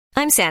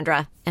I'm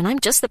Sandra, and I'm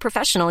just the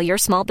professional your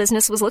small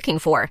business was looking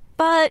for.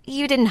 But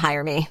you didn't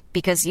hire me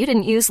because you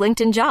didn't use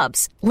LinkedIn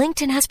Jobs.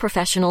 LinkedIn has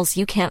professionals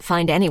you can't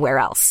find anywhere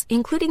else,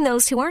 including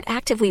those who aren't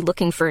actively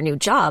looking for a new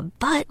job,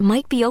 but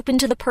might be open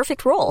to the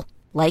perfect role,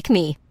 like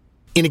me.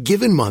 In a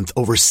given month,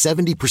 over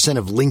 70%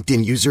 of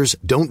LinkedIn users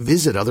don't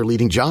visit other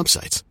leading job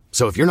sites.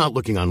 So if you're not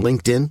looking on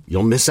LinkedIn,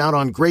 you'll miss out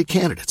on great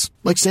candidates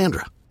like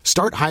Sandra.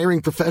 Start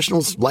hiring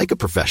professionals like a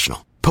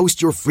professional.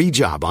 Post your free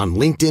job on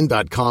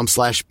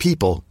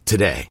linkedin.com/people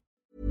today.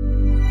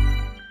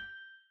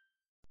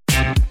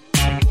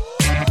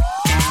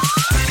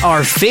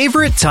 Our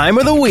favorite time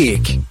of the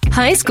week.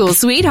 High school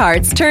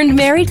sweethearts turned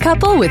married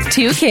couple with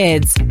 2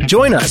 kids.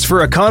 Join us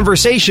for a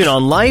conversation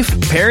on life,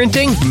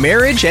 parenting,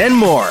 marriage, and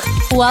more.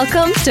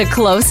 Welcome to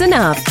Close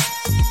Enough.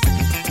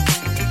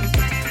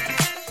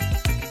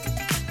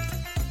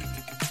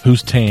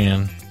 Who's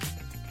tan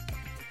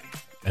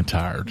and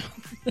tired?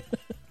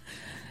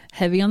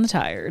 Heavy on the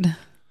tired.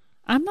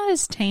 I'm not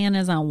as tan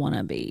as I want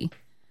to be.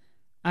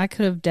 I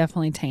could have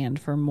definitely tanned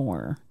for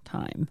more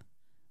time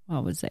while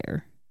I was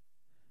there.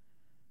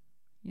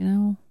 You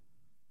know?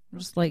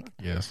 Just like,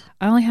 yes.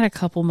 I only had a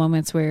couple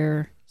moments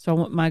where,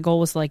 so my goal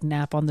was to like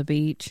nap on the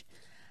beach.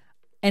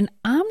 And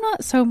I'm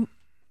not so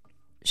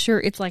sure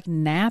it's like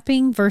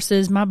napping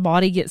versus my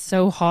body gets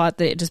so hot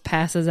that it just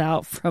passes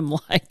out from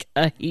like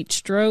a heat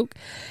stroke.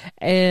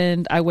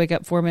 And I wake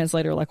up 4 minutes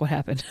later, like, what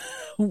happened?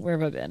 Where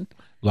have I been?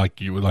 Like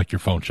your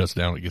phone shuts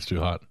down, it gets too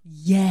hot.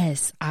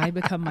 Yes, I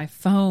become my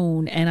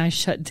phone and I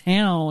shut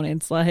down.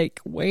 It's like,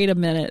 wait a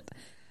minute.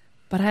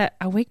 But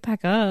I wake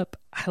back up.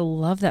 I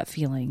love that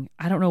feeling.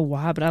 I don't know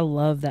why, but I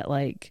love that,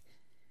 like,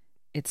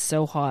 it's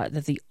so hot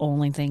that the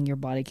only thing your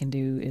body can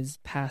do is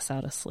pass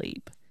out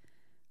asleep.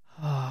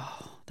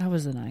 Oh, that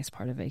was a nice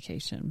part of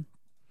vacation.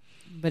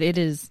 But it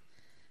is,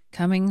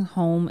 coming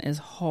home is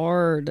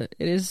hard.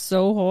 It is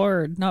so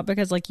hard. Not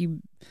because, like,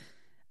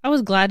 I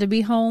was glad to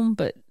be home,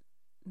 but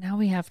now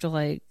we have to,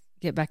 like,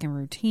 get back in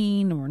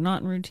routine, and we're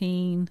not in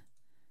routine.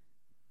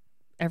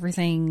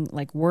 Everything,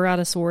 like, we're out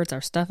of sorts.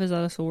 Our stuff is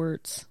out of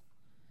sorts.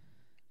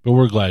 But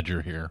we're glad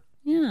you're here.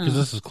 Yeah. Because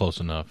this is close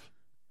enough.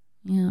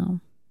 Yeah.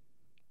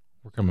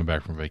 We're coming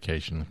back from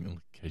vacation,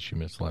 in case you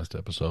missed the last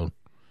episode.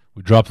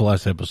 We dropped the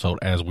last episode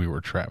as we were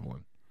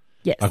traveling.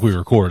 Yes. Like we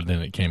recorded,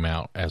 then it came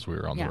out as we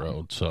were on the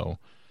road. So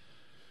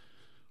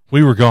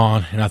we were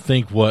gone, and I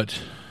think what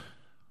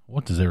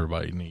does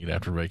everybody need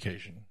after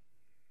vacation?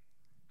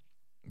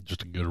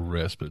 Just a good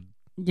respite.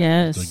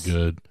 Yes. Just a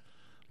good,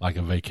 like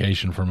a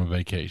vacation from a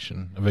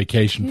vacation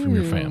from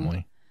your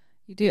family.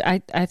 You do.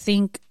 I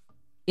think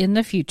in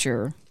the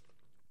future,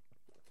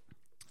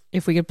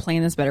 if we could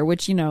plan this better,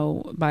 which, you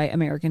know, by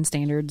American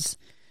standards,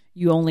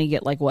 you only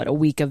get like, what, a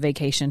week of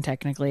vacation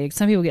technically.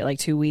 Some people get like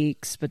 2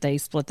 weeks, but they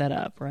split that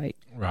up, right?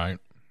 Right.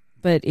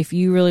 But if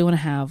you really want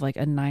to have like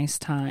a nice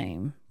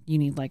time, you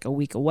need like a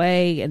week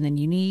away, and then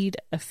you need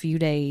a few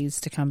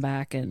days to come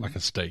back and like a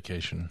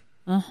staycation.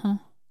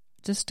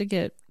 Just to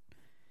get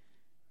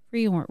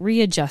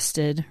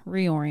readjusted,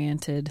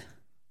 reoriented.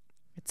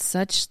 It's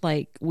such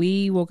like,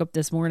 we woke up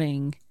this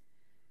morning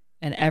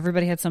and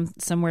everybody had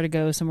somewhere to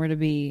go, somewhere to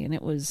be, and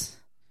it was.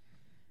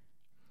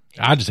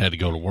 I just had to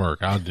go to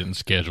work. I didn't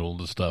schedule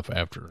the stuff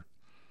after.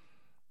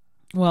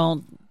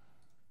 Well,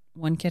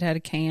 one kid had a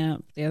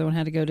camp. The other one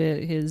had to go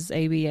to his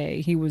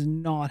ABA. He was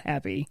not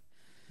happy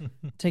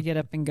to get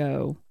up and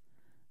go.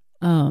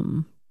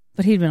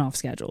 But he'd been off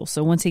schedule.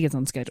 So once he gets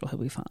on schedule, he'll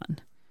be fine.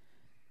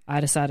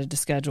 I decided to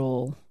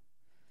schedule.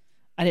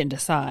 I didn't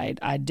decide.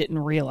 I didn't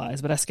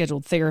realize, but I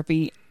scheduled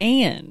therapy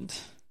and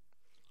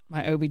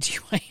my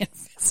OBGYN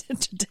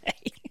visit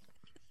today.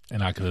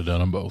 And I could have done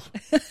them both.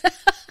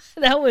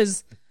 That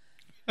was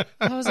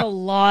a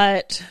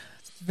lot.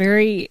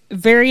 Very,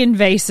 very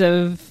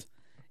invasive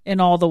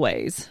in all the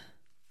ways.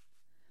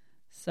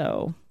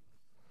 So.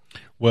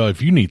 Well,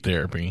 if you need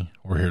therapy,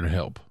 we're here to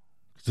help.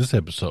 This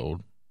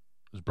episode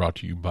is brought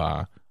to you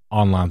by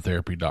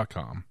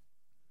onlinetherapy.com.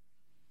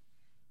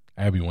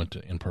 Abby went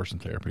to in-person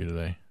therapy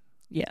today.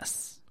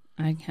 Yes,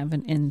 I have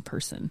an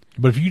in-person.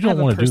 But if you don't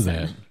want to do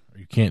that, or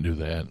you can't do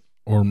that,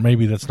 or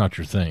maybe that's not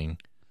your thing,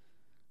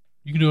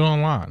 you can do it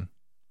online.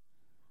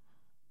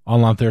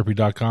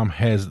 Onlinetherapy.com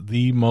has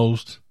the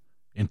most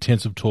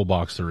intensive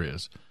toolbox there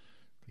is.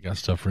 They got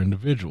stuff for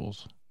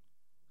individuals,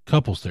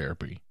 couples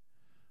therapy.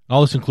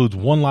 All this includes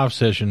one live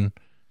session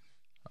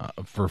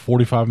for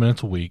 45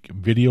 minutes a week,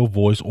 video,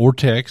 voice, or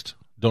text.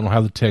 Don't know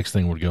how the text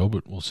thing would go,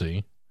 but we'll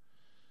see.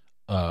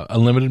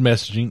 Unlimited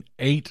messaging,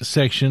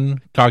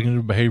 8-section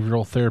cognitive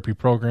behavioral therapy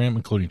program,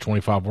 including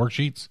 25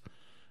 worksheets,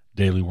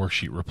 daily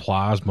worksheet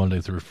replies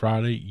Monday through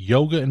Friday,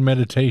 yoga and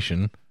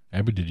meditation.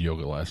 Abby did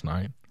yoga last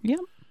night.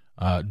 Yep.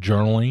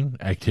 Journaling,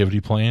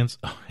 activity plans,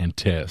 and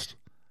tests.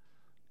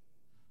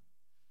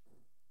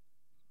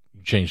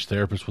 You change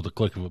therapists with a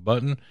click of a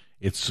button.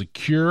 It's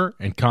secure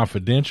and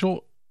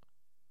confidential,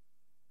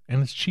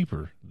 and it's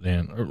cheaper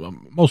than, or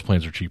most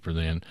plans are cheaper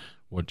than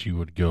what you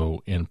would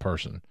go in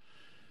person.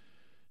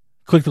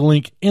 Click the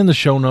link in the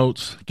show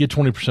notes. Get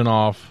 20%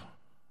 off.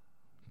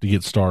 to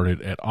get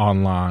started at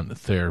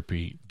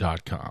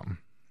onlinetherapy.com.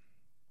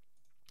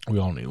 We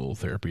all need a little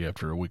therapy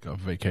after a week of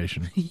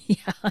vacation.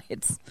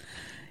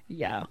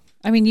 Yeah.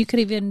 I mean, you could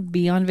even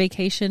be on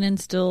vacation and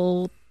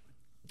still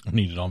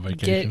need it on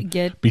vacation.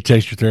 Be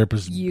text your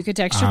therapist. You could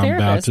text your I'm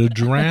therapist. about to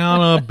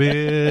drown a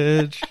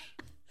bitch.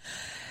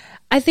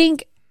 I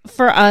think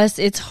for us,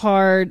 it's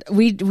hard.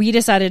 We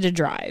decided to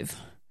drive.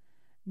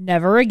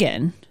 Never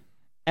again.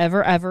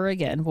 Ever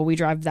again will we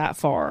drive that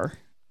far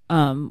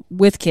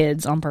with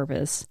kids on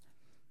purpose.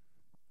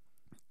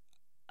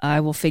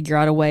 I will figure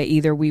out a way.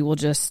 Either we will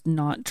just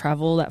not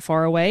travel that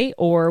far away,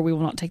 or we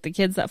will not take the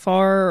kids that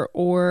far,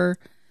 or...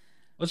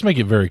 Let's make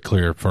it very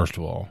clear, first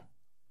of all.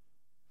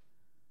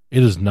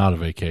 It is not a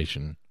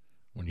vacation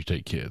when you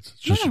take kids.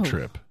 It's just a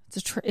trip.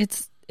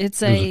 It's It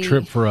was a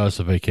trip for us,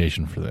 a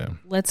vacation for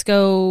them. Let's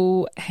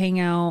go hang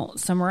out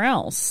somewhere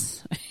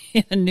else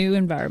in a new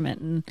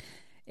environment and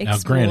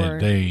explore. Now,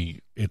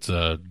 granted, it's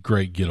a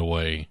great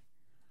getaway.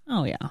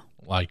 Oh, yeah.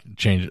 Like,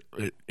 change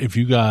it. If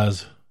you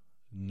guys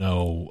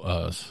know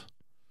us,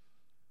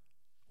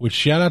 which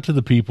shout out to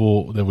the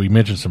people that we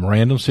mentioned some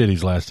random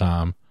cities last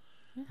time,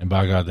 and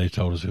by God, they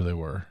told us who they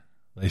were.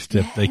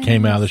 They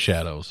came out of the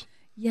shadows.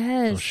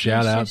 Yes. So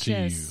shout out to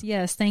you.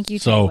 Yes, thank you,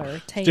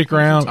 Taylor. So stick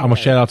around. I'm going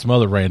to shout out some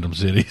other random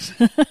cities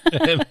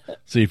and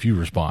see if you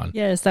respond.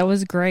 Yes, that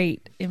was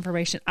great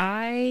information.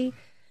 I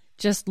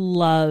just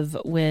love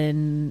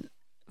when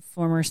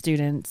former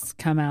students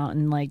come out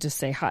and like just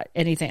say hi,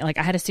 anything. Like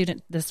I had a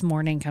student this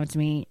morning come to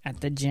me at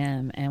the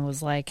gym and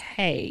was like,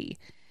 "Hey,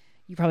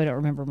 you probably don't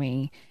remember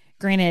me."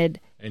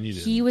 Granted,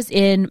 he was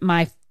in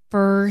my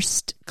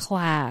first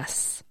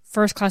class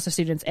of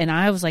students, and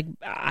I was like,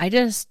 I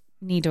just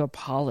need to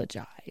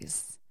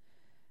apologize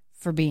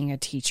for being a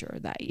teacher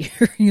that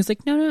year. He was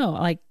like, no,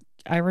 like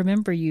I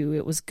remember you.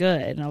 It was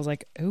good. And I was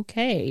like,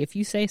 okay, if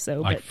you say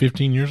so. Like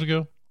 15 years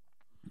ago?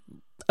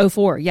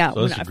 04, yeah.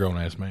 So that's a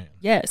grown-ass man.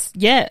 Yes.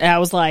 Yeah. I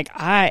was like,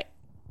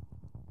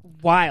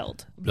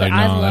 wild. Like,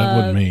 no, that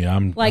wasn't me.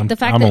 I'm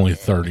only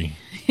 30.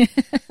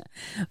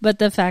 But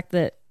the fact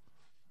that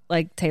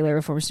like Taylor,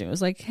 a former student,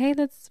 was like, hey,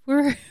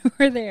 we're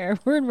there.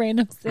 We're in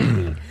random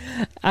city.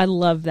 I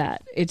love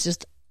that. It's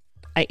just,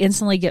 I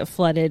instantly get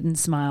flooded and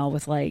smile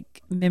with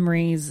like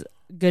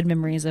good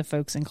memories of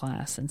folks in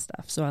class and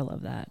stuff. So I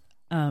love that.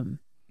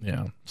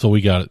 Yeah. So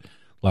we got it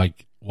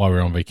like while we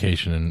were on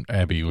vacation and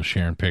Abby was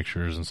sharing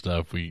pictures and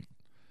stuff. We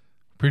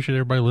appreciate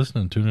everybody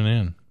listening, tuning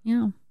in.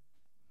 Yeah.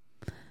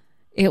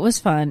 It was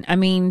fun. I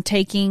mean,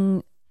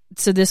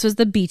 so this was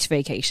the beach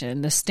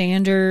vacation, the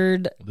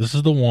standard. This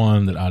is the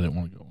one that I didn't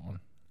want to go on.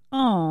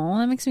 Oh,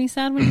 that makes me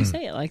sad when you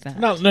say it like that.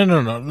 No. Let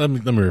me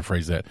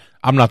rephrase that.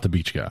 I'm not the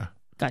beach guy.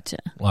 Gotcha.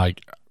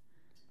 Like,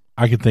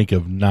 I could think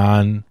of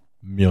 9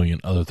 million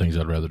other things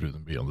I'd rather do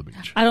than be on the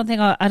beach. I don't think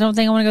I want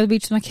to go to the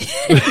beach with my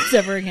kids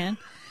ever again.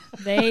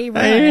 They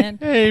run.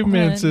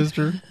 Amen,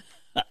 sister.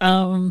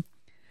 I'm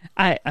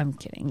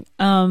kidding.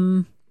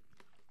 I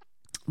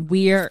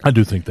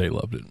do think they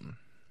loved it.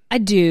 I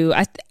do.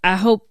 I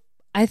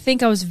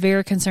think I was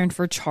very concerned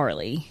for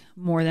Charlie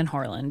more than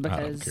Harlan because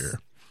I don't care.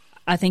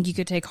 I think you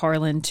could take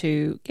Harlan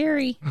to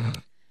Gary.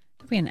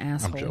 Don't be an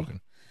asshole.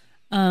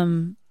 I'm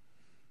joking.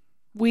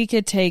 We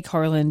could take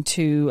Harlan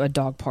to a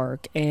dog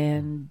park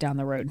and down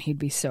the road, and he'd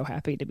be so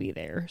happy to be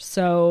there.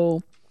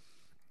 So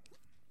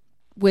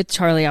with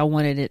Charlie, I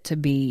wanted it to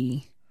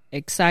be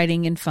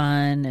exciting and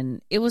fun,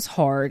 and it was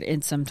hard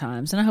and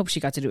sometimes, and I hope she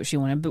got to do what she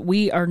wanted, but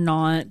we are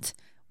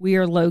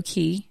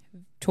low-key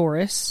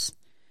tourists.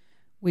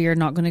 We are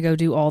not going to go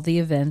do all the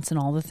events and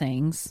all the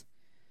things.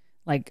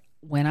 Like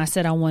when I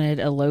said I wanted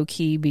a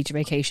low-key beach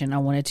vacation, I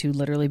wanted to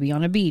literally be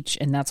on a beach,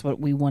 and that's what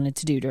we wanted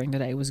to do during the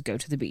day was go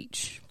to the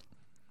beach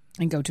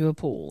and go to a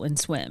pool and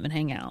swim and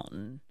hang out.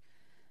 And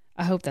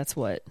I hope that's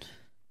what.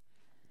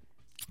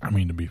 I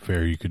mean, to be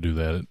fair, you could do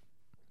that at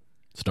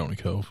Stony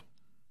Cove.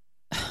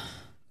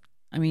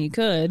 I mean, you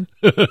could.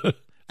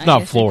 It's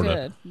not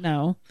Florida.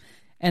 No.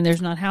 And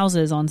there's not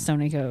houses on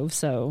Stony Cove,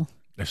 so.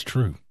 That's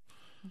true.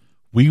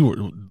 We were,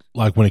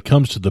 like, when it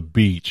comes to the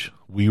beach,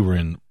 we were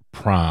in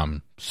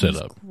prime setup.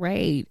 It was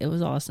great. It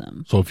was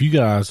awesome. So if you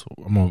guys,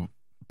 I'm going to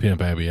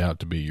pimp Abby out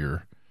to be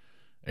your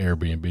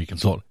Airbnb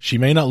consultant. She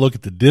may not look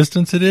at the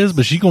distance it is,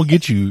 but she's going to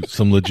get you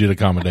some legit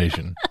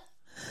accommodation.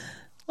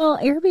 Well,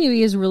 Airbnb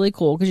is really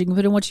cool because you can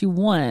put in what you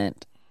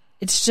want.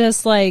 It's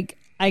just like,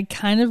 I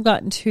found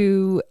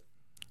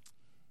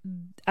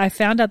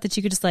out that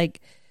you could just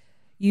like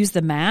use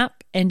the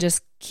map and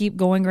just keep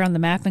going around the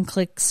map and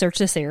click search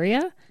this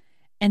area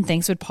and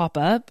things would pop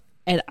up.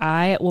 And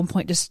I, at one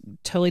point, just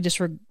totally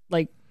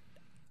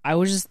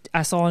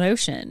I saw an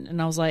ocean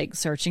and I was like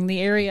searching the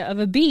area of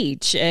a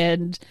beach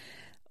and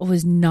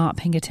was not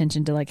paying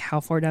attention to like how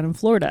far down in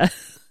Florida.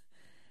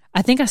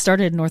 I think I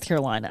started in North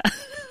Carolina,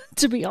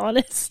 to be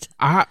honest.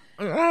 I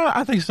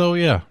think so,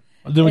 yeah.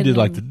 Then we did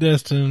like the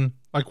Destin,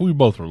 like we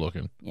both were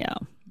looking. Yeah,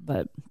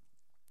 but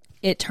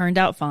it turned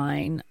out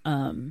fine.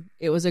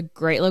 It was a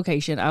great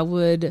location. I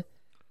would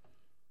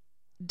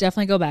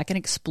definitely go back and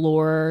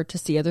explore to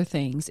see other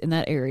things in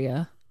that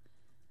area.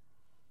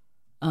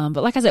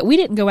 But like I said, we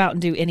didn't go out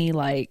and do any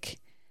like,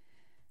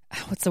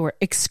 what's the word,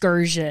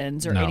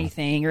 excursions or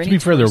anything. Or to be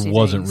fair, there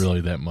wasn't things.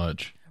 really that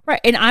much. Right,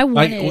 and I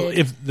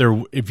wanted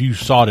if you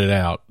sought it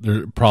out,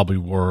 there probably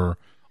were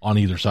on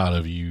either side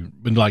of you,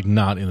 but like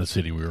not in the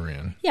city we were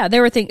in. Yeah,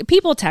 there were things.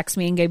 People text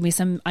me and gave me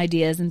some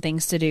ideas and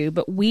things to do,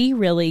 but we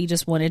really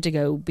just wanted to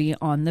go be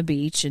on the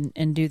beach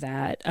and do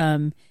that.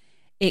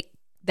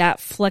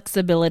 That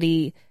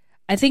flexibility,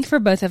 I think for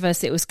both of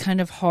us, it was kind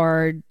of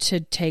hard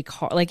to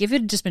take. Like if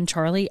it had just been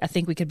Charlie, I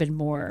think we could have been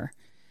more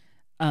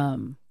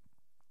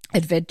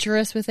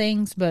adventurous with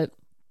things, but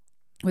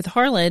with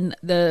Harlan,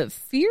 the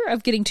fear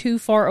of getting too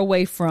far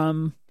away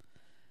from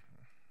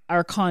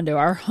our condo,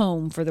 our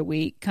home for the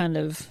week,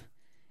 it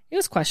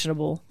was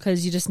questionable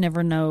because you just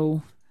never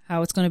know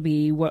how it's going to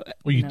be. For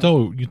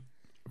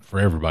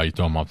everybody, you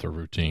throw them off their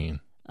routine.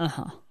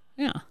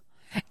 Yeah.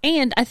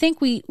 And I think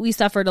we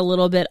suffered a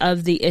little bit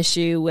of the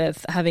issue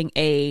with having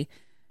a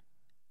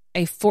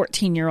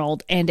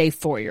 14-year-old and a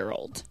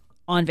 4-year-old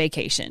on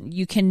vacation.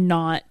 You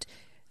cannot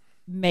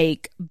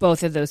make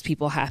both of those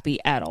people happy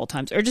at all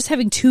times, or just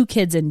having two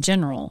kids in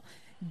general.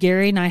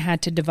 Gary and I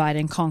had to divide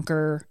and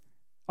conquer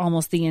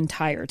almost the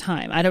entire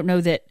time. I don't know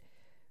that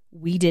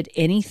we did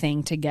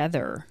anything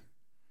together.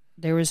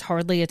 There was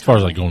hardly a time. As far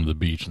as like going to the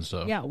beach and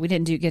stuff. Yeah, we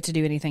didn't get to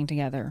do anything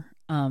together.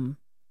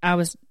 I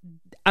was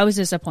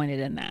disappointed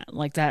in that.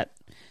 Like that,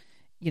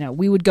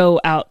 we would go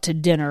out to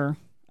dinner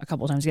a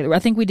couple times together. I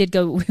think we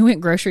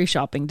went grocery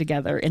shopping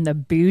together in the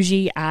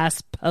bougie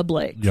ass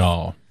Publix.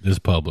 Y'all, this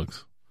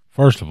Publix.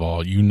 First of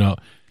all, it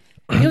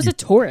was a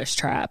tourist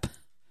trap.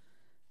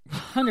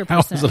 100%. How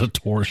was it a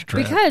tourist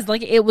trap? Because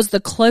it was the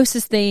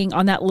closest thing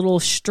on that little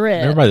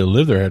strip. Everybody that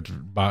lived there had to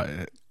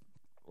buy.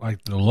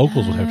 Like the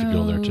locals would have to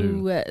go there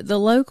too. The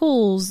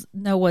locals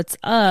know what's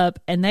up,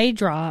 and they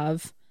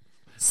drive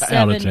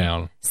out of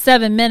town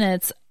 7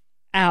 minutes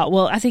out.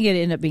 Well, I think it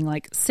ended up being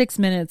like 6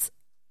 minutes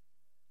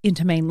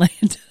into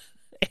mainland,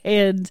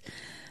 and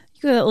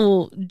you got that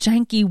little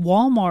janky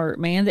Walmart,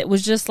 man. That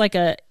was just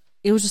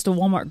it was just a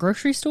Walmart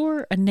grocery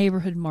store, a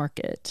neighborhood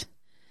market,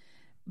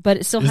 but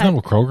it still Isn't had. that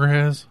what Kroger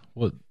has?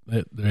 What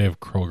they have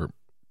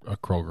a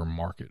Kroger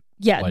market.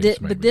 Yeah,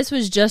 but this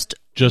was just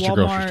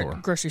Walmart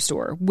a grocery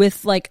store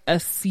with like a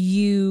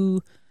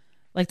few,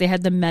 like they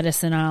had the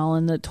medicine aisle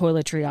and the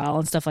toiletry aisle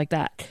and stuff like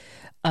that.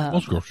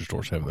 Most grocery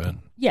stores have that.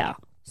 Yeah,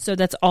 so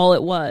that's all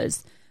it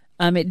was.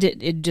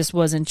 It just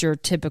wasn't your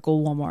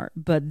typical Walmart,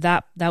 but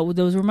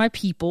those were my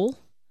people.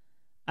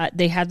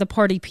 They had the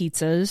party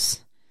pizzas.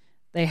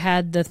 They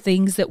had the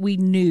things that we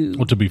knew.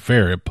 Well, to be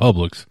fair, at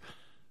Publix,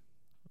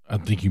 I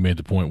think you made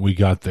the point. We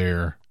got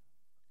there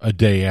a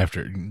day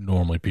after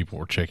normally people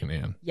were checking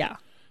in. Yeah.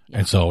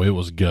 And so it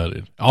was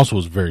gutted. Also, it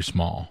was very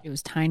small. It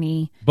was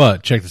tiny.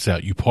 But check this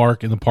out. You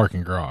park in the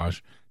parking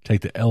garage,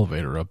 take the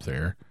elevator up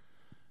there,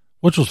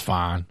 which was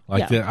fine.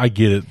 I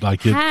get it.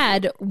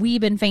 Had we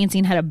been fancy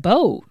and had a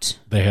boat,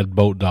 they had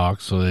boat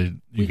docks, so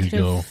you could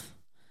go.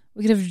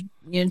 We could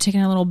have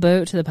taken a little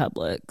boat to the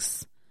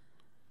Publix.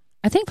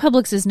 I think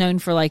Publix is known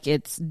for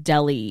its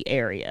deli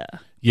area.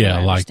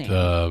 Yeah,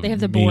 they have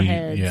the boar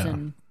heads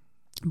and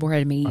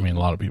boarhead meat. I mean, a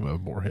lot of people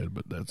have boarhead,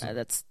 but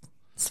that's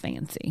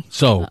fancy.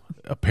 So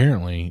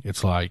apparently,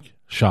 it's like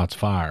shots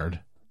fired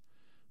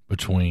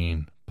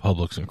between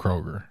Publix and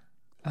Kroger.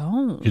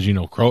 Oh, because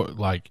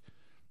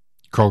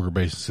Kroger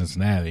based in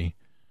Cincinnati,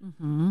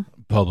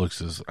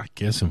 Publix is I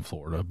guess in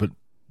Florida, but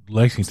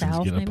Lexington's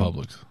South, getting maybe? a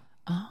Publix.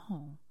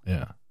 Oh,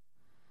 yeah,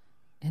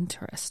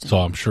 interesting. So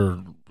I'm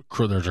sure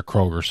there's a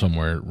Kroger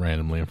somewhere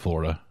randomly in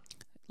Florida,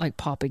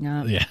 popping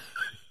up. Yeah.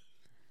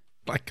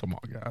 Come on,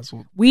 guys.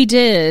 We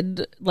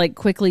did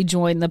quickly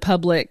join the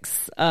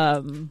Publix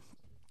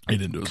It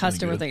didn't do us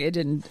customer any good.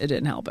 thing. It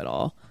didn't help at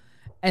all.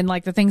 And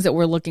the things that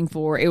we're looking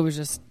for, it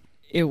was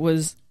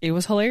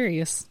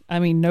hilarious. I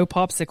mean, no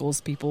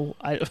popsicles, people.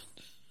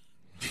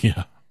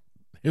 Yeah.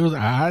 It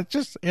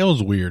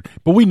was weird.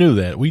 But we knew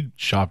that. We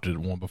shopped at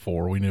one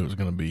before. We knew it was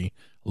going to be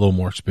a little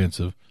more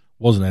expensive.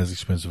 Wasn't as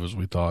expensive as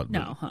we thought.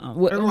 No.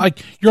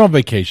 You're on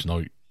vacation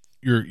though.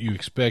 You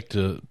expect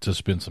to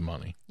spend some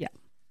money. Yeah.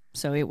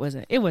 So it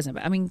wasn't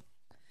bad. I mean,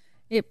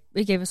 it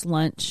gave us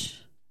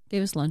lunch.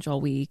 Gave us lunch all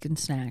week and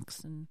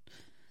snacks and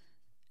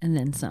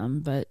then some,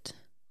 but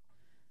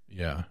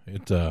yeah, I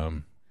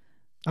don't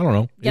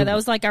know. Yeah, that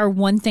was our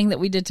one thing that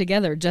we did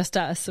together, just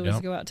us. So was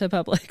go out to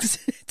Publix.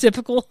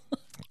 Typical.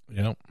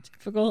 Yep.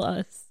 Typical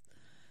us.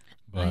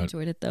 But I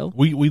enjoyed it though.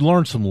 We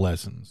learned some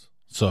lessons.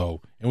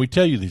 So, and we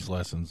tell you these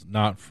lessons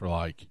not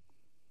for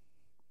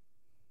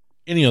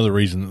any other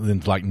reason than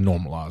to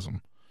normalize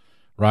them,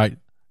 right?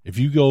 If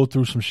you go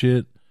through some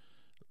shit,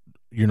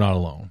 you're not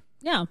alone.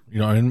 Yeah.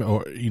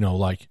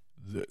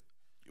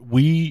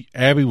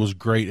 Abby was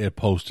great at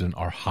posting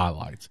our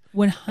highlights.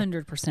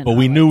 100%. But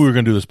we knew we were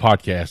going to do this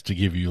podcast to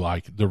give you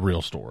the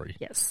real story.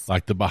 Yes.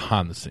 The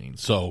behind the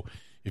scenes. So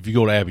if you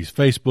go to Abby's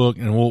Facebook,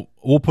 and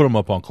we'll put them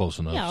up on Close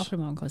Enough. Yeah, I'll put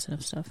them on Close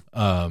Enough stuff.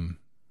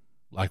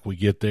 We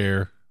get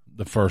there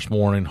the first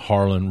morning,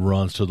 Harlan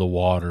runs to the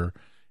water.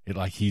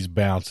 He's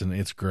bouncing.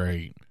 It's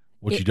great.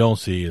 What you don't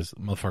see is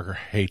the motherfucker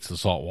hates the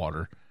salt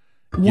water.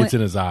 gets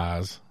in his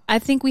eyes. I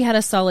think we had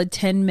a solid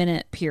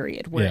 10-minute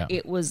period where Yeah.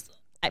 it was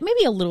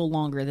maybe a little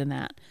longer than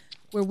that.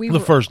 Where we The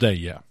were, first day,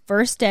 yeah.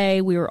 first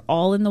day, we were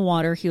all in the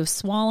water. He was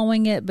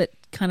swallowing it, but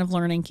kind of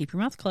learning, keep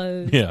your mouth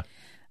closed. Yeah.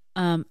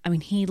 I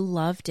mean, he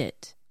loved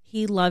it.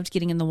 He loved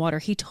getting in the water.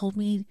 He told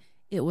me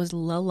it was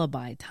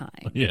lullaby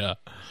time Yeah.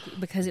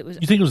 because it was.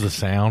 You think it was the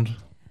sound?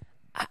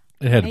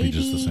 It had to be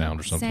just the maybe sound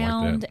or something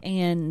sound, like that.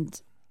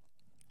 And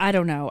I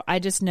don't know. I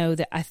just know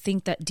that I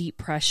think that deep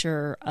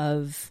pressure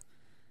of,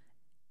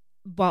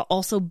 while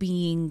also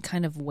being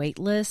kind of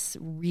weightless,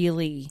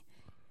 really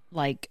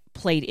like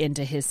played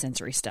into his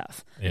sensory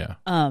stuff. Yeah.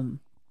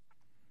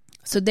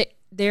 So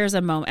there's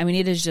a moment. I mean,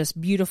 it is just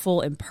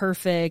beautiful and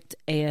perfect,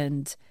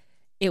 and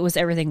it was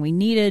everything we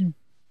needed.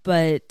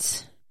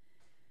 But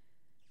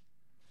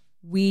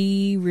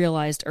we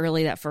realized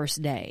early that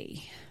first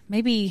day,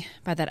 maybe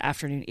by that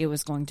afternoon, it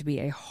was going to be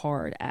a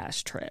hard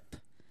ass trip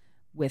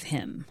with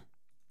him.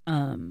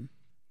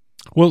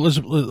 Well,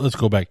 let's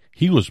go back.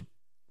 He was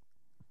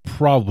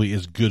probably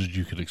as good as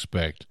you could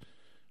expect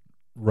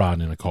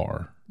riding in a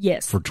car.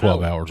 Yes, For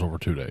 12 hours over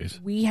 2 days.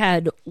 We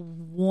had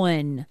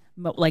one,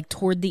 like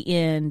toward the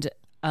end,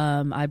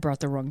 I brought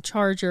the wrong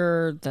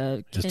charger.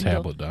 His Kindle,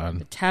 tablet died.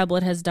 The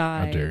tablet has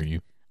died. How dare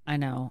you? I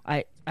know.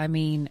 I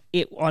mean,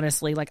 it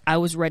honestly, like, I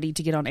was ready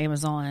to get on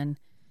Amazon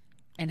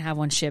and have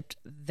one shipped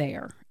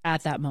there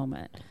at that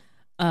moment.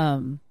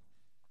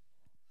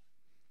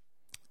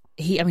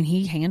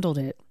 He handled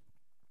it.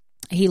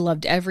 He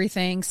loved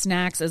everything.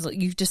 Snacks, as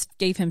you just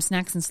gave him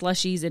snacks and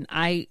slushies, and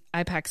I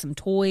packed some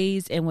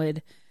toys and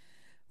would.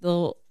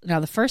 Now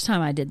the first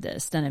time I did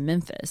this, done in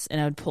Memphis,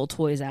 and I would pull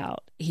toys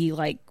out, he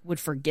like would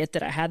forget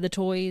that I had the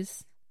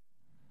toys,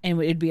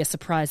 and it'd be a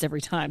surprise every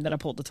time that I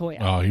pulled the toy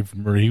out.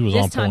 Oh, he was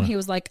This on time point. he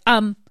was like,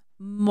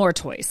 more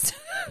toys.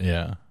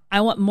 Yeah. I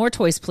want more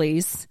toys,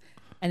 please.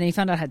 And then he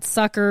found out I had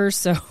suckers,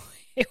 so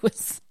it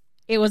was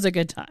a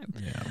good time.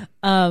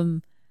 Yeah.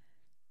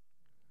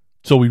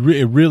 So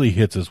it really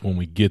hits us when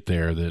we get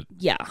there that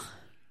Yeah.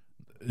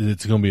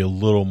 it's going to be a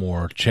little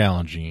more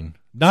challenging.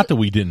 Not that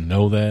we didn't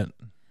know that.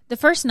 The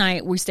first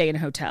night we stay in a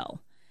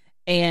hotel,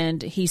 and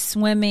he's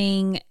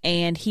swimming,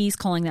 and he's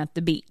calling that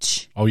the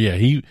beach. Oh yeah,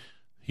 he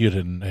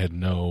had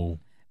no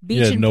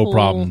Beach and no pool.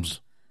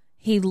 problems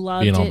He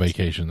loved being it. on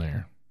vacation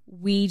there.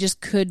 We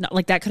just could not,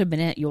 like, that could have been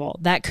it, you all.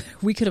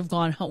 We could have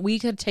gone home. We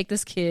could take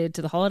this kid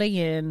to the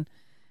Holiday Inn,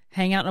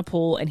 hang out in a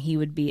pool, and he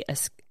would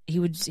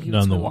swim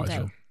None the all day.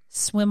 wiser.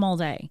 Swim all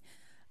day.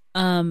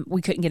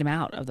 We couldn't get him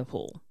out of the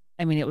pool.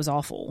 I mean, it was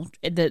awful.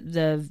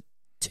 The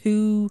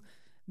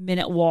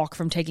 2-minute walk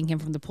from taking him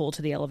from the pool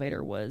to the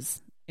elevator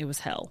was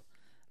hell.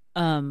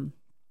 And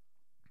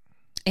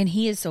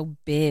he is so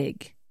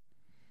big.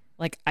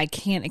 Like, I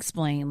can't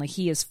explain. Like,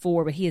 he is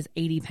 4, but he is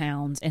 80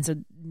 pounds. And so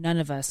none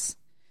of us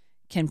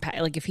can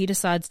like, if he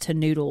decides to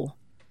noodle,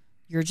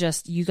 you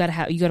got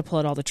to pull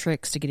out all the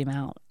tricks to get him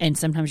out. And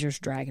sometimes you're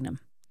just dragging him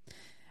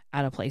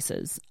out of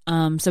places.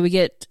 So we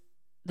get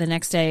the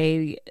next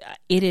day,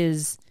 it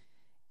is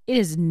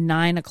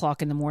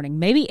 9:00 in the morning,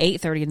 maybe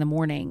 8:30 in the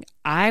morning.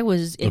 I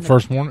was in The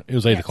first morning, it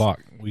was 8 Yes.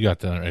 o'clock. We got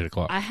there at 8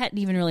 o'clock. I hadn't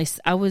even really.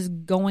 I was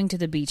going to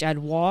the beach. I'd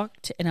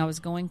walked, and I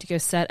was going to go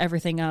set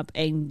everything up.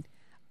 And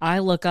I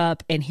look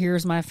up, and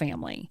here's my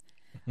family.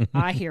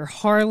 I hear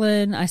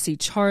Harlan. I see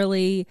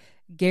Charlie.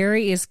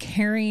 Gary is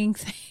carrying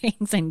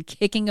things and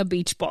kicking a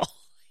beach ball.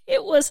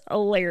 It was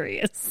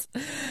hilarious.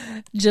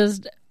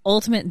 Just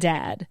ultimate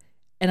dad.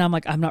 And I'm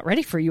like, I'm not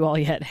ready for you all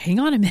yet. Hang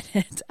on a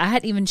minute. I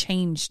hadn't even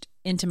changed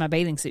into my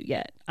bathing suit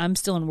yet. I'm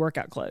still in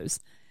workout clothes.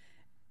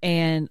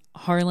 And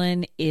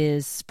Harlan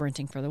is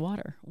sprinting for the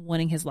water,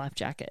 wanting his life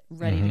jacket,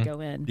 ready to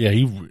go in. Yeah,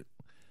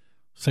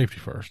 safety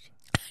first.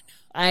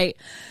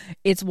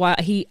 It's why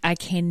I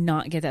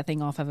cannot get that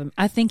thing off of him.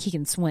 I think he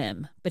can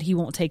swim, but he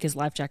won't take his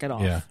life jacket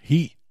off. Yeah,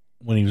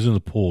 when he was in the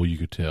pool, you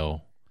could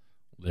tell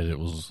that it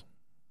was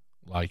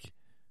like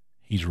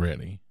he's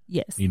ready.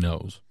 Yes. He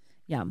knows.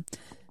 Yeah.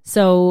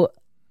 So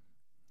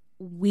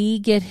we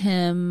get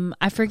him,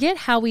 I forget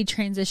how we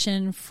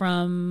transition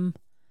from,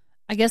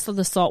 I guess,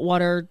 the salt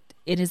water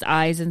in his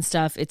eyes and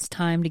stuff. It's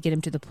time to get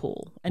him to the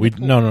pool. And the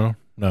pool,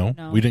 No.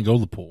 We didn't go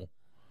to the pool.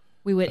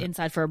 we went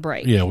inside for a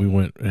break. Yeah, we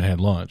went and had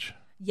lunch.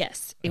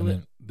 Yes.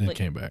 Then like,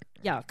 came back.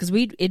 Yeah, because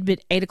it'd been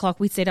 8 o'clock.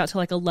 We stayed out till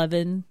like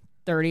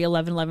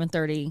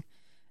 11:30.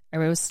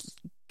 Everybody was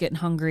getting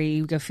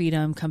hungry. We go feed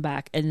them, come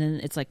back, and then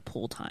it's like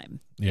pool time.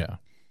 Yeah.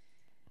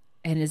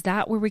 And is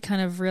that where we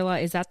kind of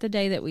realized? Is that the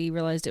day that we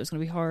realized it was going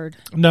to be hard?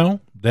 No,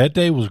 that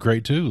day was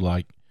great too.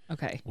 Like,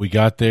 Okay. we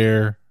got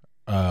there.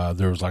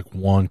 There was like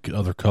one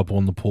other couple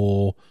in the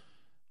pool.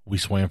 We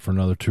swam for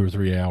another 2 or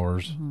 3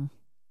 hours.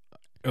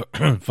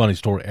 Mm-hmm. Funny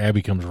story.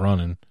 Abby comes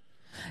running.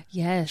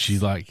 Yes. She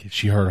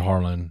heard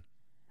Harlan.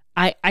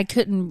 I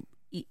couldn't.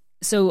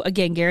 So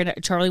again,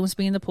 Charlie was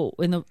being in the pool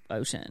in the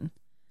ocean.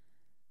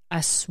 I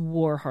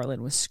swore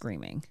Harlan was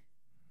screaming.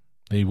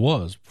 He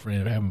was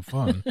having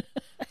fun.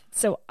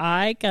 So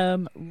I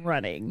come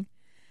running,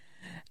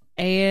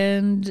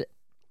 and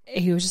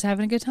he was just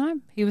having a good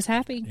time. He was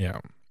happy. Yeah.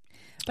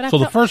 But So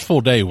the first full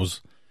day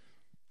was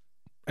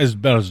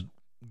about as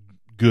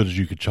good as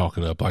you could chalk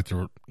it up. Like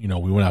we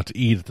went out to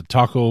eat at the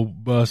taco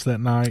bus that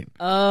night.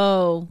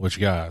 Oh, Which,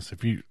 guys,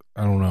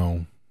 I don't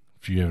know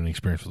if you have any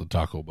experience with the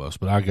taco bus,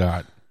 but I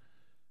got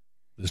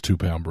this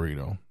 2-pound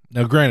burrito.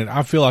 Now, granted,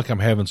 I feel like I'm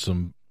having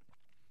some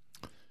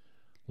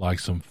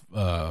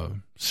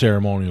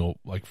ceremonial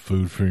like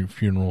food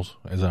funerals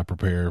as I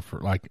prepare for,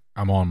 like,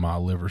 I'm on my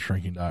liver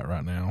shrinking diet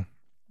right now,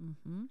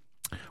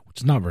 which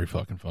is not very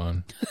fucking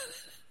fun.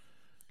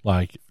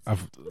 Like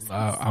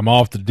I'm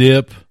off the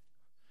dip.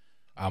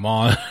 I'm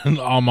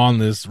on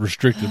this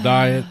restricted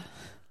diet.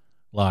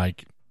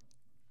 Like,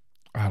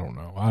 I don't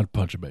know. I'd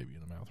punch a baby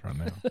in the mouth right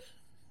now.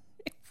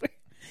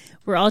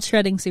 we're all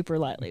treading super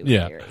lightly. With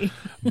Gary.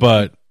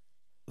 But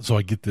so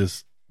I get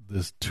this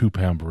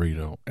 2-pound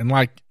burrito, and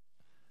like,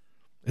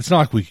 it's not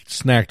like we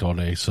snacked all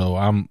day, so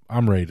I'm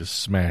ready to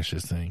smash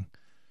this thing.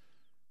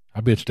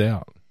 I bitched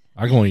out.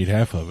 I can only eat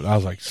half of it. I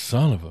was like,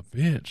 son of a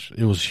bitch.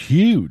 It was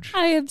huge.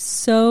 I am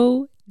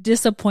so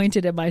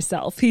disappointed in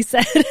myself, he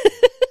said.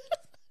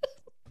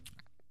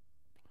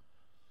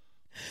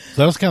 So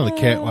that was kind of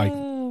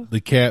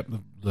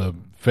the the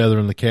feather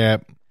in the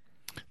cap.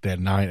 That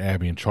night,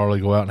 Abby and Charlie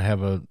go out and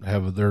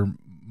have their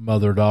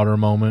mother-daughter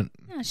moment.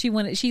 Yeah,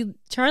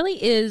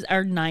 Charlie is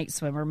our night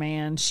swimmer,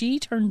 man. She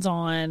turns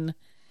on,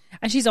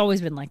 and she's always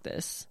been like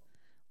this,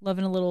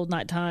 loving a little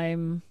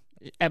nighttime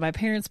at my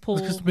parents' pool.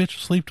 Because the bitch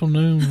will sleep till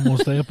noon and we'll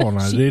stay up all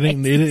night.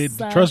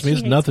 Trust me,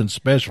 it's nothing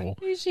special.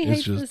 She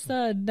hates the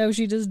sun. No,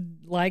 she just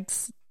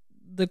likes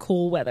the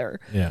cool weather.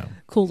 Yeah.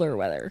 Cooler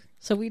weather.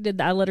 So we did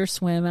that. I let her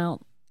swim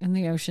out in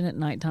the ocean at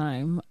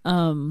nighttime.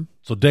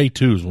 So day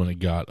 2 is when it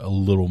got a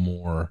little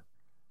more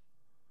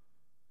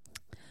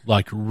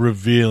like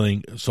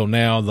revealing. So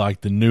now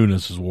like the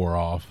newness is wore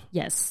off.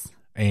 Yes.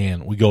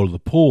 And we go to the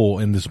pool,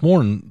 and this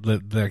morning,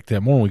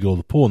 that morning we go to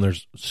the pool, and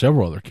there's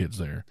several other kids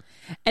there.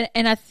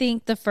 And I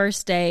think the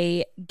first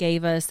day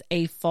gave us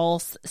a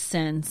false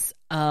sense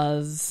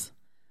of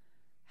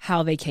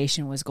how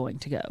vacation was going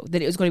to go.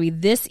 That it was going to be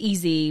this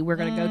easy. We're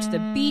going to go to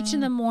the beach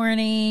in the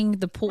morning,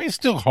 the pool. I mean, it's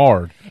still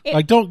hard.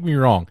 Like, don't get me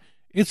wrong.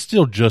 It's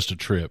still just a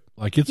trip.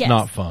 Like, it's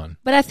not fun.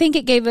 But I think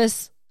it gave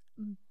us,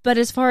 but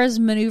as far as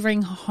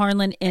maneuvering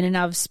Harlan in and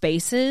out of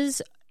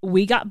spaces,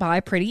 we got by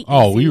pretty easy.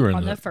 Oh, we were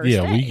in the first day.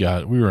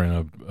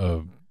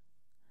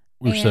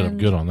 We were set up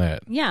good on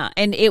that. Yeah.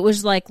 And it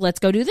was like, let's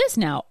go do this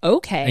now.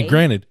 Okay. And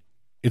granted,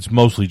 it's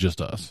mostly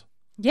just us.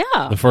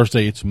 Yeah. The first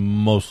day, it's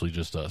mostly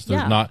just us.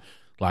 There's not,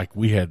 like,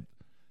 we had,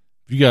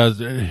 if you guys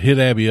hit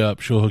Abby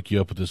up, she'll hook you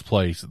up with this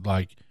place.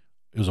 Like,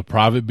 it was a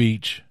private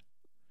beach,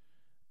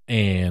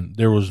 and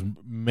there was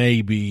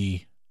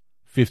maybe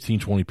 15,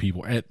 20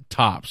 people at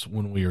tops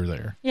when we were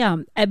there. Yeah.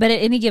 But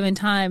at any given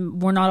time,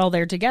 we're not all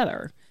there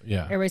together.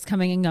 Yeah. Everybody's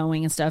coming and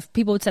going and stuff.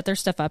 People would set their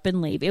stuff up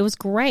and leave. It was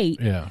great.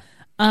 Yeah.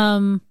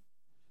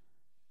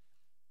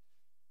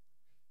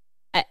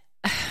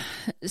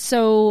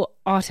 So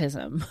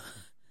autism.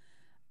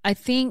 I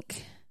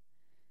think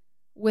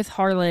with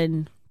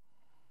Harlan,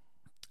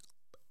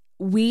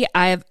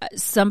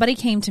 somebody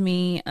came to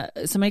me,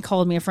 somebody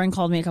called me, a friend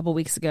called me a couple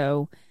weeks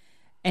ago,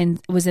 and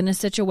was in a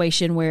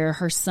situation where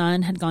her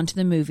son had gone to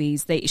the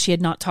movies. She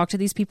had not talked to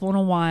these people in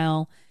a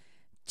while.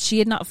 She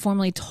had not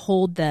formally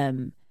told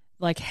them,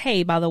 like,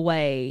 hey, by the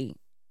way,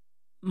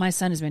 my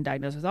son has been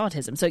diagnosed with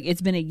autism. So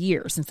it's been a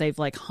year since they've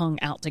like hung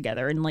out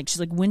together. And like, she's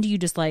like, when do you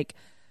just like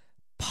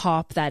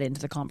pop that into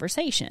the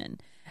conversation?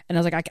 And I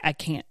was like, I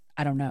can't,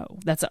 I don't know.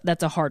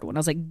 That's a hard one. I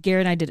was like,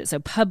 Gary and I did it so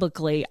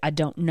publicly. I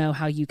don't know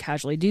how you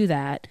casually do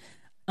that.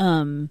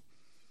 A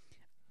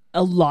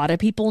lot of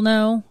people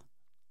know.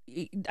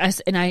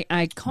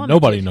 I commented,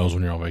 nobody knows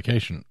when you're on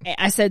vacation.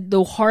 I said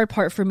the hard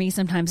part for me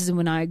sometimes is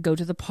when I go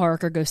to the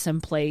park or go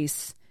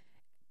someplace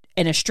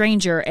and a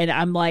stranger, and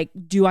I'm like,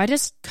 do I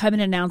just come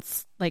and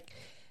announce, like,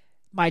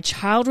 my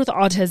child with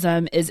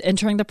autism is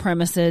entering the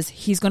premises.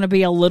 He's going to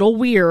be a little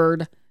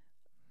weird,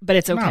 but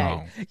it's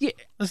okay. No.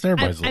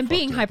 I'm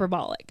being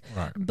hyperbolic.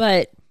 Right.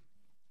 But,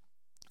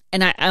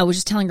 and I was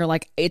just telling her,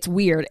 like, it's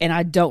weird, and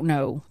I don't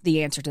know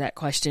the answer to that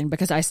question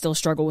because I still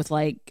struggle with,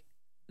 like,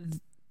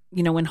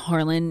 you know, when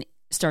Harlan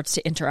starts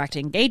to interact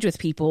and engage with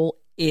people,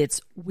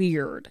 it's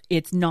weird.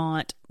 It's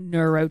not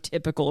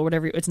neurotypical or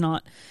whatever. It's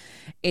not,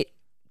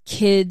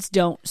 kids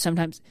don't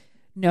sometimes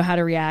know how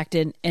to react,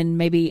 and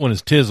maybe when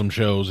his tism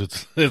shows,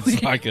 it's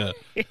like a.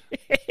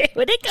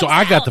 So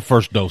I got the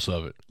first dose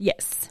of it.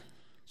 Yes.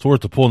 So we're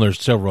at the pool, and there's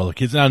several other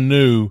kids. And I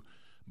knew,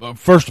 but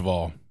first of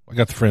all, I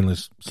got the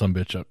friendliest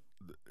sumbitch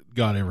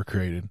God ever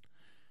created.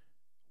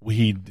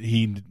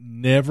 He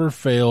never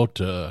failed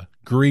to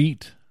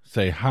greet,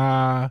 say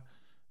hi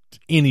to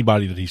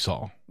anybody that he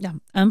saw. Yeah,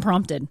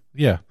 unprompted.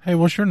 Yeah. Hey,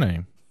 what's your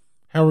name?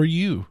 How are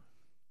you?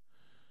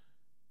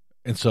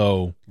 And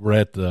so we're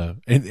at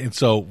and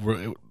so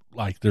we're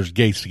like, there's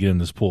gates to get in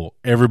this pool.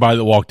 Everybody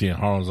that walked in,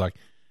 Harlan was like,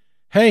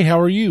 hey, how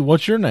are you?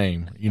 What's your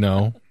name? You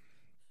know?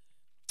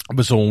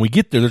 But so when we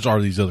get there, there's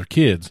already these other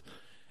kids,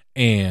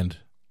 and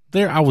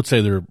I would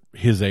say they're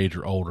his age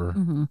or older.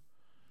 Mm-hmm.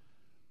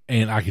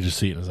 And I could just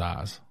see it in his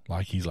eyes.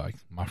 Like, he's like,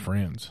 my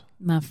friends,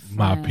 my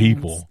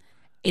people.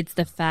 It's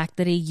the fact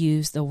that he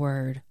used the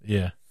word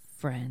Yeah.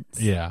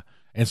 friends. Yeah.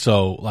 And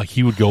so, like,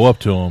 he would go up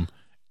to him,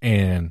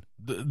 and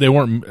they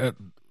weren't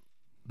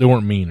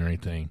mean or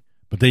anything,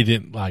 but they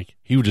didn't, like,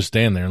 he would just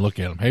stand there and look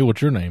at him. Hey,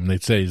 what's your name? And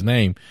they'd say his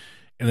name,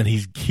 and then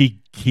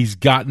he's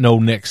got no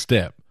next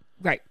step.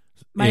 Right.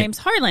 My name's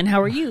Harlan.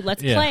 How are you?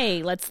 Let's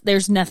play.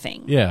 There's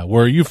nothing. Yeah.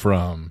 Where are you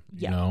from?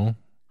 Yeah. You know?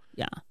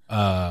 Yeah.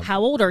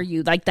 How old are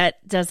you? Like,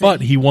 that doesn't.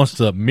 But he wants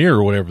to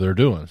mirror whatever they're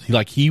doing.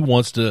 He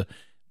wants to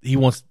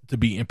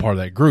be in part of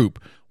that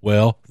group.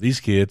 Well,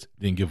 these kids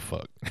didn't give a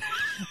fuck.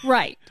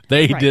 Right.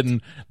 They right.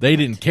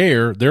 didn't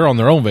care. They're on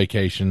their own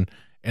vacation,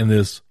 and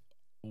this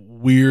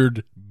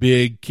weird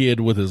big kid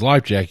with his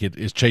life jacket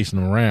is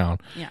chasing them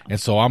around. Yeah. And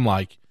so I'm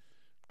like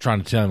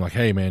trying to tell him, like,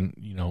 hey man,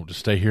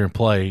 just stay here and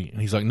play. And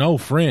he's like, no,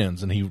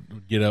 friends. And he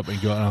would get up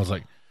and go, and I was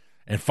like,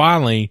 and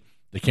finally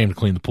they came to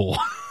clean the pool.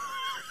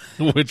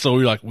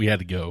 So we had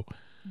to go.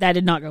 That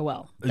did not go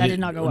well.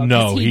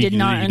 No, he did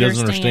not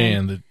doesn't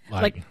understand that,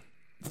 like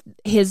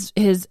his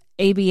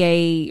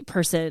ABA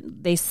person,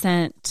 they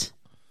sent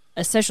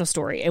a social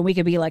story, and we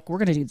could be like, we're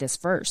going to do this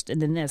first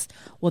and then this.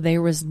 Well,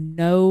 there was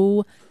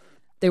no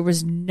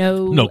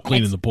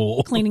cleaning the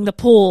pool. Cleaning the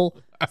pool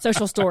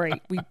social story.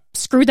 We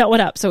screwed that one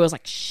up. So it was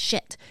like,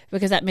 shit,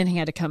 because that meant he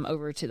had to come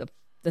over to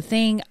the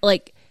thing.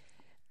 Like,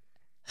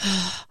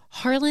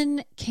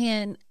 Harlan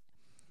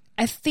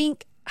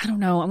I don't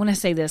know, I'm going to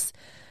say this.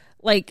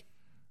 Like,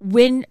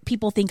 when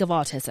people think of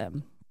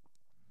autism,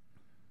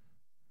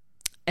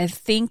 I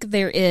think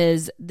there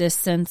is this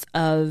sense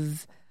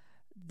of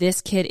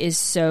this kid is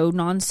so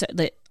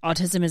that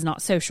autism is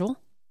not social,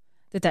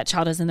 that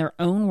child is in their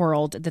own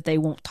world, that they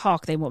won't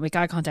talk, they won't make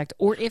eye contact,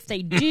 or if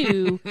they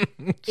do,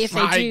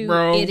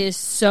 it is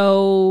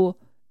so.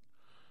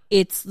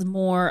 It's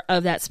more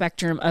of that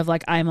spectrum of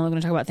like, I'm only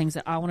going to talk about things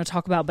that I want to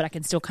talk about, but I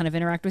can still kind of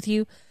interact with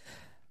you.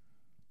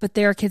 But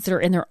there are kids that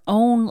are in their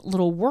own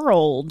little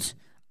world,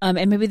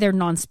 and maybe they're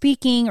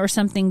non-speaking or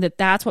something.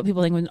 That's what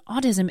people think with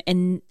autism,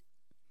 and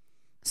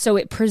so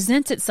it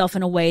presents itself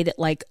in a way that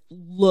like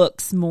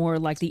looks more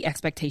like the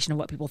expectation of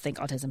what people think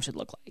autism should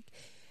look like.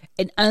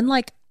 And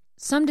unlike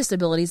some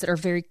disabilities that are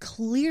very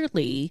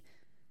clearly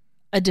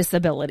a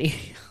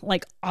disability,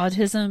 like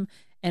autism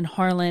and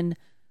Harlan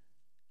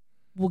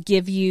will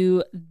give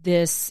you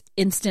this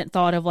instant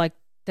thought of like,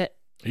 that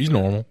he's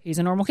normal. He's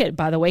a normal kid.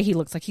 By the way, he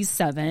looks like he's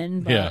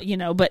 7, but,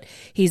 but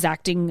he's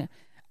acting,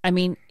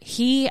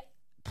 he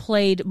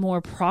played more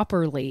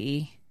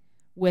properly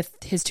with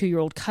his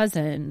 2-year-old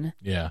cousin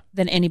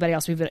than anybody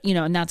else we've,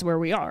 and that's where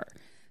we are.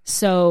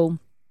 So,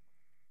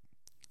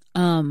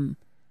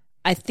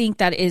 I think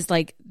that is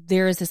like,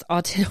 there is this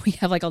autism, we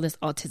have like all this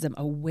autism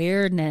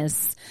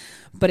awareness,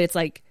 but it's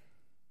like,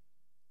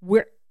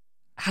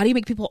 how do you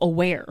make people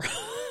aware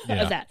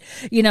of that?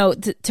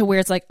 To where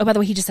it's like, oh, by the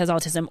way, he just has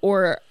autism,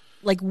 or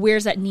like,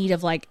 where's that need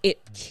of like,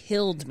 it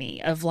killed me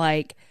of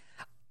like,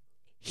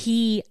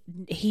 he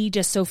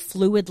just so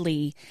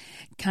fluidly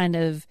kind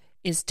of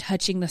is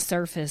touching the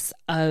surface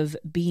of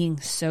being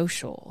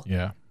social.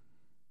 Yeah.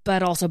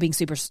 But also being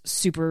super,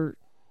 super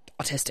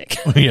autistic.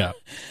 Yeah.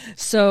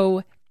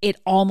 So it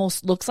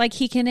almost looks like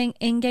he can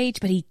engage,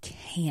 but he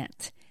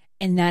can't.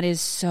 And that is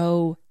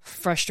so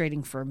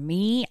frustrating for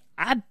me.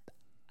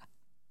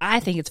 I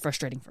think it's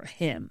frustrating for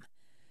him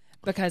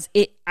because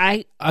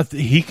I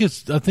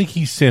think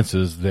he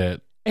senses that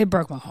it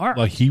broke my heart.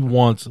 Like he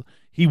wants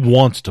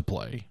to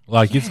play.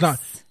 Like he's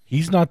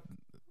not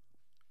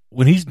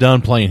when he's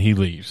done playing, he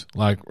leaves.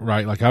 Like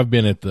I've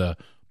been at the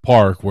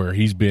park where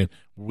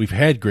we've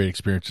had great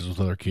experiences with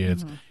other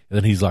kids. Mm-hmm. And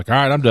then he's like, all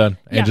right, I'm done.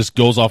 And just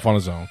goes off on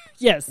his own.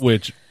 Yes.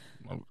 Which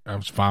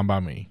was fine by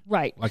me.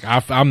 Right. Like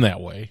I'm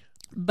that way.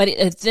 But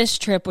this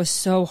trip was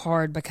so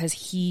hard because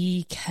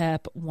he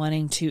kept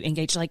wanting to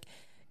engage. Like,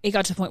 it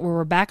got to the point where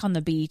we're back on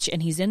the beach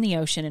and he's in the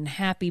ocean and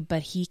happy,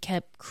 but he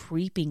kept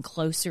creeping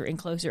closer and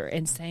closer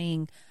and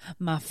saying,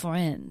 my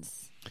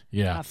friends.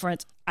 Yeah. My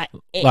friends.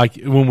 Like,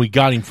 when we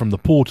got him from the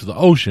pool to the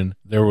ocean,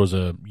 there was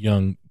a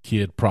young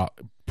kid,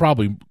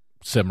 probably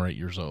 7 or 8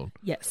 years old.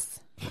 Yes.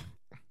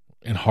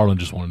 And Harlan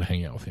just wanted to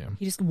hang out with him.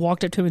 He just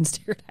walked up to him and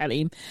stared at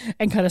him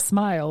and kind of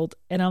smiled.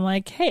 And I'm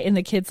like, hey. And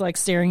the kid's like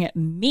staring at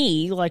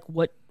me like,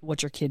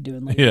 what's your kid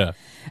doing later? Yeah.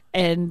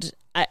 And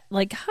I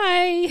like,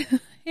 hi.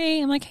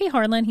 Hey. I'm like, hey,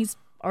 Harlan. He's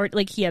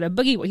like, he had a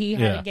boogie. He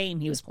had a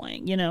game he was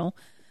playing,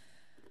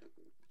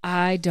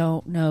 I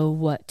don't know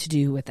what to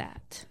do with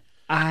that.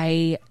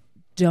 I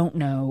don't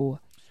know.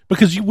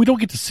 Because we don't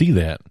get to see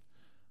that.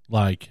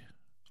 Like,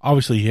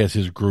 obviously he has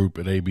his group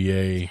at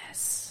ABA.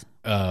 Yes.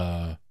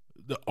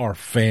 Our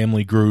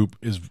family group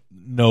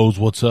knows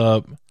what's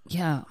up.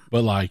 Yeah.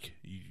 But like,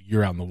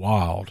 you're out in the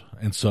wild.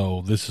 And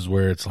so this is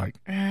where it's like,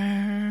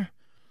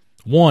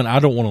 one, I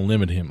don't want to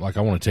limit him. Like,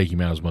 I want to take him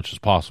out as much as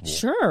possible.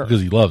 Sure.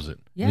 Because he loves it.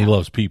 Yeah. And he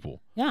loves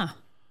people. Yeah.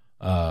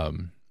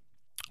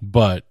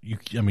 But you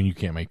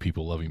can't make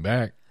people love him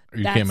back, or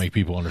you can't make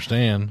people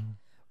understand.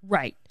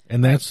 Right.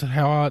 And that's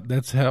how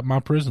my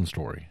prison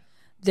story.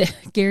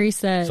 Gary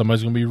said,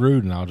 somebody's going to be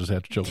rude and I'll just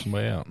have to choke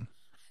somebody out.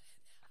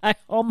 I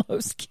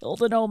almost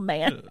killed an old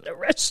man at a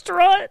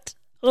restaurant.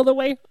 on the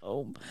way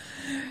home,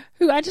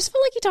 who I just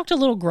feel like he talked a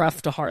little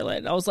gruff to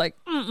Harlan. I was like,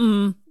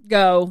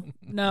 go.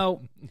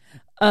 No.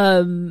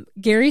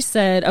 Gary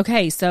said,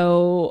 okay,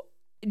 so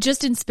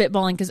just in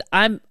spitballing, because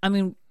I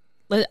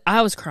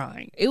was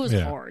crying. It was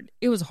hard.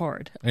 It was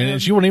hard.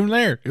 And she wasn't even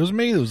there. It was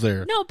me that was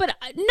there. No, but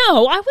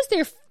I was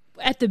there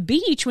at the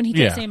beach when he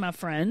kept saying my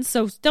friends.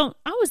 So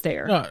I was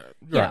there.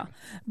 Yeah.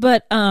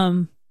 But,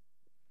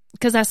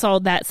 because I saw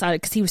that side,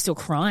 because he was still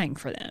crying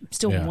for them,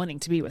 still wanting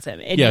to be with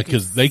him. And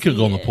because they couldn't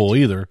go in the pool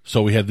either.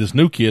 So we had this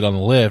new kid on the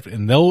left,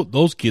 and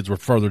those kids were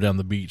further down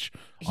the beach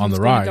on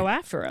the right. Go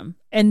after him,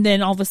 and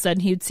then all of a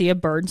sudden he'd see a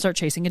bird and start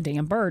chasing a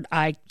damn bird.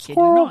 I kid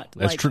you not.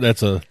 That's true.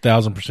 That's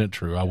 1,000%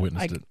 true. I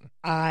witnessed it.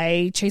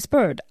 I chase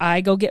bird. I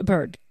go get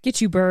bird.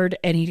 Get you bird,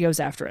 and he goes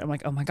after it. I'm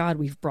like, oh my god,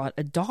 we've brought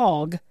a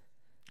dog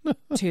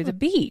to the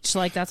beach.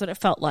 Like that's what it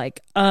felt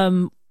like.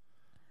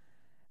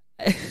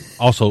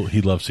 Also, he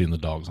loved seeing the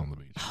dogs on the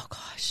beach. Oh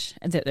gosh,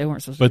 and they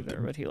weren't supposed to be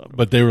there, but he loved them.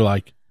 But they were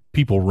like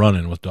people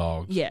running with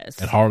dogs. Yes,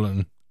 and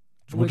Harlan,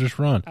 we'll just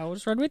run. I will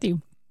just run with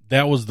you.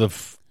 That was the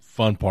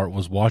fun part,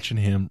 was watching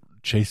him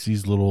chase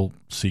these little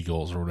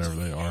seagulls or whatever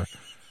they are.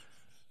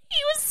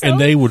 And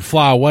they would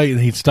fly away,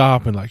 and he'd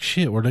stop and like,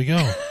 shit, where'd they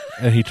go?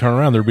 And he'd turn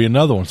around, there'd be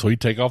another one, so he'd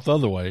take off the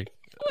other way.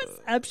 It was,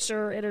 I'm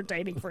sure,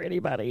 entertaining for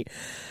anybody.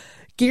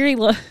 Gary,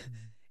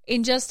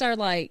 in just our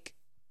like.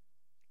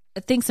 I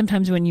think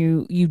sometimes when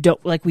you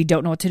don't, like, we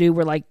don't know what to do,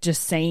 we're like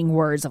just saying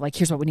words of like,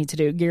 here's what we need to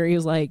do. Gary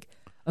was like,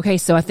 okay,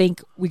 so I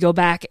think we go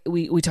back,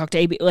 we talk to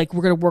AB, like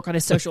we're going to work on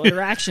his social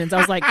interactions. I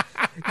was like,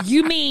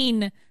 you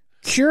mean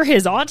cure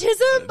his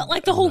autism?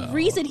 Like the whole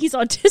reason he's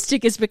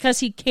autistic is because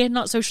he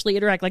cannot socially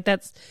interact. Like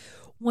that's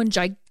one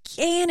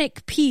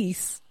gigantic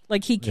piece.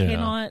 Like he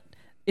cannot,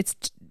 it's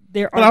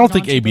there. But I don't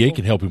think ABA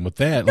can help him with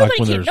that.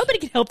 Nobody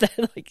can help that.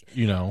 Like,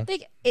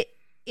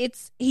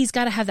 he's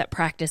got to have that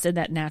practice and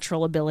that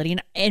natural ability,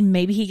 and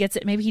maybe he gets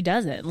it, maybe he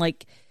doesn't.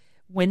 Like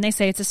when they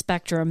say it's a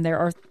spectrum, there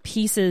are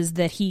pieces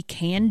that he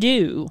can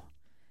do,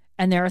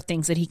 and there are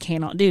things that he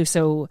cannot do.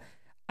 So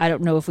I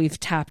don't know if we've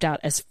tapped out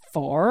as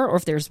far or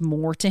if there's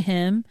more to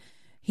him.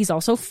 He's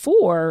also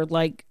 4.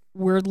 Like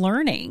we're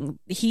learning.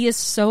 He is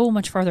so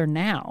much farther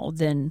now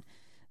than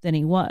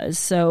he was.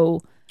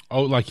 So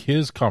like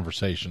his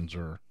conversations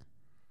are.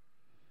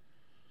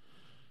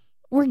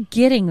 We're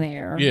getting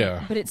there.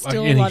 Yeah. But it's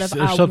still a lot of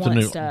I want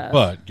new stuff.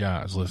 But,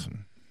 guys,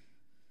 listen.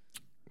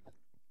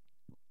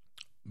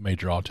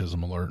 Major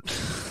autism alert.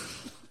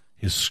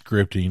 His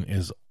scripting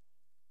is...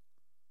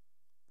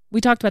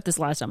 We talked about this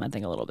last time, I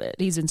think, a little bit.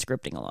 He's in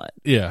scripting a lot.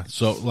 Yeah.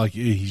 So, like,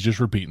 he's just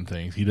repeating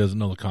things. He doesn't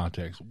know the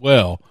context.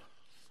 Well,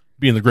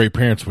 being the great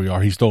parents we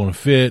are, he's throwing a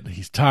fit.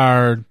 He's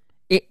tired.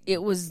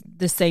 It was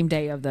the same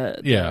day of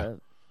the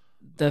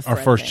our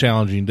first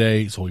challenging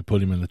day, so we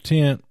put him in the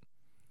tent.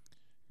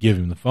 Give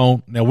him the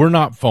phone. Now, we're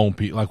not phone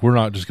people. Like, we're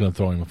not just going to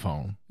throw him a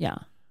phone. Yeah.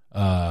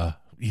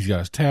 He's got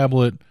his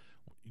tablet.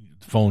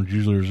 The phone's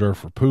usually reserved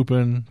for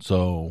pooping.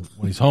 So,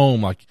 when he's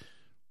home, like,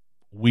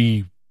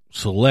 we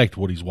select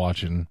what he's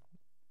watching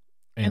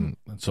and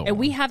so on. And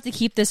we have to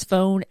keep this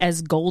phone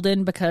as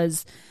golden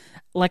because,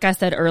 like I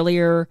said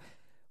earlier,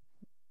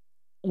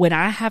 when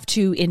I have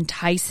to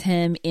entice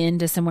him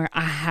into somewhere,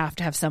 I have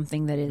to have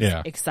something that is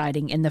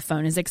exciting, and the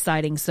phone is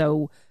exciting.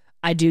 So,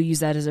 I do use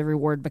that as a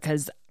reward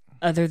because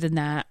other than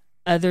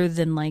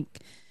like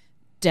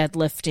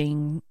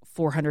deadlifting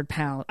 400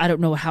 pounds, I don't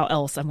know how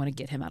else I'm going to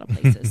get him out of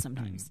places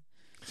sometimes.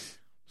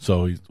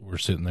 So we're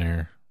sitting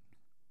there.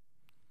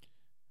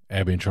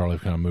 Abby and Charlie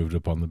have kind of moved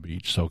up on the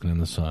beach, soaking in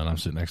the sun. I'm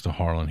sitting next to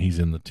Harlan. He's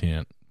in the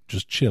tent,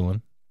 just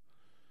chilling.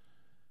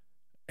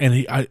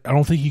 And I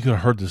don't think he could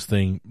have heard this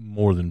thing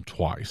more than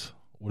twice,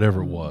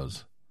 whatever it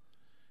was.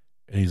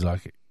 And he's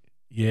like,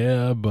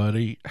 yeah,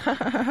 buddy.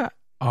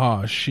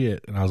 Ah,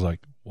 shit. And I was like,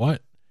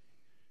 what?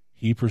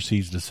 He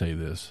proceeds to say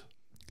this.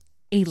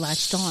 He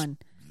latched on.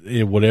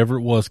 Whatever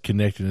it was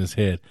connected in his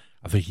head.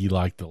 I think he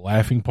liked the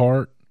laughing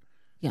part.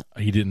 Yeah.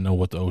 He didn't know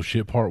what the oh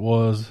shit part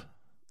was.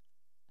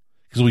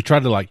 Because we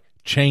tried to like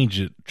change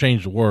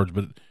the words,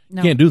 but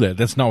you can't do that.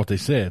 That's not what they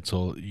said.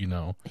 So,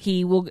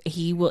 He will,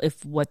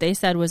 if what they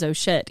said was oh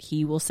shit,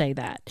 he will say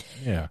that.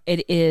 Yeah.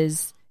 It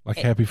is. Like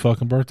happy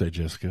fucking birthday,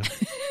 Jessica.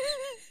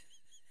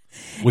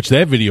 Which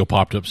that video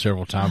popped up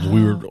several times.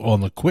 We were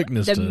on the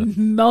quickness. The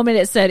moment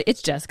it said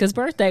it's Jessica's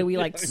birthday, we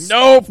like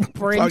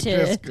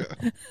sprinted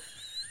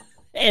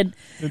and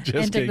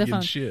took the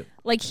phone. Shit.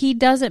 Like he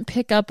doesn't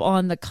pick up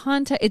on the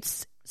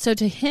context. So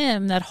to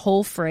him, that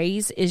whole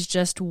phrase is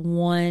just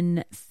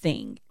one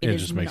thing. It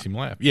just makes him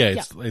laugh.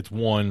 Yeah, it's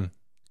one.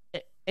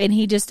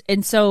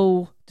 And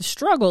so the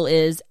struggle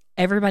is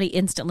everybody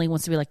instantly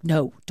wants to be like,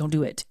 no, don't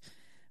do it.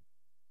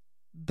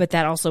 But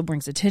that also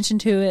brings attention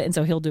to it, and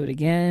so he'll do it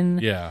again.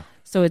 Yeah.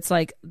 So it's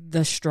like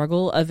the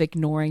struggle of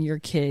ignoring your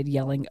kid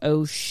yelling,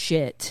 oh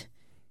shit,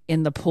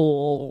 in the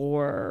pool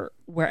or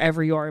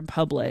wherever you are in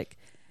public.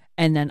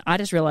 And then I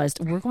just realized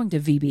we're going to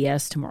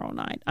VBS tomorrow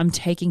night. I'm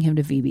taking him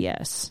to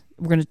VBS.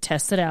 We're going to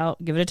test it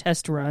out, give it a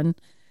test run.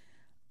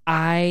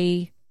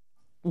 I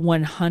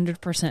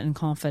 100% am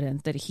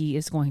confident that he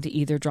is going to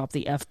either drop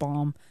the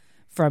F-bomb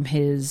from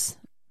his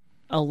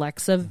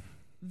Alexa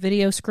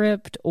video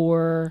script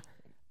or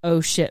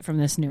oh shit from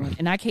this new one,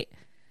 and I can't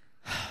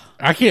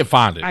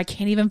find it. I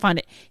can't even find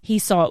it. He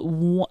saw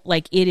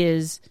it it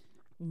is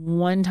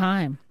one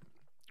time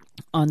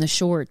on the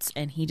shorts,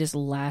 and he just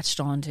latched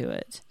onto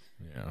it.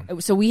 Yeah.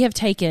 So we have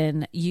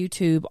taken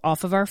YouTube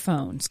off of our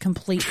phones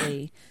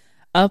completely,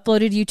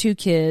 uploaded YouTube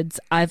Kids.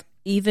 I've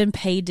even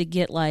paid to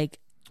get like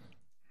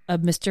a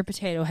Mr.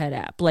 Potato Head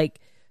app, like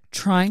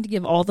trying to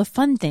give all the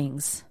fun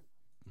things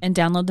and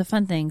download the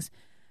fun things.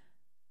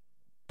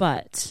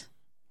 But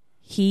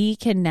he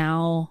can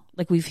now,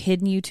 like, we've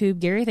hidden YouTube.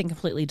 Gary, I think,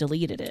 completely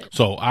deleted it.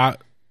 So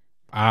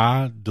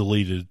I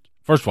deleted,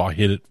 first of all, I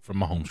hid it from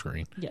my home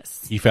screen.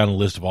 Yes. He found a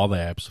list of all the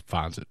apps,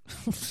 finds it.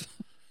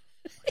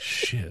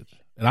 Shit.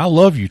 And I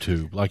love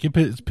YouTube. Like,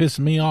 it's pissing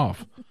me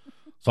off.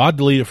 So I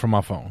delete it from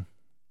my phone.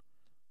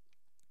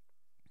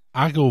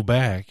 I go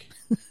back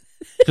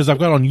because I've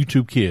got on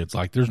YouTube Kids.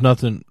 Like, there's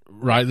nothing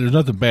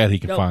bad he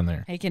can find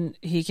there.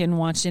 He can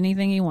watch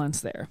anything he wants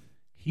there.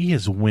 He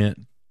has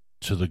went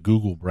to the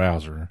Google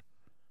browser,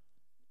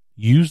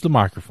 used the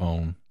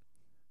microphone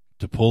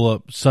to pull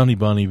up Sunny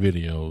Bunny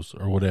videos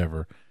or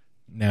whatever.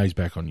 Now he's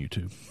back on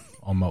YouTube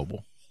on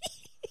mobile.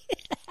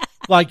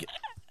 Like,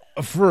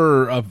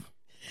 for a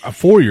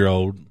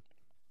 4-year-old,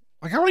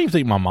 like, I don't even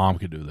think my mom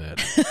could do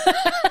that.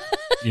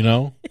 You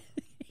know?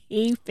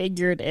 He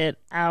figured it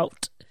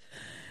out.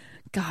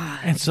 God.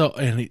 And so,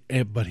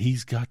 but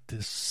he's got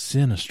this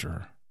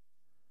sinister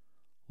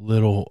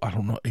little, I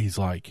don't know, he's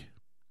like,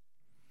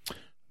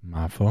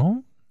 my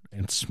phone,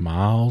 and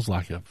smiles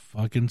like a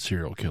fucking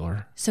serial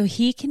killer. So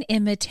he can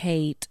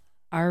imitate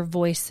our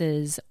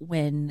voices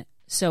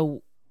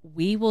so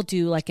we will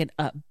do like an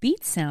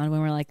upbeat sound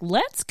when we're like,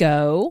 let's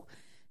go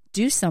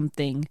do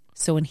something.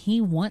 So when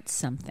he wants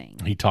something,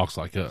 he talks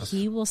like us.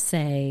 He will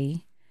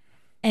say,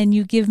 and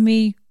you give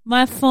me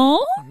my phone?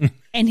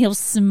 And he'll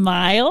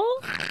smile.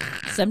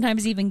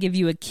 Sometimes even give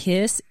you a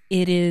kiss.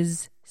 It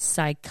is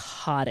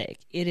psychotic.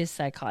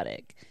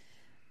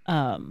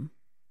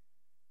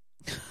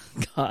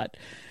 God.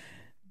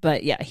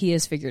 But yeah, he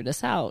has figured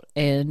us out.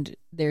 And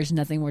there's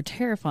nothing more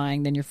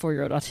terrifying than your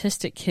 4-year-old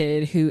autistic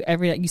kid who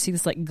every night you see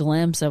this like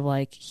glimpse of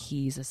like,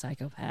 he's a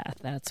psychopath.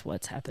 That's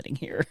what's happening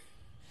here.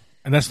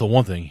 And that's the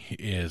one thing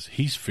is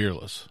he's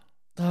fearless.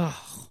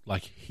 Oh.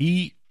 Like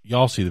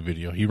y'all see the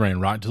video. He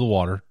ran right into the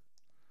water.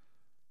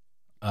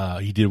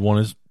 He did want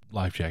his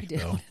life jacket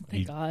though.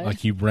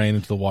 He ran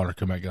into the water,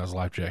 come back, got his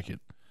life jacket.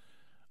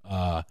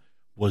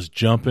 Was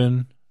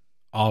jumping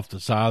off the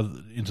side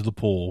into the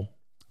pool.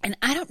 And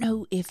I don't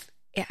know if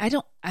I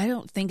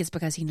don't think it's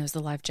because he knows the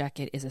life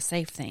jacket is a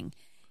safe thing.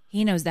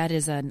 He knows that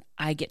is an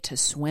I get to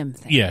swim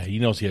thing. Yeah, he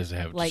knows he has to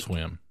have it to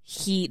swim.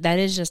 That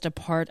is just a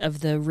part of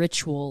the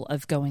ritual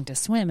of going to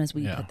swim as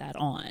we put that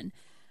on.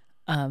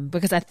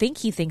 Because I think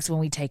he thinks when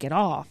we take it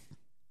off,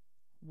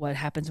 what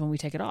happens when we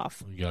take it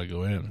off? We gotta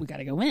go in.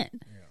 Yeah.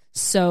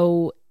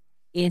 So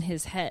in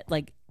his head,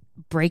 like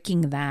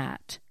breaking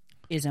that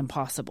is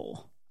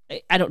impossible.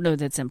 I don't know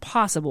that it's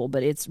impossible,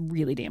 but it's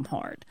really damn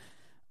hard.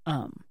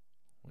 For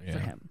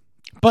him.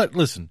 But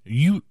listen,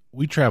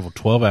 we traveled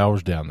 12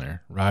 hours down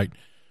there, right?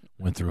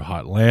 Went through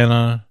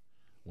Atlanta,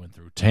 went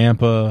through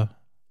Tampa,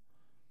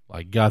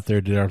 like got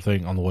there, did our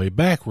thing. On the way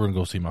back, we're gonna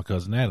go see my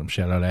cousin Adam.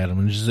 Shout out Adam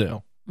and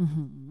Giselle.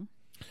 Mm-hmm.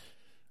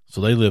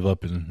 So they live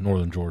up in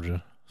northern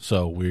Georgia.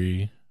 So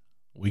we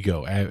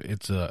go.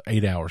 It's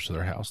 8 hours to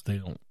their house. They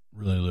don't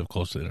really live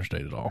close to the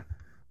interstate at all.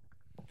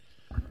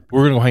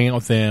 We're going to go hang out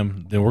with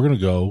them. Then we're going to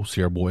go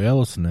see our boy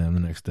Ellis and them the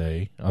next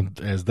day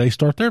as they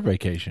start their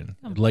vacation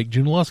at Lake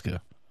Junaluska.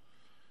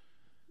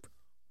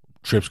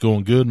 Trip's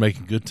going good,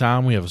 making good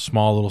time. We have a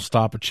small little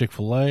stop at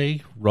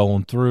Chick-fil-A,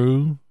 rolling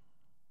through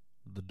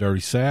the dirty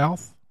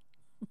South.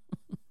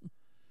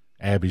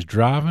 Abby's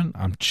driving.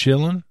 I'm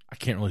chilling. I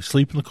can't really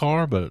sleep in the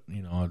car, but,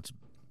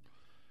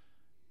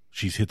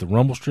 she's hit the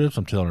rumble strips.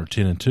 I'm telling her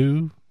 10 and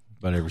 2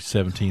 about every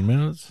 17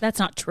 minutes. That's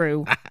not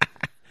true.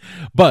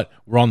 But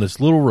we're on this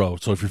little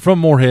road. So if you're from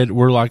Moorhead,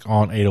 we're like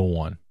on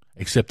 801,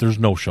 except there's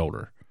no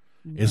shoulder.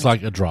 It's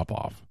like a drop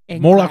off.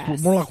 More like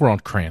we're on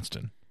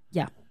Cranston.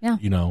 Yeah.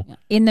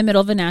 In the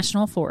middle of a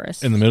national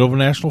forest. In the middle of a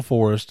national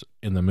forest,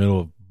 in the middle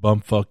of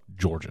bumfuck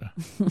Georgia.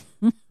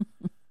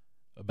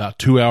 About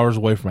 2 hours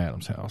away from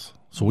Adam's house.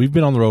 So we've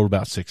been on the road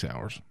about 6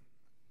 hours.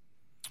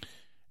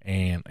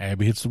 And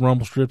Abby hits the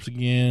rumble strips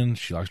again.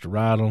 She likes to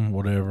ride them,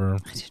 whatever.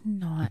 I did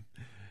not.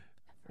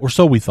 Or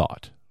so we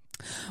thought.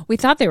 We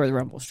thought they were the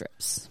rumble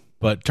strips.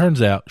 But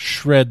turns out,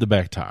 shred the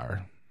back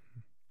tire.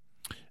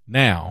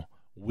 Now,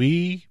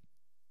 we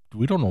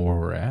don't know where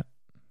we're at.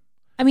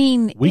 I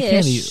mean, we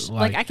can't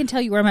like I can tell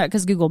you where I'm at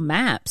because Google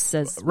Maps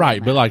says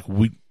right, but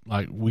we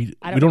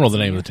don't know the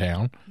name of the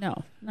town.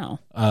 No.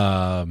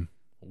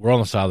 We're on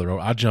the side of the road.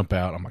 I jump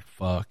out. I'm like,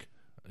 fuck,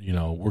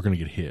 we're gonna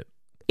get hit.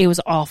 It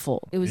was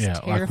awful. It was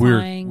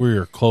terrifying. Like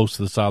we're close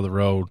to the side of the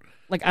road.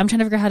 Like I'm trying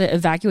to figure out how to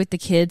evacuate the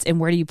kids and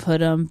where do you put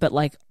them? But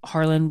like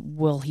Harlan,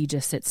 will he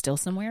just sit still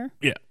somewhere?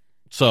 Yeah.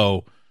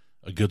 So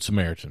a good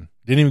Samaritan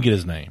didn't even get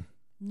his name.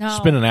 No,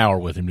 spent an hour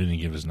with him, didn't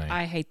even give his name.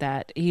 I hate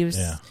that. He was.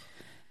 Yeah.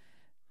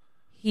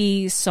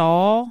 He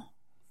saw,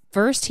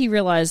 first he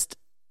realized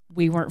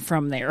we weren't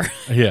from there.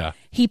 Yeah.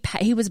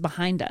 He was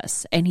behind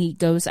us, and he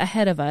goes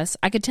ahead of us.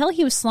 I could tell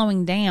he was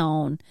slowing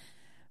down,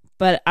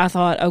 but I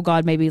thought, oh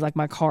God, maybe like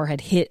my car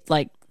had hit,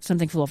 like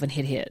something flew off and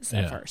hit his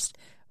at first.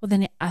 Well,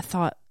 then I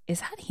thought,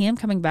 is that him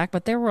coming back?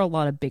 But there were a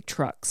lot of big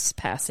trucks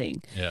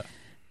passing. Yeah.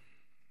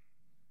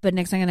 But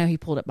next thing I know, he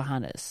pulled up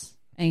behind us.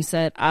 And he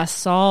said, I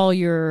saw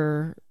we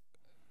were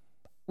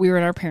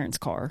in our parents'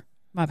 car,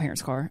 my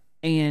parents' car,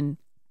 and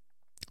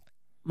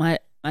my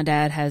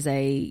dad has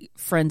a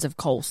Friends of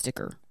Coal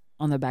sticker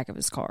on the back of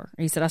his car.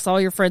 And he said, I saw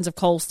your Friends of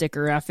Coal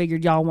sticker. I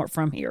figured y'all weren't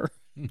from here.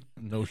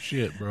 No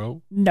shit,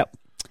 bro. No.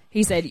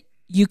 He said,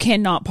 you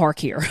cannot park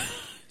here.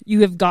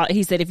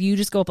 He said, if you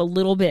just go up a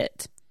little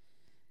bit,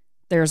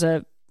 there's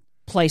a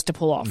place to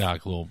pull off. Nah,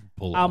 cool.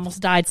 Pull I off.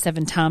 almost died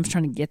 7 times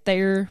trying to get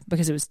there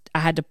because I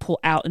had to pull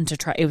out into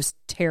traffic. It was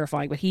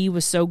terrifying, but he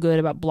was so good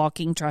about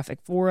blocking traffic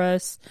for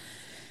us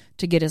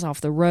to get us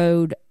off the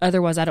road.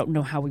 Otherwise, I don't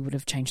know how we would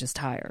have changed his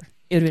tire.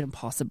 It would have been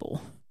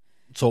impossible.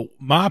 So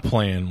my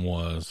plan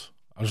was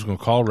I was going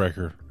to call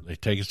Wrecker. They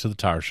take us to the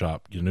tire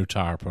shop, get a new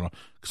tire put on,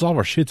 because all of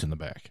our shit's in the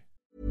back.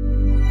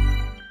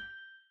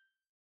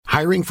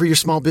 Hiring for your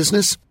small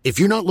business? If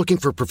you're not looking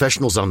for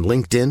professionals on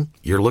LinkedIn,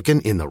 you're looking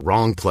in the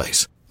wrong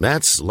place.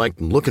 That's like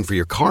looking for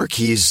your car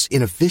keys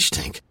in a fish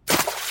tank.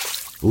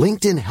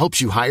 LinkedIn helps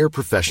you hire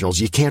professionals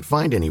you can't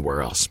find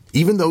anywhere else,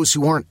 even those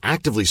who aren't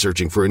actively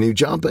searching for a new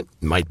job but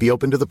might be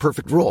open to the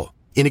perfect role.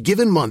 In a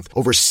given month,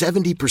 over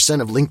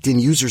 70% of LinkedIn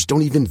users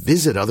don't even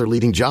visit other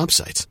leading job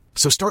sites.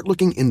 So start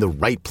looking in the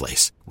right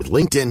place. With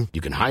LinkedIn,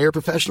 you can hire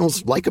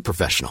professionals like a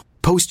professional.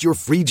 Post your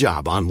free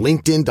job on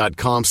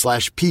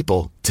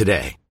linkedin.com/people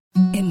today.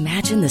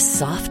 Imagine the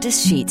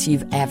softest sheets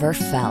you've ever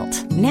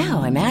felt.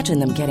 Now imagine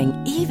them getting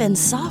even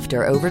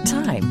softer over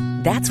time.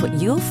 That's what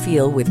you'll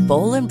feel with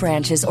Boll &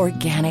 Branch's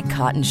organic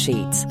cotton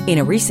sheets. In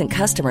a recent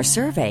customer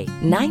survey,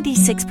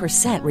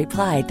 96%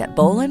 replied that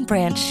Boll &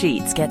 Branch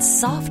sheets get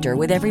softer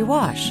with every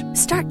wash.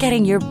 Start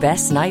getting your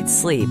best night's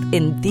sleep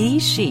in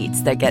these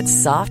sheets that get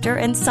softer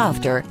and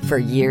softer for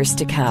years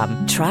to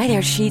come. Try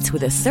their sheets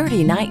with a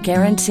 30-night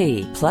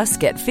guarantee. Plus,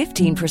 get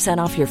 15%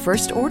 off your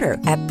first order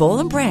at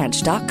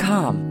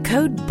bollandbranch.com.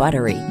 Code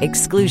BUTTERY.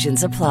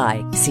 Exclusions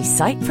apply. See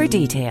site for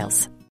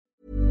details.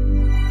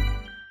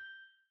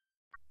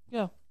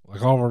 Yeah.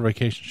 Like all of our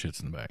vacation shit's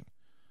in the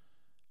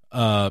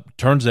back.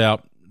 Turns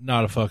out,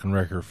 not a fucking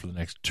Wrecker for the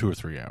next 2 or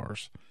 3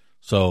 hours.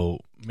 So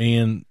me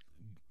and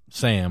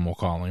Sam, we'll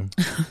call him,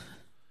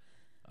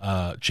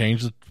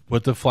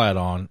 put the flat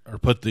on, or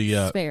put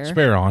the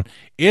spare on.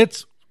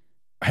 It's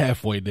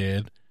halfway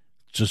dead.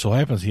 Just so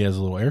happens he has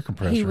a little air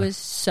compressor. He was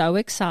so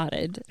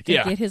excited to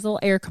get his little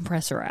air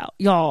compressor out.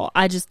 Y'all,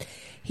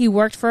 he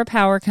worked for a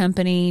power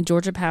company,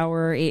 Georgia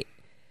Power. It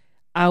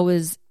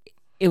was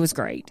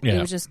great. Yeah.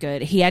 It was just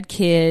good. He had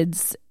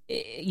kids,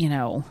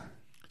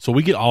 So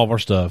we get all of our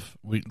stuff.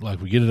 We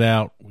get it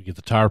out. We get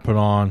the tire put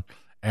on.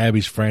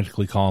 Abby's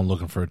frantically calling,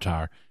 looking for a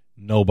tire.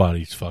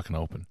 Nobody's fucking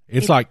open.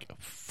 It's like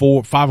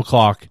 5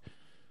 o'clock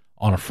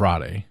on a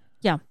Friday.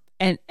 Yeah.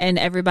 And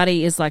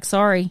everybody is like,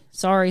 sorry.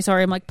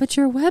 I'm like, but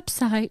your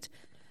website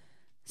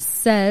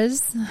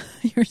says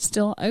you're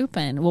still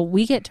open. Well,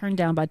 we get turned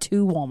down by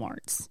 2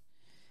 Walmarts,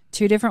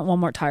 2 different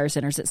Walmart tire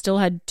centers that still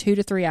had 2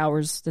 to 3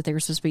 hours that they were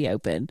supposed to be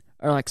open.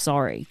 Or like,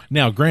 sorry.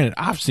 Now, granted,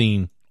 I've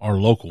seen our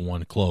local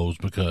one close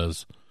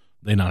because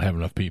they not have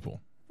enough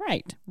people.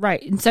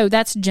 Right. And so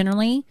that's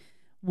generally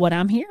what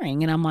I'm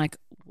hearing. And I'm like,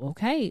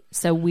 okay,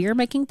 so we're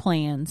making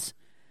plans.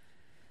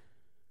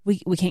 We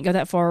can't go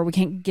that far. We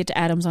can't get to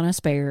Adams on a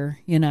spare,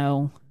 We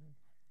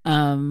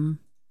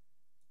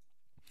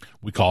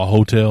call a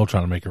hotel,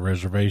 trying to make a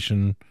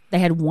reservation. They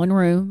had 1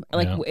 room,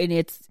 and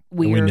it's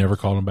weird. And we never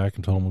called them back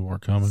and told them we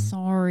weren't coming.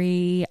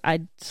 Sorry.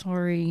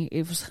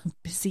 It was a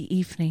busy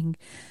evening.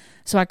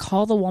 So I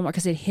called the Walmart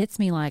because it hits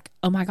me like,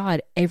 oh my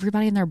God,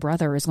 everybody and their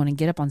brother is going to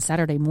get up on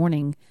Saturday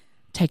morning,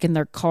 taking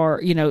their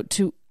car,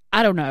 to,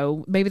 I don't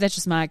know, maybe that's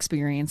just my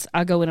experience.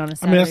 I go in on a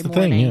Saturday morning. That's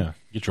the thing, yeah.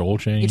 Get your oil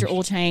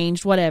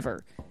changed.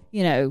 Whatever.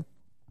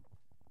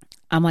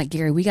 I'm like,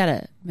 Gary, we got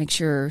to make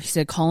sure. He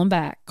said, call them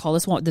back. Call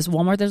this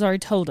Walmart that's already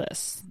told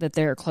us that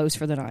they're closed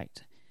for the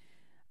night.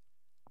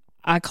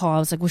 I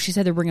was like, well, she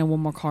said they're bringing 1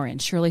 more car in.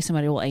 Surely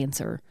somebody will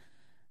answer.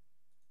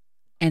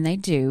 And they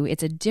do.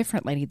 It's a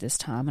different lady this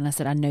time. And I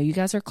said, I know you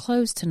guys are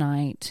closed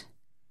tonight,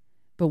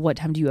 but what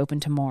time do you open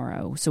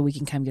tomorrow so we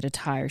can come get a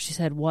tire? She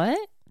said, what?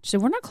 She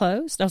said, we're not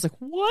closed. I was like,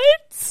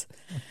 what?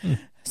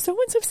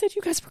 So-and-so said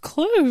you guys were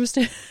closed.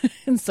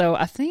 And so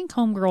I think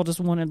homegirl just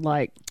wanted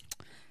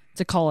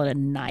to call it a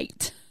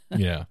night.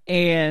 Yeah.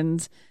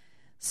 And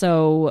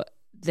so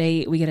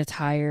we get a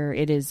tire.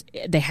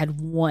 They had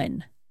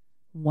one,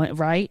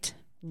 right?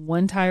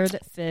 One tire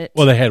that fit.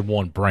 Well, they had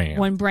one brand.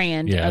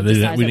 Yeah. We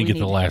didn't get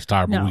the last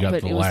tire, but we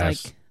got the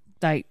last.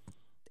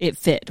 It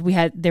fit.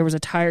 There was a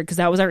tire, because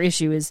that was our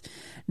issue is,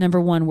 number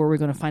one, were we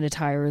going to find a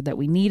tire that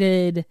we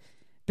needed?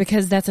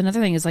 Because that's another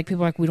thing is people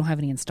are like, we don't have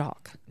any in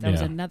stock. That was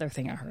another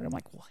thing I heard. I'm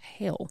like, well,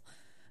 hell.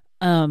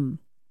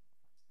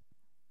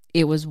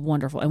 It was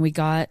wonderful. And we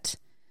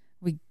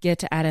we get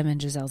to Adam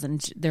and Giselle's,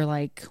 and they're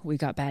like, we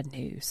got bad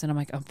news. And I'm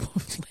like, oh,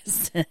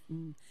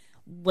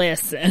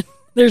 listen,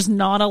 there's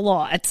not a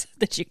lot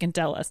that you can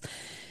tell us.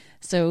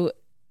 So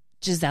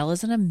Giselle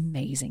is an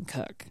amazing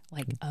cook,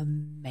 like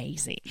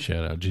amazing.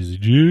 Shout out Jizzy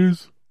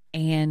Juice.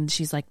 And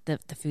she's like, the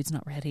food's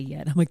not ready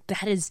yet. I'm like,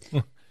 that is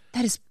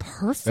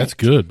perfect. That's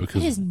good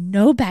because there's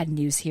no bad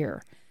news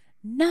here.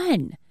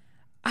 None.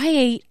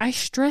 I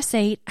stress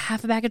ate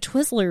half a bag of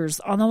Twizzlers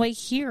on the way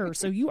here,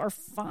 so you are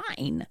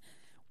fine.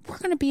 We're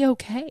going to be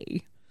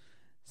okay.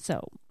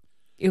 So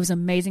it was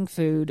amazing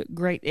food.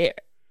 Great.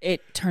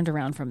 It turned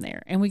around from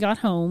there. And we got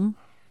home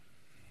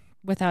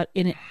without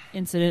an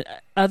incident,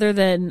 other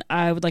than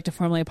I would like to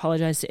formally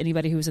apologize to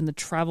anybody who was in the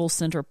travel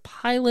center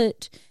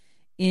pilot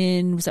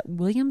was that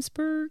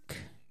Williamsburg?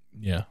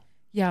 Yeah.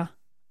 Yeah.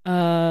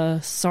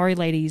 Sorry,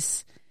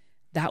 ladies.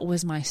 That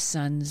was my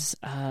son's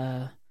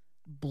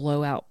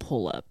blowout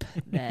pull-up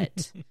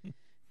that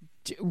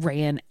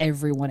ran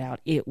everyone out.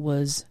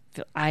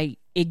 I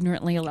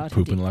ignorantly allowed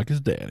him pooping like his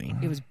daddy.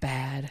 It was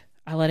bad.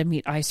 I let him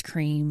eat ice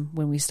cream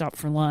when we stopped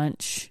for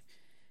lunch.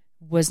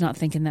 Was not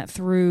thinking that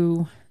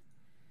through.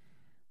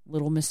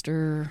 Little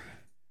Mr.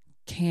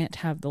 can't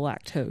have the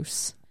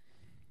lactose.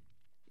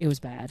 It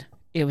was bad.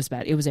 It was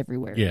bad. It was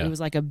everywhere. Yeah. It was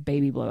like a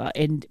baby blowout.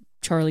 And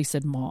Charlie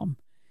said, Mom,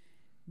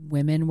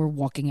 women were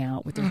walking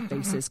out with their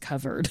faces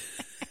covered.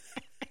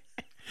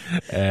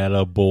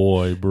 Atta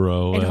boy,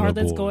 bro. And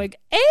Harlan's going,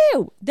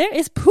 ew, there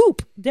is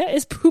poop. There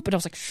is poop. And I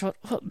was like, shut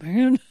up,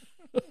 man.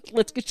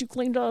 Let's get you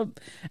cleaned up.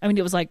 I mean,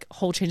 it was like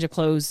whole change of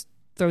clothes,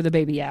 throw the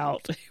baby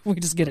out. We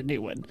just get a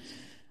new one.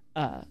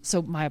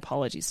 So my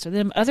apologies to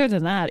them. Other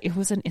than that, it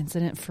was an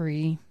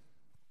incident-free.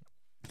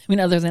 I mean,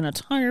 other than a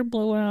tire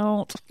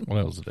blowout. Well,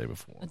 that was the day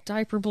before. A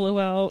diaper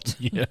blowout.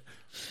 Yeah.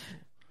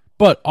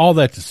 But all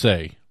that to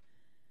say,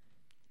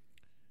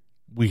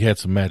 we had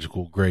some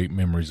magical, great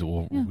memories that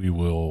we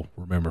will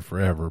remember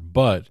forever.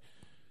 But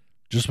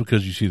just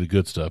because you see the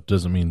good stuff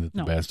doesn't mean that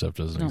the bad stuff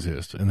doesn't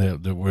exist, and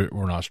that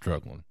we're not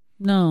struggling.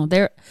 No,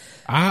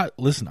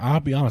 listen.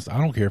 I'll be honest. I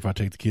don't care if I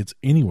take the kids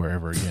anywhere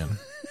ever again.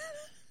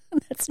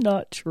 That's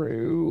not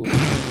true.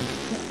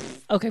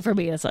 Okay, for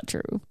me, that's not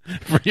true.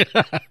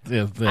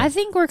 I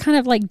think we're kind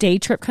of like day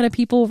trip kind of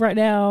people right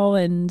now,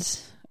 and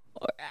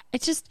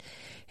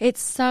it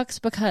sucks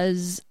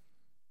because,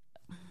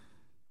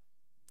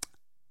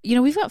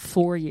 we've got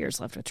 4 years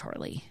left with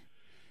Charlie,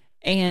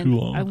 and Too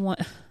long.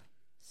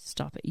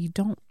 Stop it. You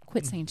don't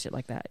quit saying shit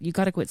like that. You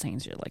got to quit saying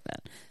shit like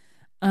that.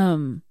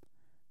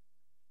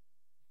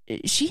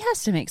 She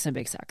has to make some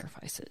big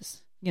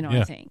sacrifices,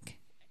 I think.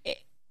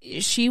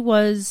 She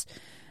was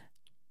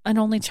an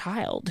only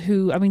child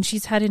who,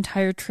 she's had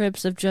entire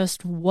trips of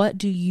just, what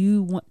do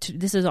you want to,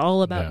 this is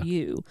all about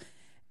you.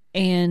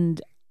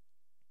 And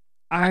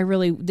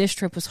this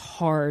trip was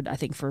hard, I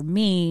think, for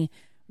me,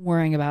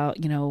 worrying about,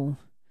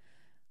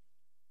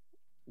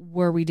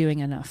 were we doing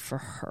enough for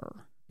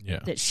her? Yeah.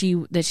 That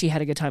she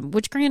had a good time,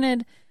 which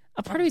granted,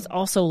 a part of me is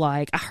also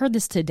like, I heard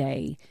this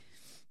today,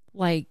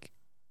 like,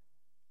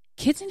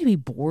 kids need to be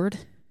bored.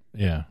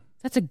 Yeah.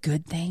 That's a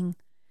good thing.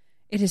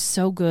 It is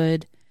so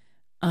good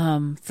for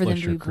them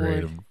to be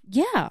creative. bored.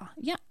 Yeah.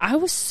 Yeah. I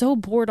was so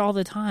bored all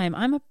the time.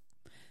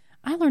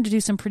 I learned to do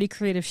some pretty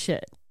creative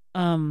shit.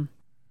 And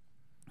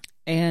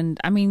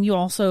you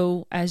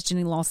also, as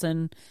Jenny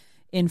Lawson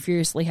in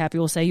Furiously Happy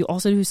will say, you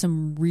also do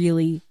some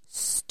really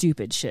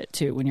stupid shit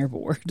too when you're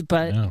bored.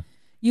 But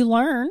you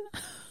learn.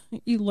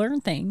 You learn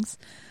things.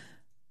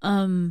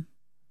 So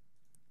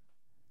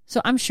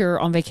I'm sure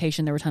on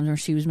vacation there were times where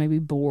she was maybe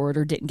bored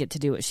or didn't get to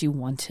do what she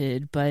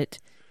wanted. But,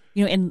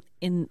 in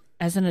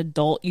as an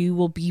adult, you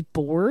will be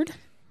bored.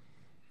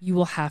 You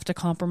will have to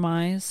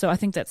compromise. So I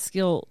think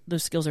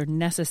those skills are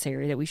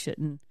necessary, that we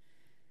shouldn't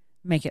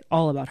make it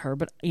all about her.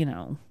 But,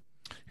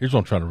 Here's what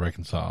I'm trying to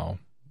reconcile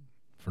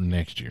for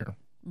next year.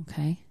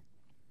 Okay.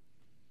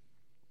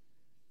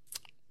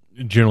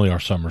 Generally, our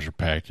summers are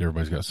packed.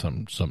 Everybody's got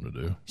something to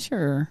do.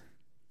 Sure.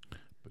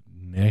 But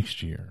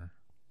next year,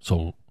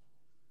 so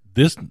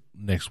this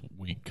next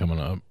week coming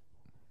up,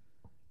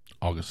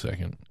 August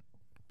 2nd, will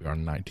be our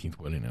 19th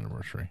wedding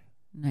anniversary.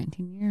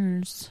 19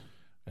 years.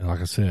 And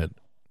like I said,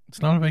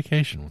 it's not a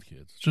vacation with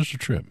kids. It's just a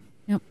trip.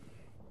 Yep.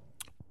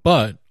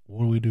 But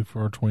what do we do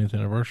for our 20th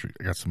anniversary?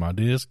 I got some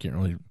ideas. Can't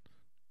really.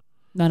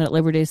 Not at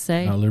liberty to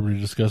say. Not at liberty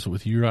to discuss it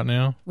with you right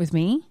now. With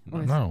me?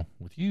 No,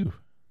 with you.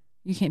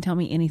 You can't tell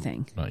me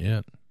anything. Not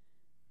yet.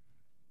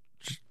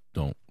 Just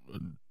don't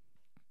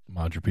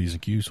mind your P's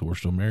and Q's, so we're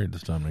still married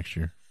this time next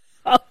year.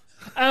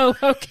 Oh,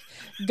 okay.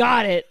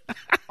 Got it.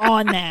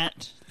 On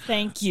that.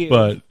 Thank you.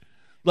 But,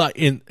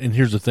 and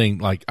here's the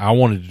thing, I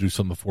wanted to do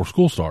something before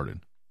school started.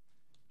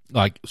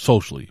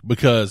 Socially.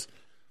 Because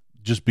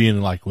just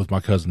being, with my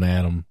cousin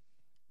Adam,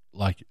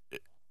 it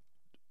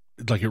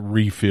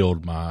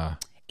refilled my...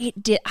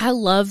 It did. I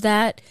love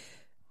that.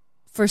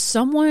 For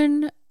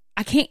someone,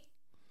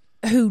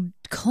 who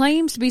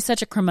claims to be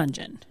such a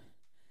curmudgeon.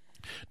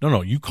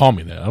 No, you call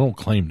me that. I don't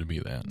claim to be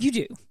that. You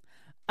do.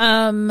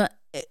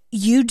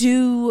 You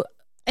do.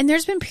 And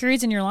there's been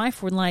periods in your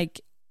life when, I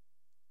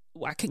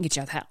couldn't get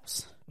you out of the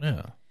house.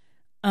 Yeah.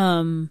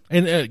 And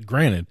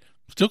granted,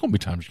 still gonna be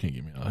times you can't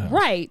get me out of the house.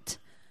 Right.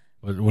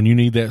 But when you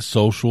need that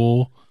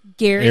social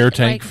Gary, air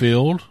tank like,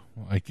 filled,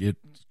 like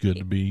it's good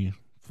to be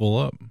full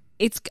up.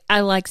 I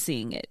like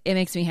seeing it. It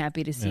makes me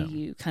happy to see Yeah.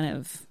 you kind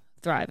of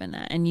thrive in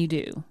that, and you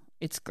do.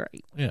 It's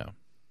great. Yeah.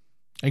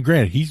 And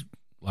granted, he's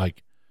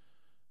like,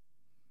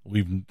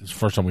 it's the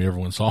first time we ever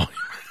went and saw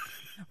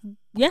him.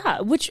 Yeah,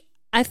 which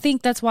I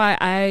think that's why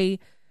I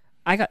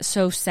got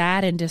so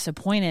sad and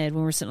disappointed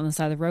when we were sitting on the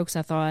side of the road, because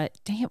I thought,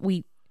 damn,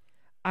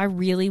 I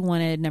really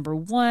wanted, number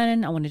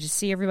one, I wanted to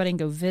see everybody and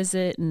go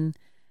visit, and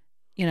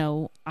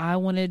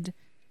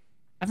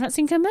I've not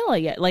seen Camilla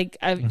yet. Like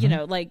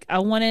I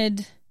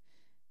wanted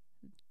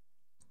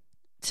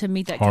to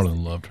meet that.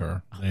 Harlan loved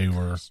her. They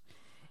were.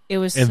 It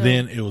was, and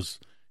then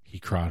he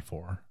cried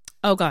for her.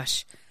 Oh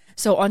gosh!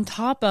 So on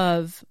top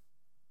of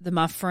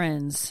my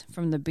friends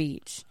from the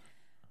beach,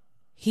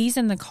 he's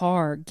in the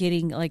car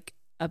getting like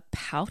a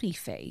pouty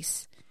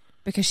face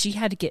because she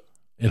had to get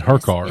in her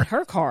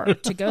car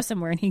to go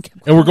somewhere, and he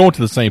kept and we're going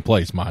to the same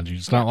place, mind you.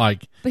 It's not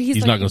like but he's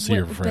like, not going to see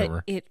her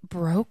forever. But it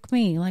broke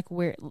me, like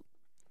where.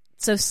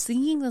 So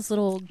seeing those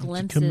little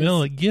glimpses,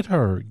 Camilla, get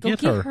her.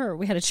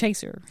 We had to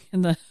chase her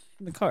in the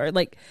car,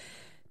 like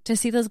to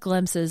see those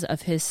glimpses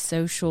of his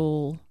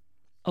social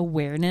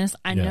awareness.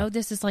 I know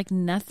this is like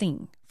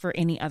nothing for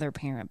any other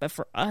parent, but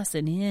for us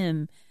and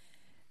him,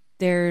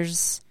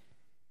 there's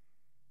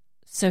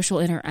social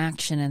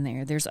interaction in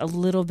there. There's a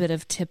little bit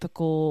of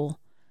typical,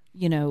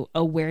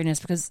 awareness,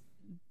 because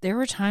there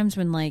were times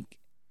when like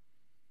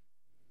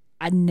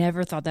I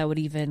never thought that would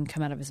even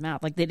come out of his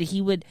mouth. Like that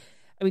he would,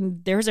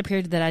 there was a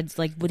period that I'd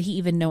like, would he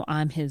even know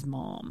I'm his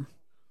mom?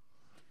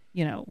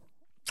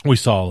 We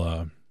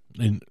saw,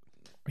 I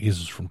guess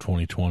it's from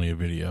 2020, a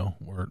video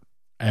where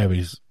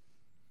Abby's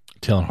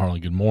telling Harlan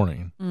good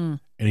morning, and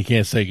he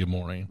can't say good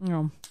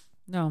morning.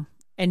 No.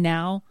 And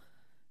now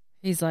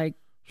he's like,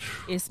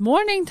 it's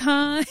morning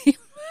time.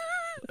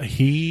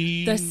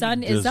 The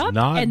sun is up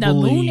and the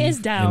moon is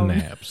down. In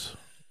naps.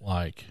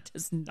 Like,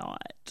 does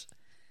not.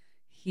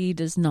 He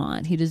does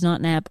not. He does not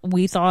nap.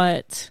 We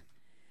thought,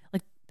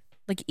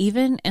 like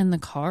even in the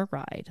car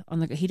ride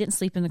he didn't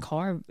sleep in the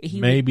car.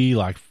 Maybe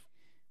like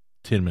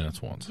 10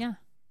 minutes once.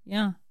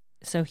 Yeah.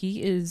 So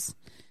he's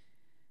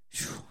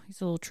a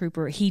little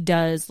trooper. He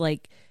does,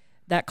 like,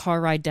 that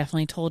car ride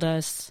definitely told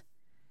us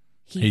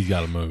he's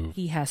got to move.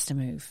 He has to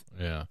move.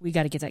 Yeah. We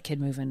got to get that kid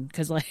moving,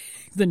 because like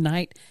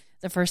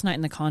the first night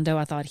in the condo,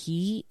 I thought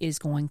he is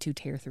going to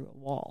tear through a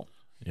wall.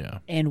 Yeah.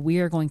 And we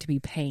are going to be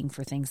paying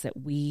for things that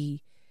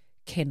we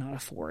cannot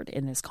afford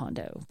in this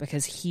condo,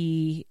 because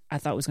I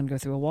thought was going to go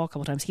through a wall a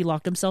couple times. He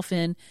locked himself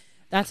in.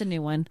 That's a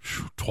new one.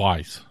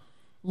 Twice.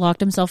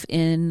 Locked himself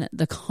in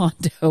the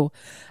condo.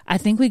 I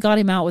think we got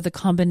him out with a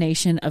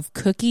combination of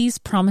cookies,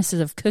 promises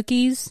of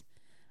cookies.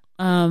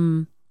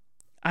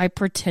 I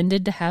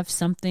pretended to have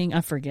something,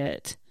 I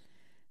forget,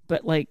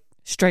 but like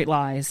straight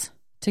lies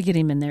to get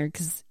him in there,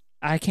 because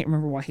I can't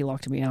remember why he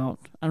locked me out.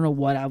 I don't know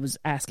what I was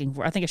asking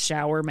for. I think a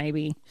shower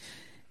maybe.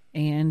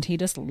 And he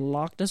just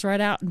locked us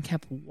right out and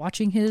kept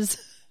watching the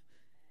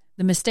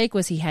mistake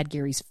was he had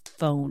Gary's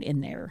phone in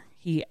there.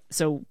 There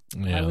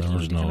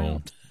was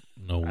no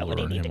I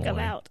wouldn't need to come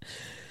out.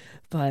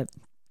 But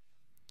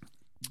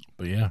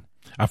yeah,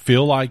 I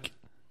feel like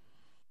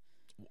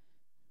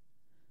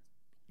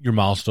your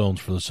milestones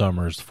for the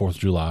summer is the 4th of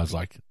July is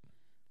like,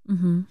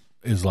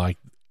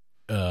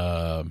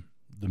 the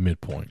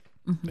midpoint.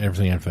 Mm-hmm.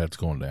 Everything after that's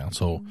going down.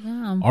 So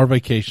our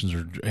vacations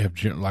have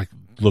like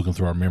looking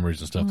through our memories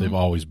and stuff. They've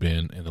always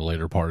been in the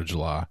later part of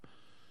July,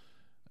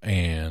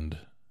 and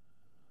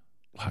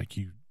like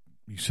you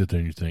sit there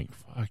and you think,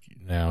 fuck,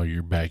 now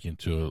you're back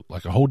into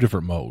like a whole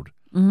different mode.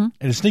 Mm-hmm.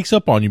 And it sneaks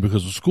up on you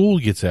because when school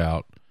gets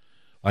out,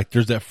 like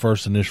there's that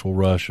first initial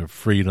rush of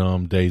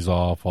freedom, days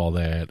off, all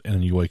that. And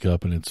then you wake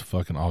up and it's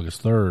fucking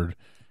August 3rd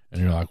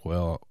and you're like,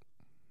 well,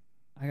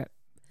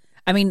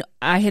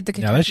 I hit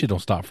the now that shit don't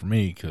stop for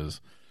me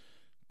because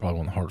probably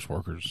one of the hardest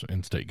workers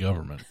in state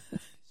government.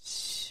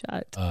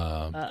 Shut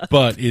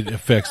but it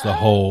affects the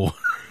whole.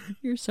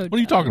 You're so What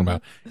are you talking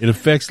about? It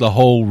affects the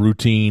whole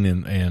routine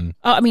and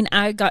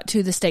I got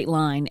to the state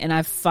line and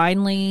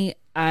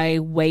I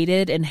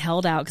waited and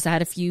held out because I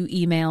had a few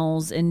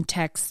emails and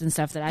texts and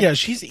stuff that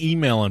she's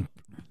emailing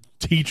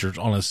teachers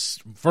on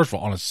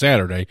a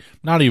Saturday,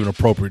 not even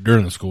appropriate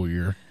during the school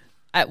year.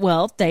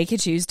 They could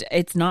choose to,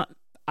 it's not,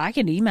 I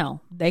can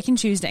email. They can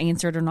choose to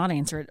answer it or not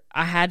answer it.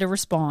 I had to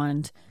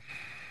respond.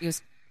 It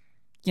was,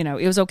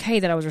 it was okay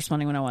that I was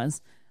responding when I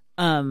was.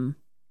 I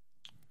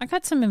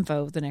got some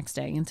info the next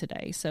day and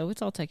today, so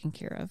it's all taken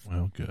care of.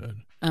 Well, good.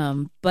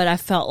 But I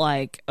felt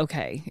like,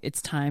 okay,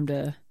 it's time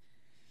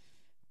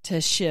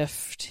to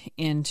shift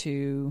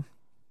into,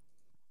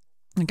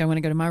 like, I'm going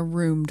to go to my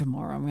room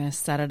tomorrow. I'm going to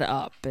set it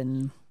up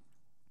and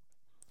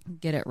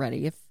get it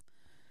ready. I've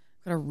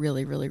got a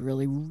really, really,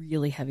 really,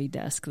 really heavy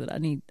desk that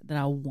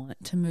I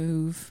want to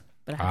move.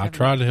 But I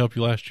tried to help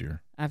you last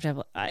year. I have to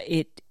have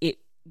it.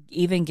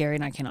 Even Gary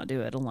and I cannot do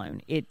it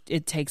alone.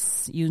 It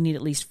takes, you need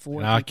at least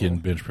 4 people. I can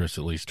bench press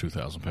at least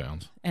 2,000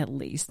 pounds. At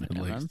least.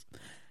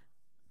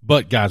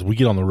 But guys, we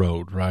get on the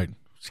road, right?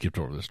 Skipped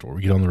over the store.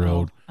 We get on the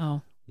road.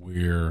 Oh.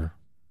 We're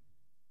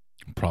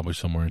probably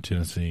somewhere in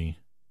Tennessee,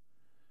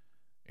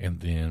 and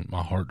then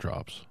my heart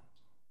drops.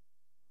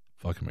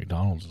 Fucking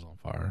McDonald's is on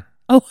fire.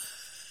 Oh.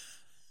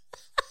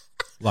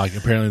 Like,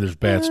 apparently there's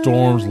bad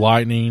storms,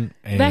 lightning.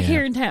 And back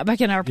here in town, back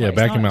in our place. Yeah,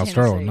 back in Mount Tennessee.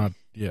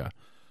 Sterling.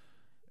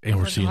 And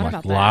we're seeing,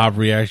 like, live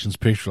reactions,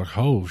 pictures, like,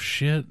 oh,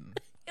 shit.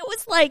 It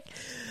was like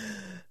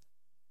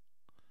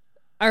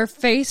our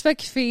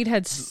Facebook feed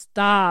had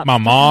stopped. My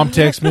mom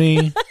texted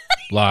me.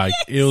 Like,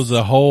 it was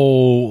a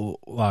whole,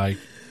 like...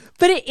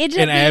 But it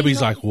and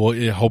Abby's like, well,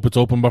 I hope it's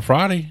open by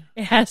Friday.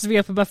 It has to be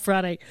open by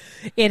Friday.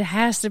 It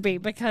has to be,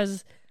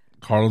 because...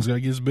 Carlin's got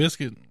to get his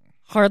biscuit.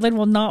 Harlan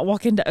will not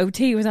walk into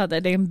OT without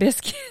that damn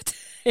biscuit.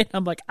 And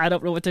I'm like, I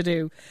don't know what to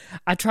do.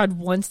 I tried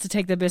once to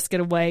take the biscuit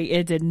away.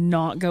 It did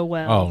not go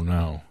well. Oh,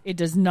 no. It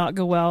does not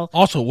go well.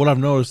 Also, what I've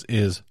noticed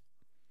is,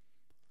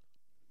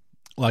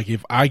 like,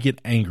 if I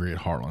get angry at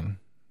Harlan,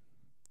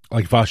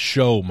 like, if I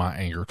show my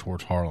anger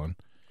towards Harlan.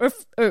 Or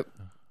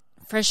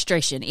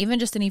frustration. Even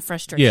just any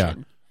frustration. Yeah.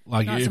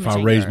 Like, not if so I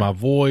much raise anger. my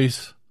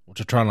voice,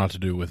 which I try not to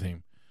do with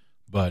him,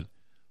 but,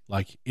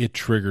 like, it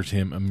triggers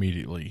him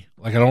immediately.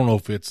 Like, I don't know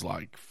if it's,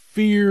 like,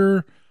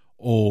 fear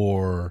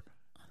or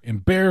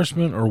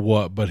embarrassment or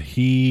what, but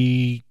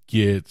he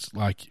gets,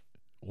 like,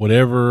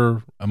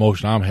 whatever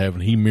emotion I'm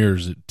having, he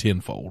mirrors it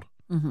tenfold.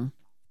 Mm-hmm.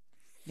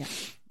 Yeah.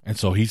 And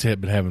so he's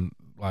been having,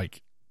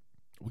 like,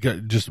 we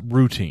got just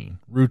routine.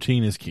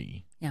 Routine is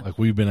key. Yeah. Like,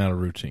 we've been out of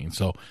routine.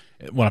 So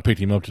when I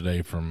picked him up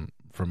today from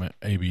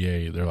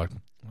ABA, they're like,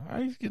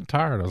 he's getting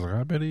tired. I was like,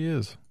 I bet he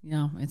is.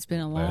 Yeah, it's been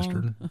a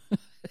Bastard.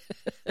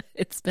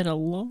 It's been a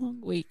long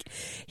week.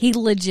 He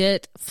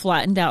legit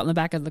flattened out in the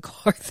back of the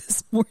car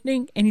this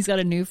morning, and he's got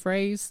a new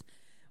phrase.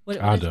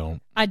 I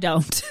don't. I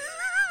don't.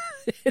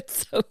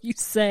 It's so you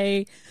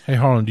say, hey,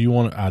 Harlan, do you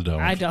want it? I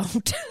don't. I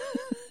don't.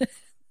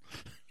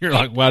 You're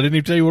like, well, I didn't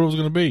even tell you what it was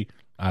going to be.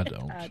 I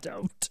don't. I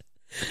don't.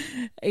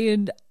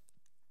 And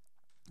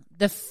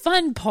the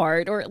fun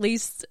part, or at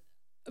least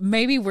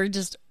maybe we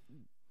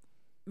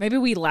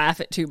laugh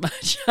at too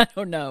much. I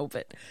don't know,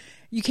 but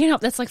you can't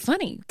help. That's like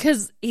funny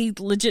because he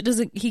legit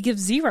doesn't. He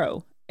gives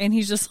 0, and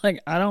he's just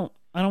like, I don't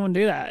want to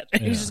do that.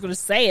 And he's just going to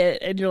say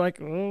it, and you're like,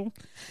 oh,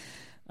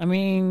 I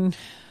mean,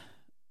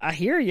 I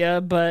hear you,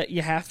 but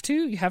you have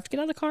to get out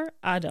of the car.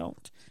 I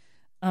don't.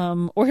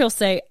 Or he'll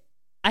say,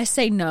 I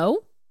say no.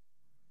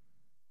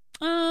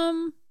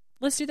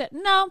 Let's do that.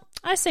 No,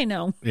 I say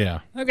no. Yeah.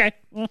 Okay.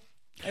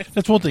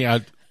 That's one thing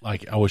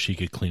I wish he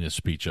could clean his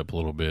speech up a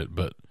little bit,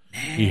 but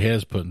he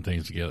has putting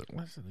things together.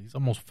 Listen, he's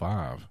almost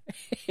 5.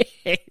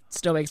 It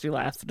still makes me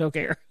laugh. Don't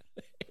care.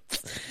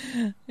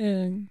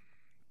 And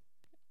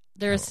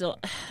there are still.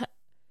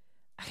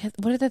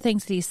 What are the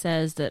things that he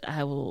says that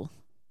I will?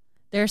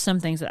 There are some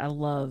things that I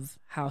love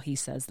how he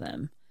says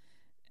them,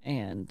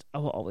 and I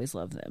will always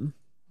love them.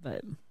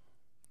 But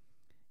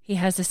he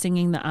has the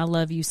singing the "I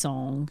Love You"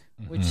 song,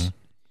 which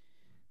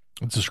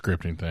it's a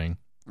scripting thing.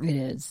 it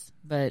is,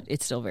 but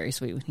it's still very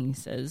sweet when he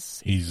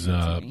says He's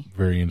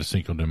very into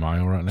Cinco de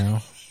Mayo right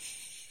now.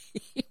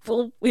 he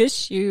will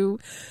wish you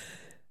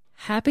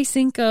happy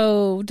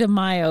Cinco de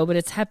Mayo, but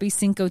it's happy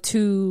Cinco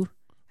to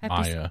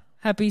Maya.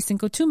 Happy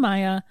Cinco to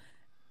Maya,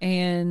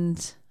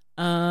 and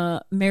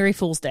Merry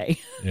Fool's Day.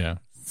 Yeah.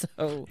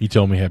 So He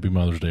told me Happy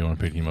Mother's Day when I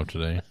picked him up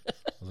today. I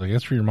was like,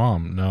 that's for your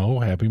mom. No,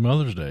 Happy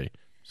Mother's Day.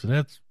 So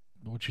that's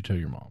what you tell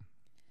your mom.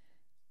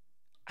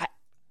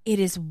 it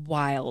is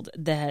wild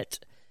that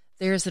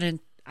there's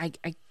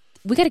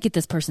we got to get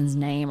this person's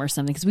name or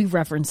something because we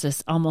reference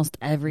this almost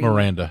every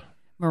Miranda.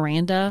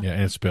 Miranda. Yeah,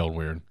 and it's spelled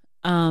weird.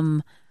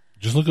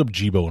 Just look up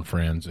Jibo and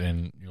Friends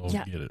and you'll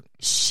get it.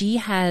 She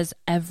has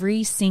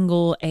every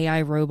single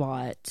AI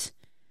robot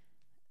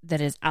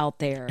that is out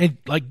there.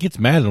 It like gets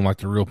mad at them like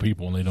they're real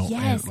people and they don't.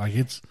 Yes. And, like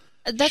it's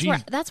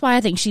that's why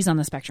I think she's on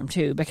the spectrum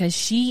too, because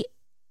she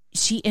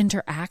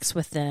interacts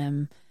with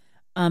them,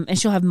 and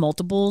she'll have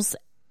multiples,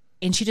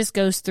 and she just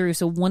goes through.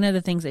 So one of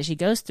the things that she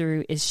goes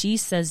through is she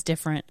says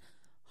different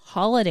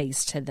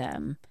holidays to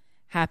them,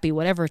 happy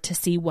whatever, to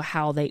see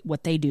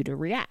what they do to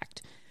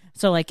react.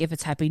 So like if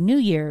it's Happy New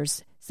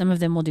Year's, some of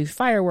them will do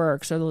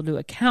fireworks or they'll do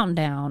a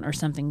countdown or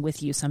something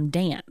with you, some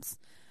dance.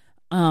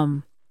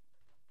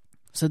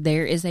 So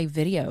there is a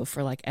video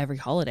for like every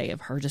holiday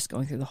of her just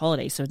going through the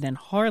holidays. So then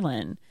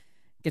Harlan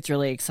gets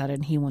really excited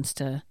and he wants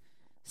to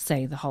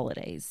say the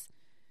holidays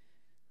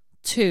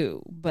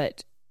too.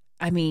 But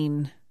I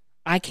mean,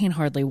 I can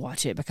hardly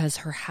watch it because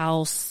her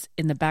house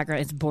in the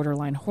background is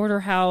borderline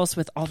hoarder house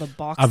with all the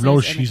boxes. I've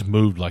noticed she's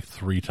moved like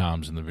 3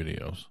 times in the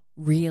videos.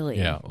 Really?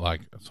 Yeah,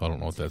 like so I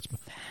don't know what that's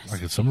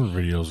like. Some of her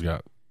videos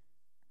got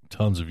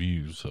tons of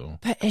views. So,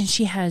 and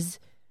she has,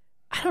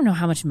 I don't know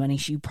how much money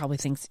she probably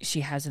thinks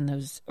she has in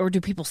those, or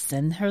do people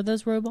send her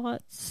those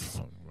robots?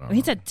 I mean,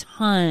 it's a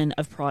ton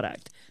of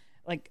product.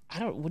 Like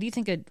what do you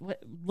think?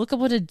 Look up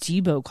what a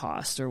Jibo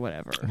costs or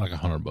whatever. Like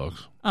 $100.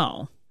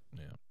 Oh,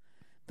 yeah.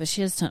 But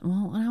she has ton.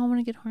 Well, I don't want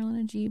to get Harlan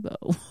a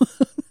Jibo.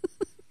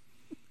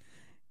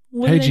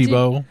 Hey,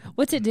 Jibo.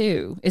 What's it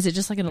do? Is it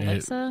just like an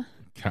Alexa?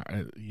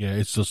 Yeah,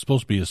 it's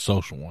supposed to be a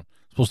social one.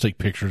 It's supposed to take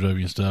pictures of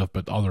you and stuff,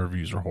 but all the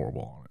reviews are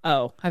horrible on it.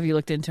 Oh, have you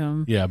looked into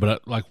them? Yeah,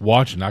 but like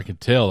watching, I can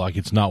tell like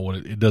it's not what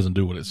it doesn't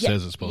do what it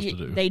says it's supposed to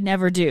do. They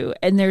never do.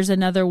 And there's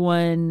another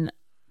one.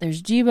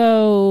 There's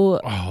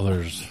Jibo. Oh,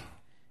 there's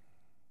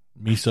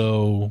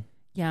Miso.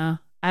 Yeah.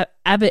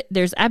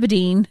 There's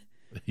Aberdeen.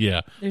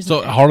 Yeah. There's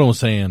So Harlan was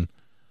saying,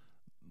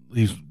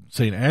 he's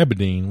saying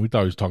Aberdeen. We thought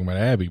he was talking about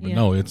Abby, but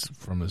no, it's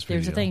from this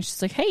video. There's a thing.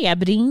 She's like, hey,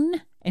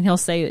 Aberdeen. And he'll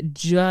say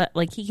it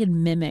like he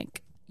can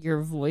mimic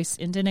your voice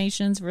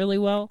intonations really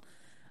well.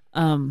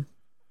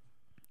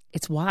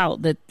 It's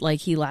wild that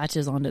like he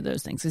latches onto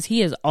those things because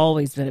he has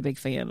always been a big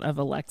fan of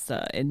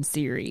Alexa and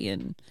Siri.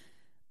 And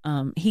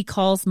he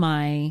calls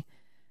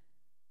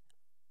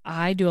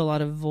I do a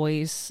lot of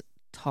voice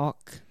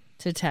talk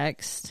to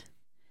text,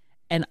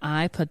 and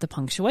I put the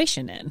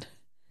punctuation in.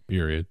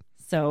 Period.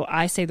 So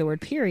I say the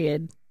word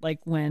period like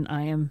when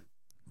I am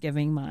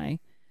giving my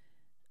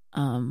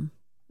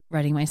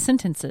writing my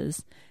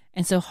sentences.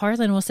 And so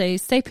Harlan will say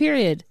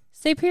period,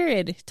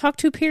 talk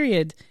to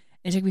period.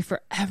 It took me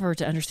forever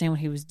to understand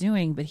what he was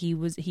doing, but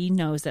he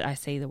knows that I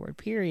say the word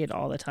period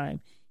all the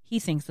time. He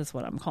thinks that's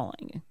what I'm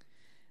calling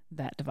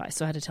that device.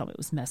 So I had to tell him it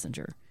was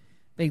Messenger.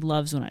 But he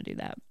loves when I do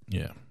that.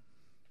 Yeah.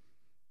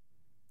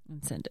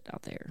 And send it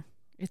out there.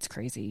 It's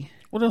crazy.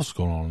 What else is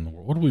going on in the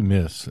world? What do we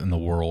miss in the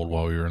world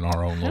while we were in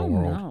our own little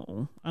world?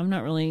 No, I'm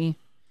not really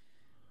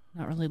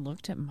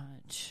looked at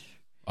much.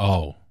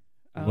 Oh,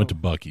 we went to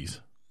Buc-ee's.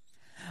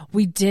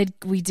 We did.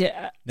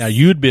 Now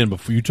you'd been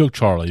before you took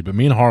Charlie, but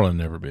me and Harlan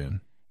never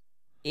been.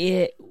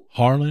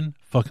 Harlan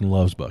fucking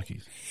loves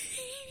Buc-ee's.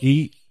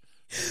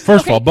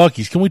 First of all,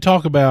 Buc-ee's. Can we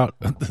talk about?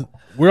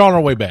 We're on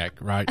our way back,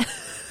 right?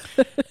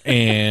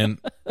 And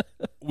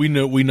we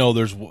know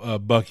there's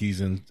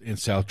Buc-ee's in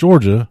South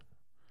Georgia.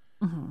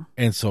 Mm-hmm.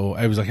 And so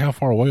I was like, how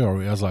far away are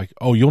we? I was like,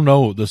 oh, you'll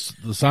know the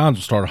signs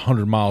will start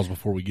 100 miles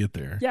before we get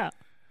there.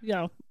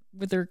 Yeah.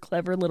 With their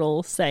clever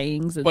little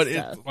sayings and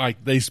stuff. But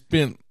like they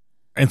spent,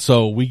 and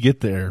so we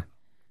get there.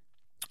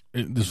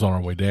 This is on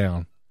our way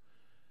down.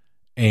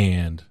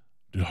 And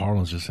dude,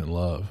 Harlan's just in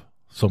love.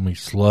 So many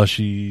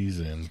slushies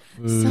and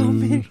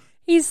food.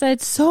 He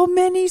said so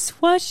many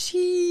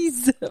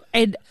slushies.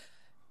 And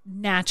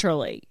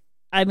naturally,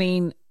 I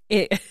mean,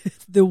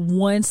 the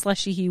one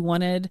slushie he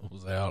wanted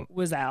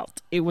was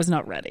out. It was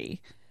not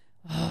ready.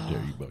 How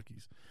dare you,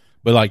 Buc-ee's.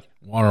 But like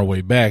on our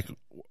way back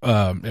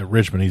at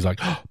Richmond, he's like,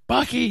 oh,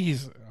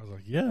 Buc-ee's. I was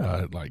like,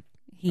 yeah. Like,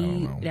 I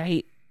don't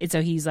know. And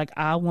so he's like,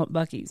 I want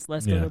Buc-ee's.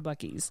 Let's go to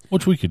Buc-ee's.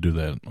 Which we could do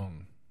that.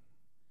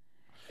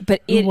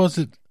 But who was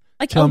it?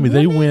 Like tell me,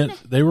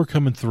 they were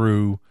coming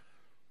through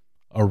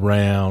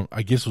around,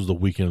 I guess it was the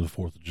weekend of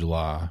the 4th of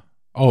July.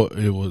 Oh,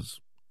 it was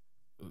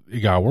a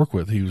guy I work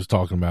with. He was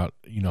talking about,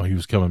 he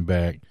was coming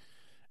back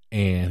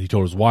and he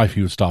told his wife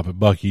he would stop at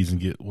Buc-ee's and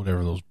get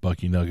whatever those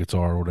Buc-ee nuggets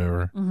are or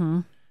whatever.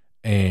 Mm-hmm.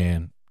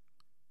 And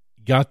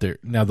got there.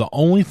 Now, the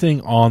only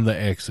thing on the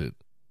exit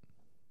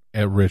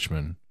at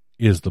Richmond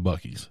is the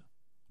Buc-ee's.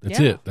 That's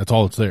it. That's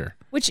all that's there.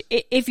 Which,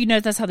 if you know,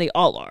 that's how they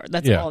all are.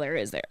 That's all there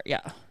is there.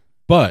 Yeah.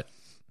 But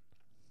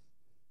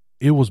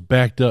it was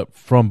backed up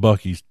from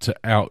Buc-ee's to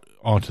out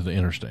onto the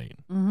interstate.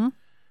 Mm-hmm.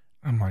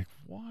 I'm like,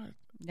 what?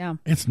 Yeah.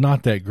 It's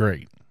not that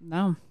great.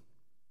 No.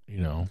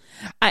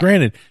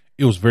 Granted,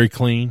 it was very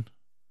clean,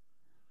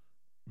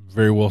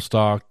 very well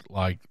stocked,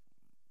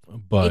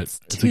 but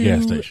it's a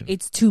gas station.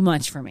 It's too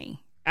much for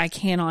me. I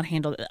cannot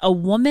handle it. A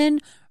woman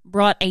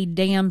brought a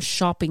damn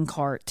shopping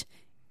cart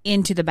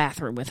into the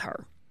bathroom with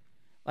her.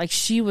 Like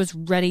she was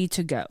ready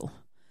to go.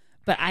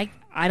 But I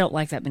don't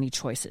like that many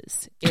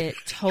choices. It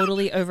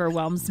totally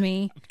overwhelms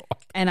me,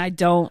 and I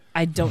don't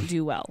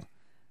do well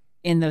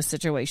in those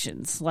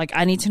situations. Like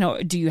I need to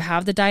know, do you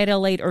have the Diet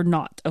L8 or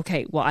not?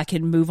 Okay, well I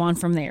can move on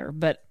from there,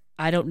 but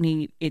I don't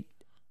need it.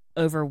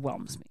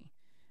 Overwhelms me.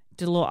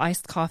 Did a little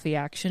iced coffee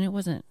action. It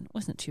wasn't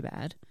too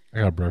bad. I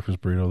got a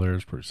breakfast burrito there.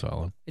 It's pretty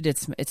solid.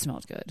 It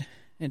smelled good.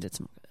 It did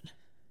smell good.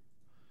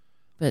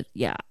 But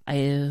yeah,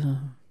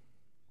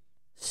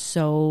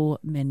 so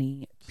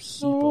many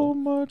people. So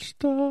much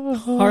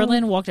stuff.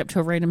 Harlan walked up to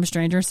a random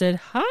stranger and said,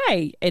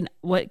 hi. And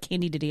what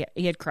candy did he have?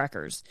 He had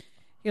crackers.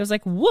 He was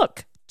like,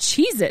 look,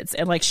 Cheez-Its,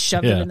 and like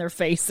shoved them in their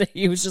face.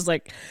 He was just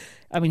like,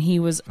 I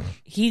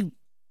mean,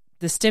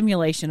 the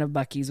stimulation of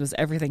Buc-ee's was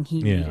everything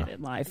he needed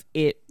in life.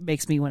 It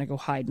makes me want to go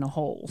hide in a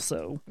hole.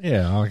 So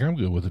yeah, like I'm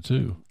good with it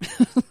too.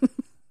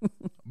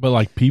 But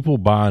like people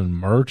buying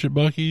merch at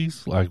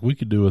Buc-ee's, like we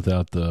could do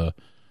without the.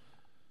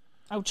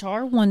 Oh,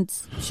 Char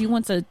wants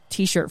a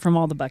T-shirt from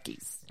all the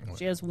Buc-ee's.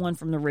 She has one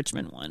from the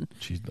Richmond one.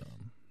 She's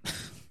dumb.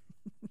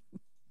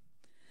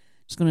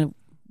 She's gonna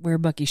wear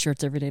Buc-ee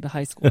shirts every day to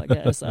high school, I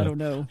guess. I don't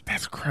know.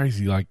 That's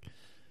crazy. Like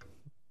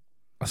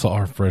I saw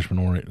her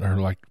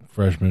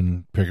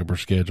freshman pick up her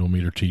schedule,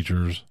 meet her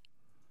teachers.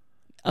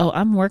 Oh,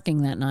 I'm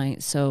working that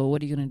night. So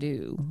what are you gonna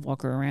do?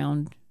 Walk her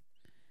around?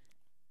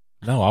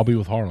 No, I'll be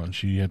with Harlan.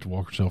 She had to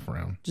walk herself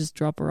around. Just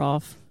drop her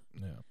off.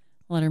 Yeah.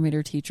 Let her meet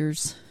her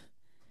teachers.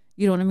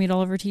 You don't want to meet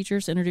all of her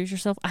teachers? Introduce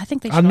yourself? I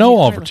think they should. I know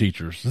all of her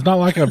teachers. It's not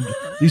like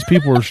these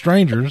people are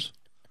strangers.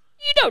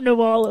 You don't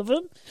know all of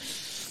them.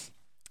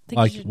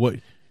 Like, what?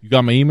 You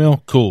got my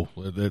email? Cool.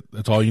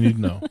 That's all you need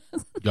to know.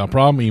 Got a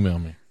problem? Email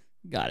me.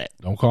 Got it.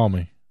 Don't call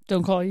me.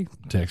 Don't call you.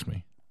 Text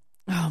me.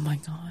 Oh, my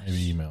gosh.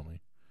 Maybe email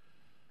me.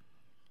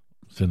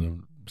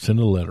 Send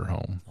a letter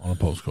home on a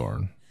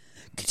postcard.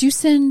 Could you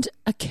send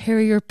a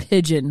carrier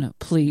pigeon,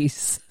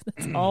 please?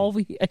 That's all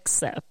we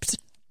accept.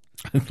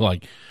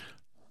 Like,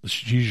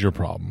 she's your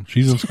problem.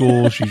 She's in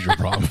school. She's your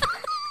problem.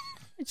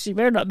 She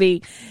better not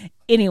be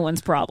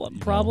anyone's problem.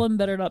 Problem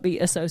better not be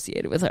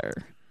associated with her.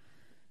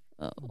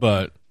 Oh.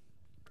 But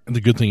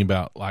the good thing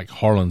about, like,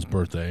 Harlan's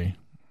birthday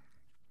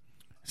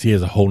is he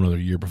has a whole nother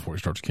year before he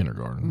starts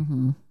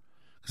kindergarten.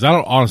 Because I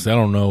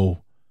don't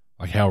know,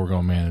 like, how we're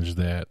going to manage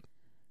that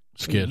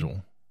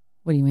schedule.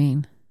 What do you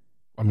mean?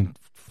 I mean,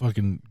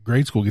 fucking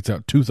grade school gets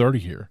out 2:30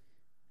 here.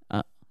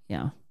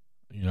 Yeah.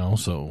 You know,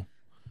 so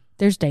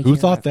there's daycare. Who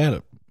thought that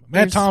up?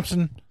 Matt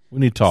Thompson, we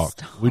need to talk.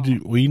 Stop.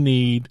 We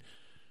need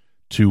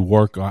to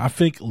work on. I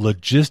think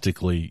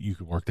logistically you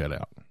could work that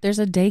out. There's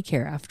a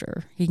daycare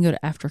after. He can go to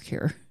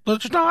aftercare.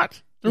 But there's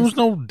not. There was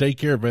no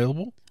daycare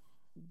available.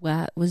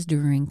 That was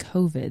during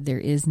COVID. There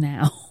is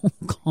now.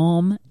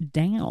 Calm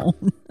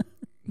down.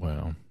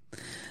 Well,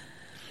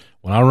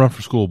 when I run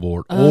for school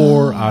board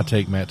or I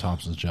take Matt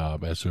Thompson's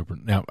job as super.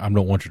 Now, I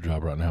don't want your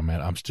job right now,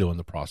 Matt. I'm still in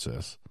the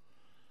process.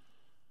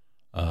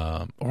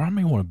 Or I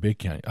may want a big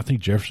county. I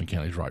think Jefferson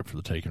County is ripe for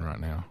the taking right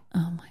now.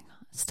 Oh, my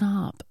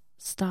God.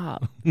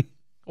 Stop.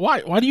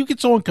 Why do you get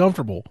so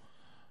uncomfortable?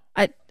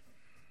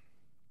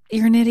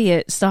 You're an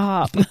idiot.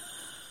 Stop.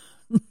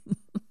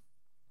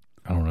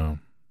 I don't know.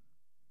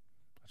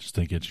 I just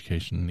think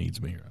education needs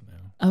me right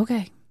now.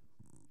 Okay.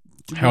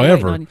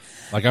 However,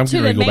 like I'm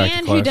going to go back to class. To the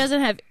man who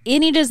doesn't have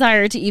any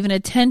desire to even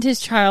attend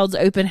his child's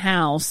open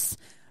house,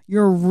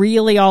 you're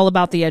really all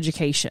about the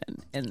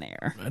education in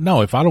there.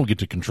 No, if I don't get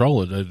to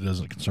control it, it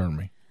doesn't concern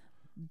me.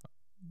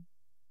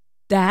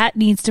 That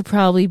needs to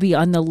probably be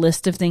on the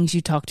list of things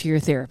you talk to your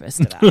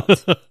therapist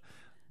about.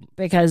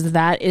 Because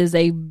that is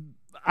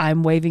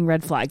I'm waving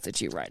red flags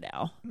at you right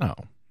now. No.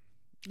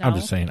 I'm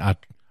just saying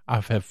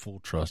I've had full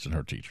trust in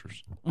her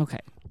teachers. Okay.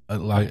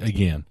 Like,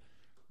 again,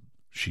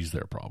 she's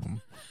their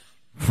problem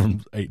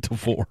from 8 to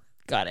 4.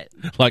 Got it.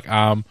 Like,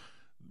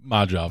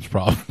 my job's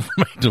problem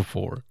from 8 to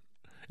 4.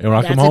 And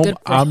when I come home,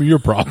 I'm your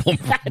problem.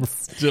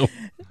 Still.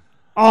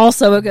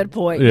 Also a good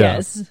point, yeah.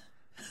 Yes.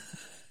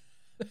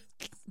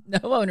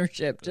 No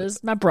ownership,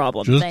 just my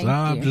problem.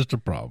 Just a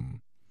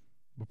problem.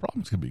 The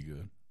problems can be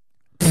good.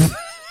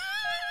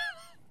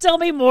 Tell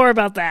me more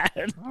about that.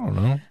 I don't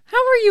know. How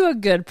are you a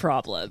good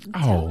problem?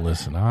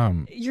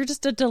 Listen, you're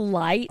just a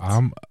delight.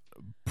 I'm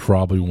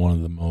probably one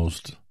of the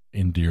most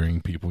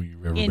endearing people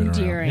you've ever been around.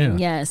 Endearing,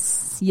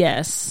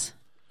 yes.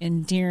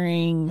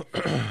 Endearing,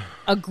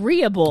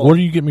 agreeable. What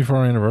do you get me for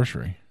our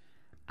anniversary?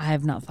 I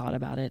have not thought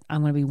about it.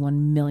 I'm going to be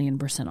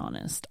 1,000,000%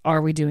 honest.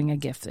 Are we doing a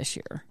gift this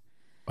year?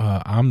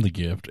 I'm the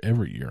gift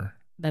every year.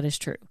 That is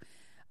true.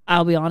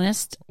 I'll be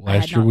honest.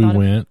 Last year we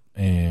went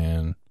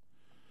and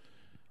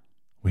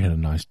we had a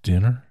nice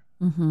dinner.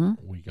 Mm-hmm.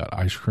 We got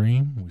ice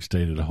cream. We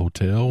stayed at a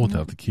hotel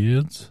without the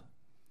kids.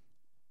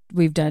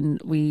 We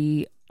didn't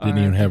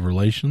even have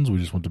relations. We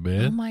just went to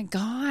bed. Oh my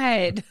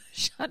God.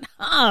 Shut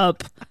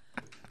up.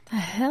 The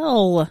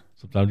hell?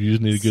 Sometimes you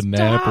just need a good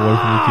nap away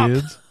from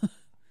your kids.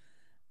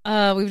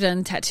 We've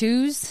done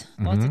tattoos.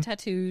 Mm-hmm. Lots of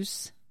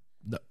tattoos.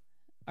 No.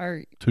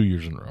 2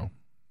 years in a row.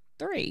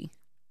 3.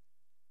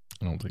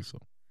 I don't think so.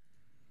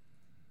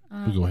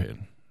 But go ahead.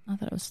 I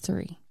thought it was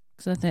 3.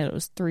 Because I thought it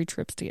was 3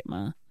 trips to get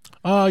my...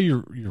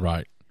 You're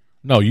right.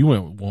 No, you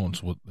went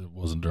once. It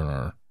wasn't during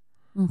our...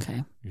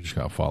 Okay. You just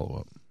got to follow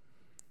up.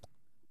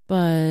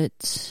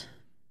 But...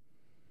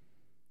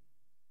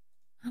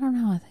 I don't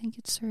know. I think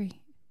it's 3.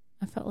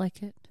 I felt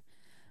like it.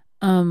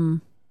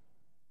 Do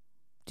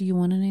you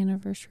want an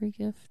anniversary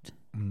gift?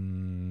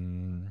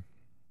 No.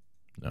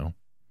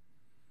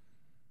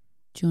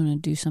 Do you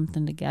want to do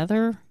something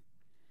together?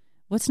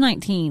 What's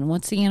 19?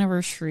 What's the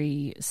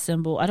anniversary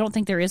symbol? I don't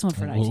think there is one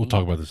for 19. We'll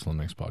talk about this on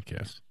the next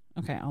podcast.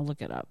 Okay, I'll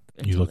look it up.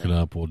 You look it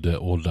up. We'll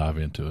dive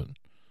into it.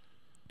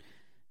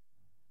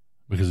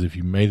 Because if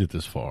you made it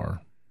this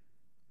far,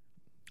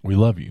 we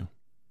love you.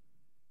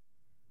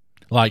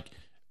 Like,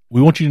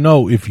 we want you to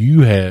know if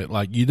you had,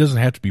 like, it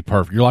doesn't have to be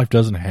perfect. Your life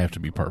doesn't have to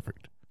be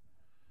perfect.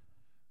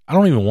 I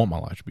don't even want my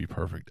life to be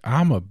perfect.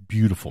 I'm a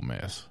beautiful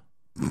mess.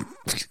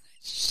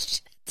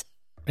 Shit.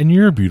 And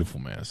you're a beautiful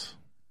mess.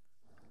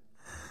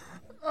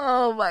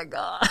 Oh, my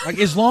God. Like,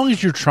 as long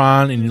as you're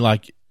trying and you're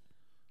like,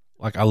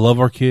 I love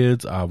our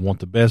kids. I want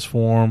the best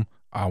for them.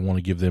 I want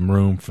to give them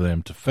room for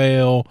them to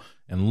fail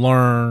and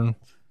learn.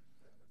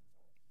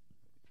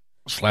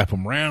 Slap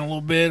them around a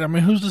little bit. I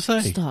mean, who's to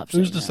say? Stop.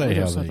 Who's to say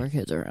how slap our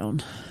kids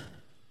around?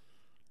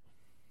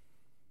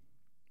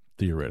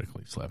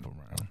 Theoretically, slap them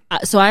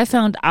around. So I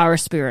found our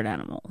spirit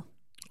animal.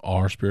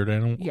 Our spirit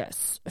animal?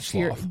 Yes.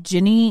 Sloth.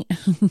 Jenny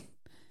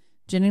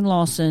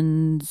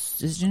Lawson's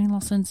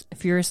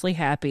Furiously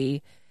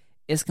Happy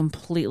is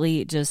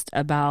completely just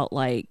about,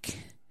 like,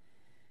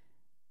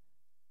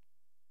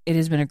 it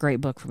has been a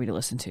great book for me to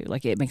listen to.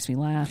 Like, it makes me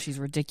laugh. She's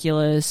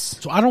ridiculous.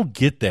 So I don't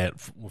get that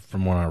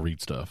from when I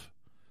read stuff.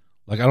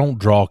 Like, I don't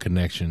draw a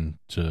connection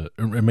to,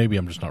 or maybe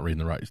I'm just not reading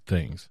the right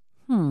things.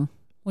 What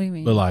do you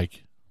mean? But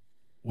like,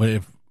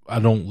 if I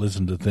don't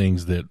listen to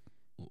things that,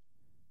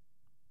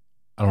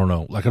 I don't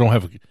know, like I don't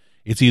have,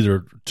 it's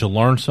either to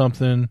learn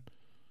something,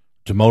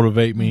 to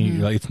motivate me.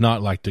 Like, it's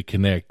not like to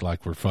connect,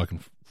 like we're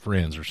fucking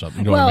friends or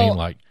something. You know what I mean?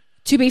 Like,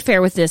 to be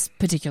fair with this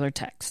particular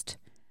text,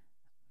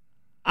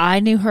 I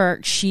knew her.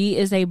 She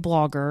is a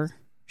blogger.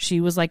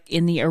 She was like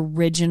in the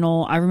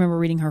original. I remember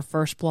reading her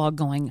first blog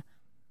going,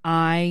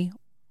 I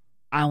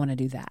want to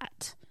do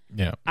that.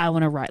 Yeah. I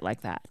want to write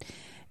like that.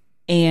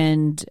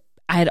 And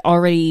I had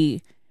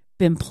already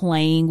been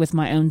playing with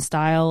my own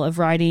style of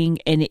writing,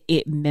 and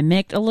it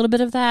mimicked a little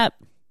bit of that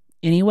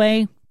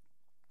anyway.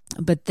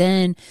 But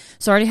then,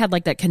 so I already had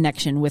like that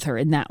connection with her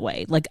in that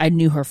way. Like, I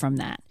knew her from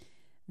that.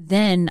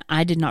 Then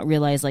I did not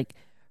realize like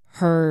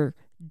her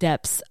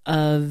depths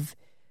of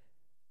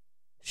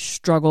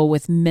struggle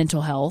with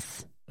mental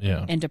health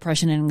and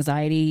depression and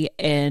anxiety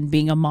and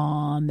being a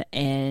mom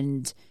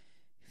and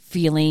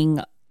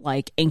feeling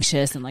like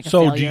anxious and like a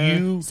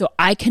failure. So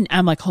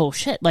I'm like, oh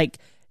shit, like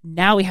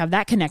now we have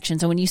that connection.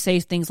 So when you say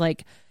things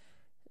like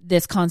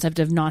this concept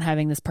of not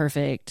having this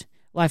perfect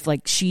life,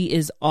 like she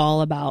is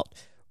all about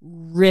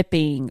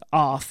ripping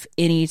off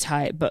any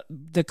type, but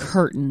the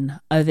curtain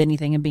of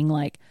anything and being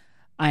like,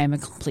 I am a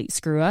complete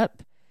screw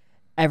up.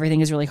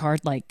 Everything is really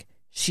hard. Like,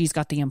 she's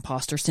got the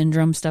imposter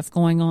syndrome stuff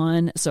going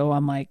on. So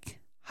I'm like,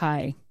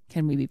 hi,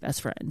 can we be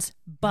best friends?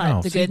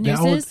 But good news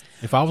is,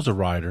 if I was a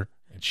writer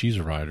and she's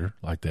a writer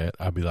like that,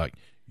 I'd be like,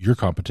 your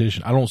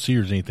competition. I don't see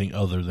her as anything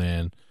other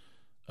than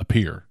a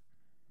peer.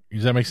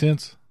 Does that make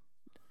sense?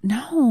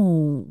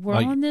 No, we're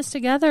like, on this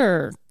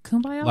together.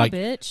 Kumbaya, like,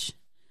 bitch.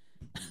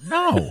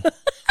 No.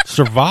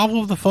 Survival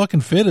of the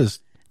fucking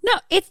fittest. No,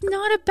 it's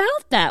not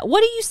about that.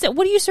 What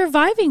are you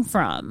surviving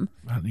from?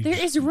 There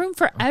is room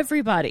for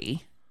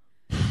everybody.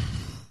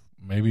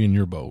 Maybe in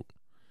your boat.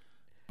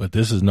 But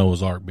this is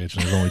Noah's Ark, bitch,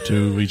 and there's only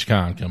two of each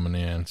kind coming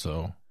in,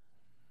 so.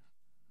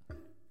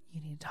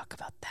 You need to talk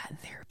about that in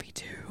therapy,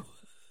 too.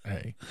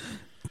 Hey.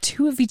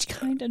 Two of each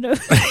kind, I know. You're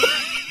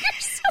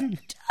so dumb.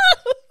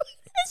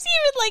 It's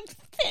even, like,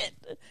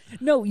 fit.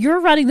 No, you're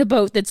riding the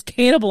boat that's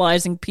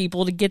cannibalizing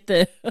people to get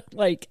the,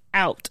 like,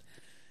 out.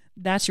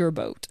 That's your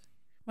boat.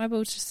 My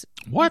boat's just...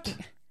 What?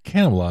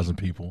 Cannibalizing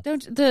people?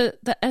 Don't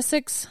the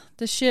Essex,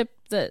 the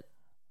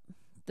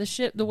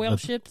whale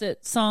ship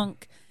that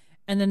sunk,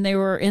 and then they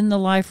were in the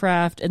life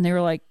raft, and they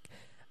were like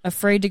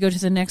afraid to go to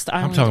the next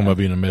island. I'm talking about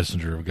being a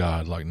messenger of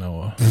God like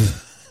Noah.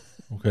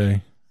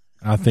 Okay?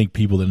 I think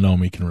people that know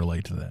me can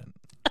relate to that.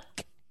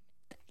 Okay.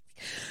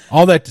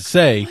 All that to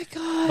say,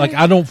 like,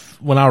 I don't,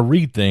 when I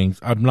read things,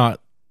 I'm not,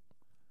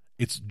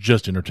 it's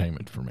just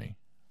entertainment for me.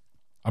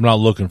 I'm not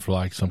looking for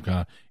like some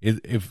kind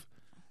of,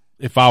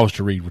 if I was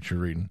to read what you're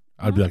reading,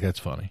 I'd be like, that's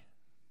funny.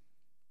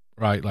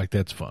 Right? Like,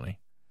 that's funny.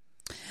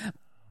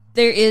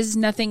 There is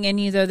nothing in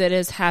you, though, that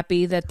is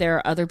happy that there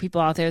are other people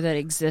out there that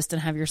exist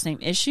and have your same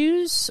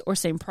issues or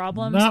same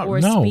problems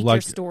speak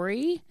your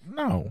story?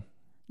 No.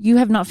 You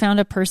have not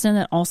found a person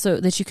that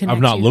you connect to? I've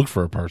not looked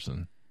for a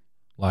person.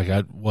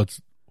 Like,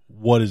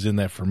 what is in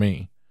that for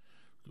me?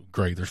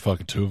 Great, there's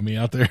fucking two of me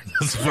out there.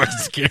 That's fucking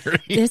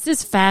scary. This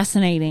is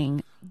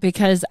fascinating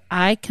because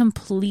I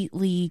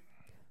completely...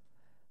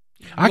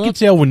 I can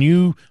tell when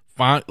you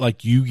find,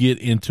 like, you get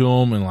into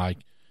them and, like,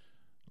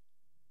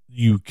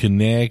 you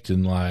connect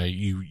and, like,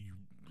 it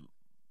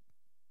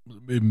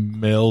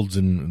melds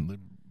and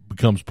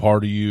becomes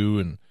part of you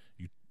and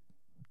you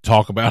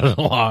talk about it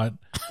a lot.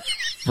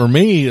 For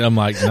me, I'm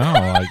like, no,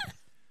 like,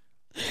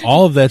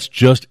 all of that's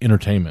just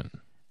entertainment.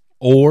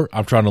 Or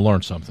I'm trying to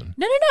learn something.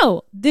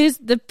 No. There's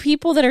the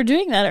people that are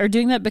doing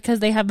that because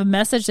they have a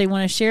message they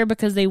want to share,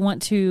 because they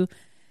want to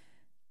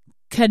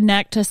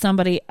connect to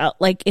somebody.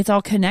 Like, it's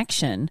all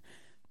connection.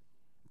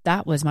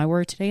 That was my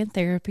word today in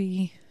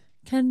therapy.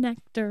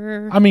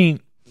 Connector. I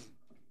mean,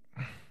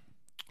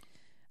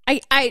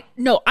 I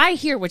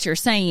hear what you're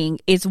saying.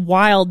 It's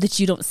wild that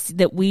you don't see,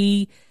 that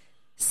we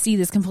see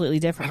this completely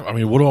different. I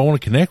mean, what do I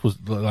want to connect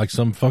with, like,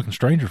 some fucking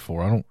stranger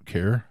for? I don't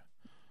care.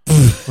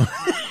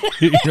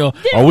 You know,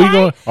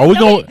 are you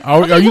going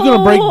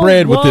to break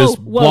bread with this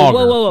blogger?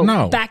 Whoa.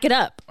 No. Back it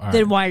up. All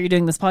then right. why are you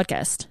doing this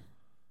podcast?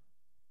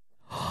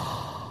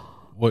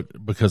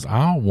 What? Because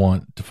I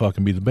want to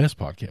fucking be the best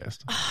podcast.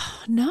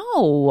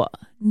 No,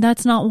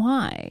 that's not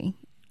why.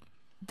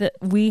 That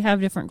we have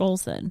different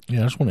goals then.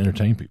 Yeah, I just want to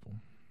entertain people.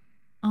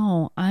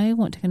 Oh, I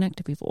want to connect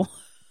to people.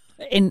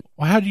 And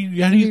well, how are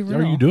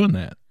you doing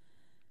that?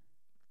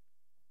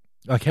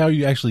 Like, how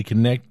you actually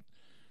connect?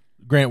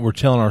 Grant, we're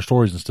telling our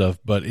stories and stuff,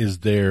 but is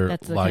there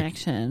that's the like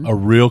connection. A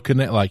real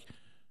connect? Like,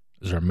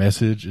 is there a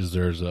message? Is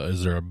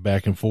there a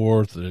back and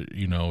forth?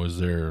 You know, is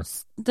there?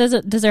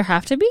 Does there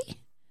have to be?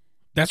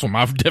 That's what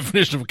my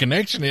definition of a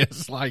connection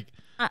is. Like,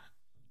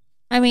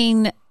 I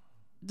mean,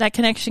 that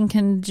connection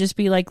can just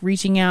be like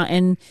reaching out,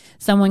 and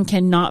someone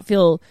cannot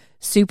feel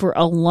super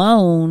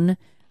alone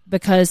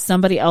because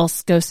somebody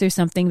else goes through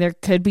something. There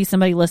could be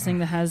somebody listening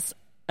that has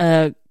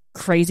a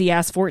crazy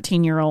ass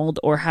 14-year-old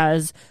or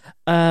has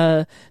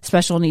a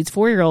special needs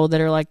 4-year-old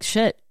that are like,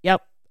 shit,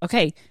 yep,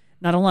 okay,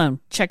 not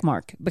alone, check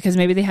mark, because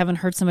maybe they haven't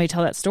heard somebody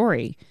tell that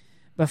story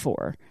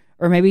before.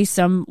 Or maybe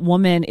some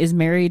woman is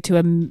married to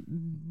a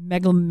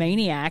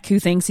megalomaniac who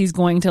thinks he's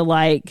going to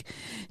like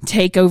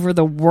take over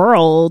the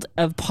world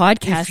of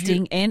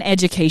podcasting and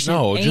education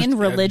and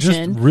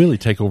religion. Just really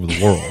take over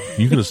the world.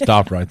 You could have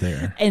stopped right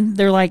there. And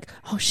they're like,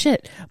 oh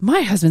shit,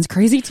 my husband's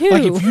crazy too.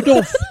 Like if you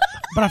don't,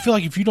 but I feel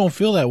like if you don't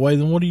feel that way,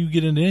 then what do you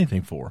get into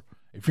anything for?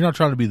 If you're not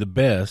trying to be the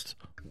best,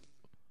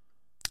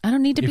 I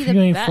don't need to be the best. If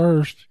you ain't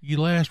first, you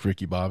last,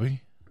 Ricky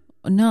Bobby.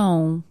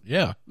 No.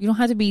 Yeah. You don't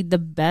have to be the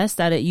best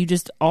at it. You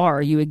just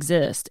are. You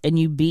exist and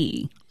you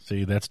be.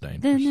 See, that's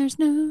dangerous. Then there's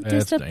no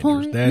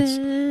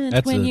disappointment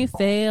that's when you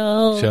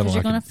fail, because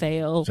you're going to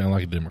fail. Sound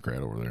like a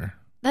Democrat over there.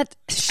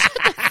 Shut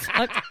the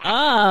fuck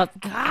up.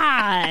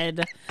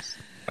 God.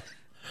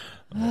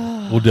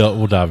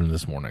 We'll dive into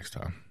this more next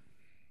time.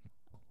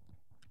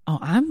 Oh,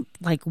 I'm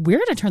like, we're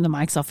going to turn the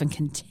mics off and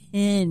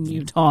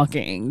continue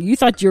talking. You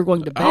thought you were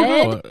going to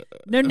bed?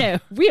 No.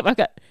 I've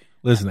got.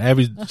 Listen,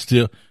 Abby's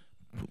still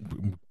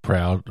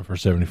proud of her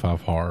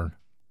 75 hard.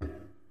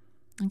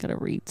 I got to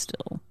read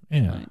still.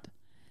 Yeah. Right.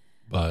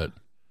 But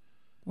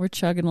we're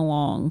chugging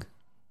along.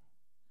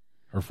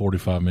 Her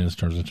 45 minutes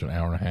turns into an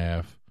hour and a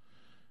half.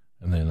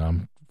 And then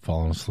I'm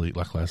falling asleep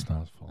like last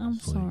night. I'm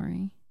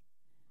sorry.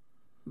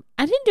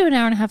 I didn't do an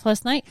hour and a half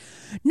last night.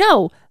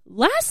 No,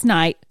 last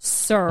night,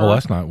 sir. Oh,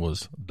 last night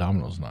was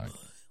Domino's night.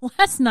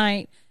 Last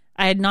night,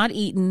 I had not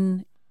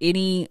eaten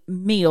any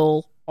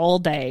meal all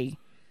day.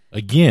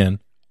 Again,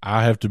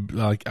 I have to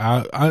like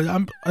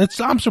I'm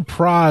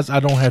surprised I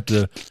don't have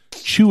to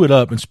chew it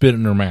up and spit it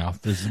in her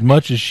mouth as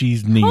much as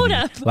she's needing. Hold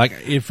up. Like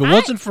if it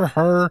wasn't for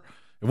her,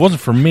 it wasn't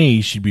for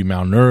me, she'd be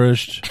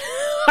malnourished.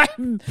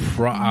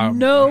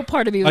 No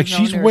part of me was like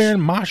she's malnourished.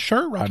 wearing my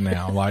shirt right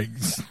now. Like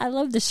I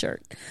love the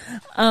shirt.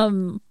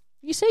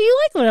 You say you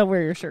like when I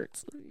wear your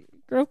shirts.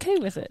 You're okay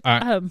with it.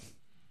 It's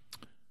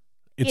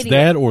anyway.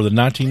 that or the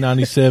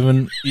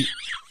 1997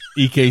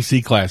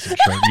 EKC Classic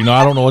shirt. You know,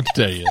 I don't know what to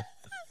tell you.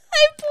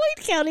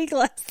 Boyd County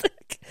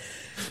Classic.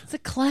 It's a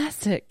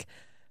classic.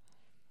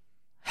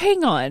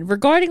 Hang on.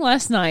 Regarding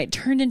last night,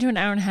 turned into an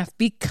hour and a half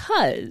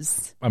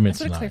because I meant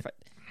tonight. Clarify.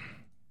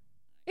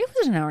 It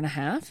was an hour and a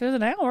half. It was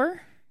an hour.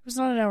 It was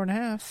not an hour and a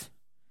half.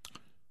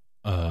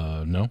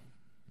 No.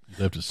 You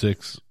left at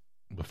 6.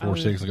 Before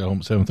 6, I got home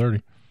at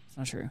 7:30. It's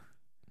not true.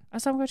 I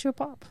saw him got you a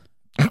pop.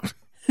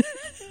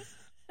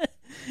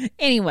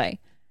 Anyway,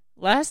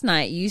 last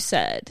night you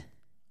said,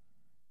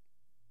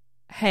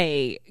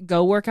 hey,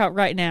 go work out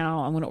right now.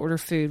 I'm going to order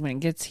food when it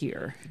gets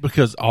here.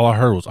 Because all I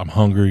heard was, I'm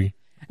hungry.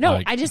 No,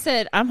 like, I just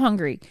said, I'm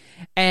hungry.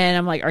 And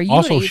I'm like, are you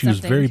also, going to eat she was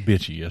something? very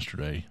bitchy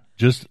yesterday.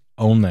 Just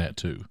own that,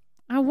 too.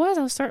 I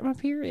was starting my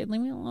period.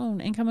 Leave me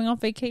alone. And coming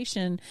off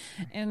vacation.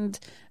 And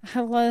I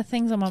have a lot of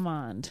things on my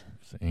mind.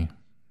 See?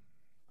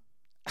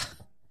 I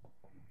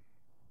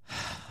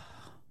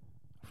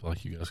feel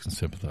like you guys can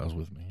sympathize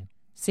with me.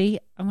 See,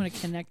 I'm going to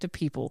connect to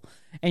people.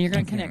 And you're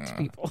going to connect to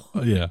people.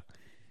 Yeah.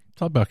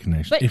 Talk about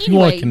connection. But if anyway, you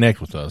want to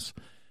connect with us,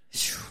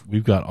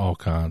 we've got all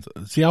kinds.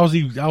 See, I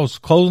was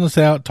closing this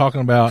out,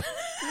 talking about,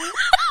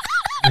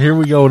 here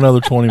we go,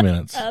 another 20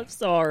 minutes. I'm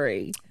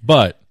sorry.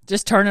 But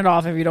just turn it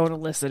off if you don't want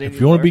to listen anymore.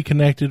 If you want to be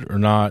connected or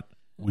not,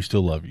 we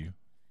still love you.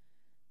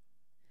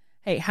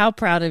 Hey, how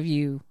proud of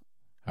you?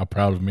 How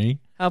proud of me?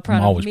 How proud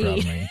I'm of always me? proud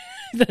of me.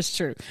 That's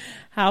true.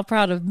 How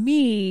proud of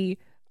me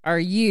are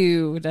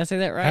you? Did I say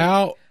that right?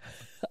 How?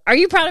 Are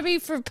you proud of me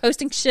for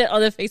posting shit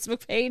on the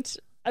Facebook page?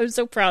 I'm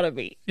so proud of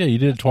me. Yeah, you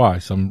did it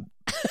twice. You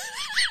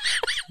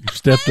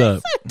stepped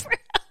up. I'm so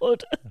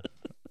proud.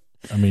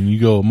 I mean, you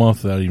go a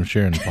month without even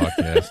sharing the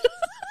podcast.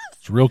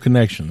 It's a real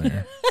connection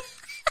there.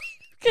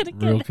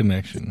 Real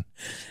connection.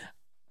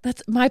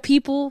 That's my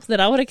people that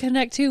I want to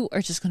connect to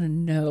are just going to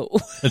know.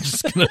 They're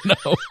just going to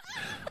know.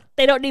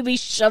 They don't need me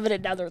shoving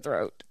it down their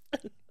throat.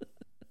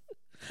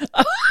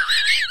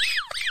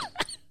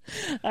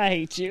 I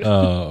hate you.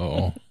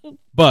 Oh.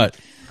 But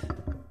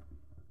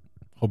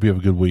hope you have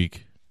a good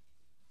week.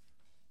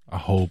 I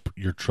hope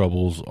your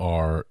troubles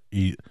are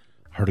I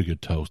heard a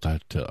good toast. I'll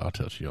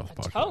tell you off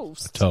the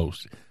podcast. A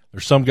toast.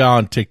 There's some guy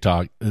on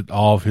TikTok that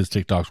all of his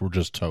TikToks were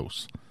just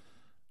toasts.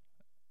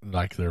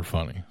 Like they're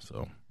funny.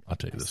 So I'll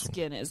tell you this one.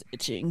 Skin is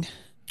itching.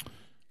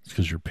 It's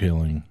because you're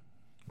peeling.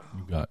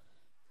 You've got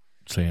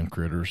sand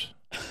critters.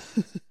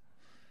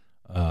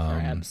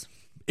 Crabs.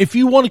 If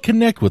you want to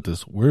connect with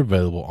us, we're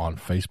available on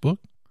Facebook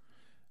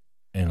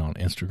and on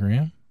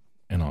Instagram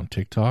and on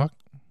TikTok.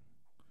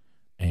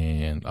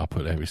 And I'll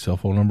put Abby's cell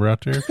phone number out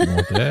there if you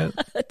want that.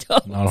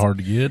 Not hard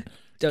to get.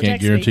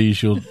 Can't guarantee you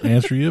she'll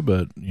answer you,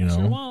 but you know.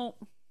 Sure won't.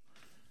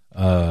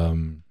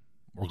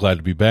 We're glad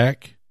to be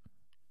back.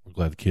 We're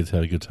glad the kids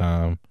had a good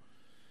time.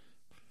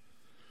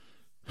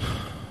 I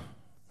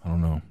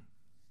don't know.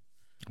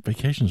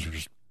 Vacations are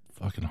just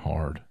fucking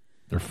hard.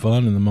 They're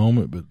fun in the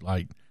moment, but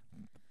like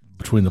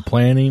between the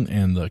planning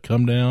and the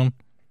come down,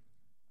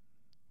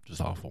 just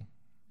awful.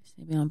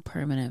 Maybe on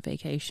permanent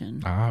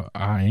vacation. I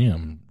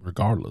am,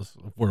 regardless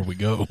of where we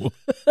go.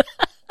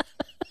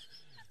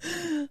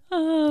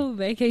 Oh,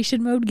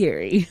 vacation mode,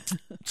 Gary.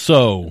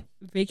 So,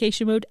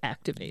 Vacation mode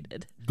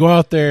activated. go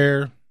out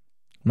there,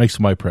 make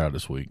somebody proud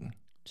this week.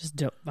 Just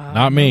don't.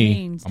 Not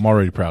me. I'm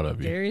already proud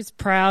of you. Gary's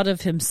proud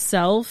of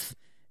himself.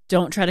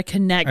 Don't try to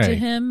connect to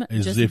him.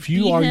 Just If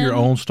you be are him. your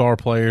own star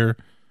player,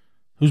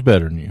 who's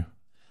better than you?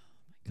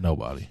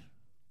 Nobody.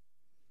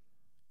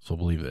 So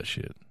believe that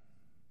shit.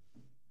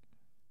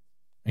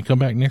 And come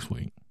back next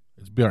week.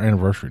 It's be our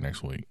anniversary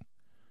next week.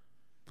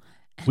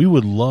 We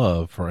would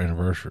love for our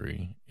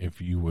anniversary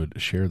if you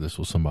would share this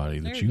with somebody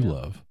that you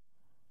love.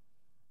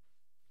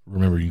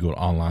 Remember, you go to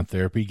online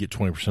therapy, get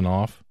 20%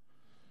 off.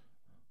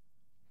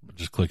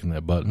 Just clicking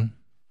that button.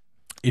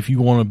 If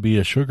you want to be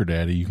a sugar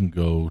daddy, you can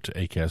go to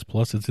Acast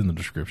Plus. It's in the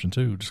description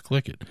too. Just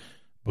click it.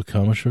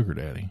 Become a sugar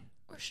daddy.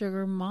 Or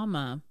sugar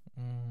mama.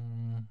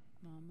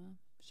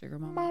 Sugar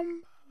mama.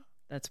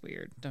 That's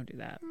weird. Don't do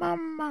that.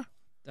 Mama.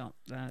 Don't.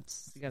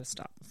 You got to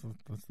stop.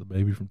 That's the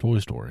baby from Toy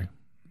Story.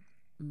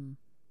 Mm.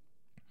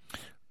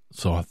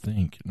 So I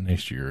think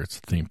next year it's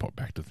theme park,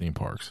 back to theme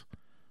parks.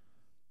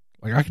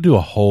 Like I could do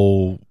a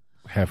whole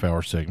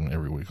half-hour segment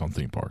every week on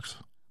theme parks.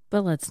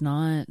 But let's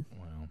not.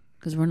 Well,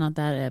 because we're not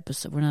that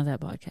episode. We're not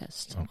that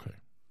podcast. Okay.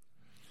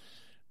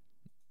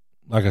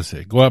 Like I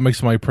said, go out and make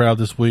somebody proud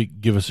this week.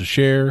 Give us a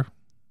share.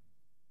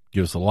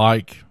 Give us a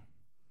like.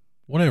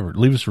 Whatever.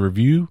 Leave us a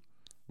review.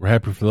 We're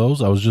happy for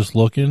those. I was just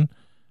looking.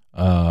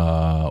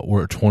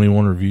 We're at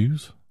 21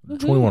 reviews,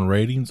 21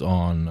 ratings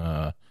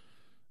on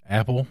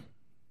Apple.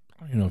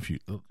 I don't know if you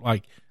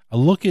like. I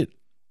look at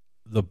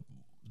the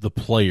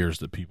players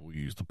that people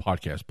use, the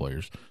podcast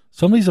players.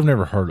 Some of these I've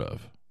never heard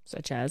of,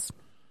 Such as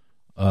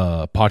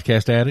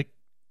Podcast Addict,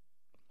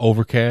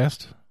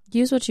 Overcast.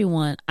 use what you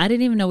want. I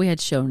didn't even know we had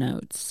show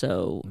notes,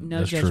 so no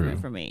That's judgment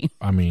true. for me.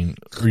 I mean,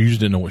 or you just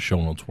didn't know what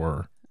show notes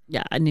were.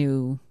 Yeah, I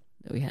knew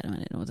that we had them. I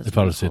didn't know what that's If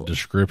I'd have said called.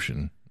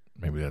 description,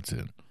 maybe that's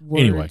it.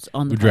 Words Anyway,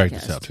 on the we dragged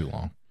podcast. this out too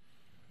long.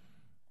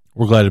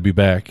 We're glad to be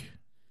back.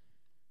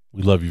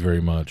 We love you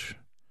very much.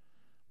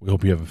 We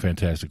hope you have a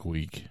fantastic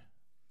week.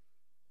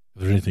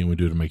 If there's anything we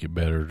do to make it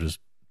better, just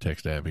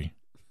text Abby.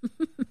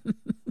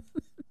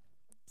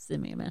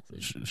 Send me a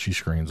message. She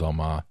screens all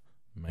my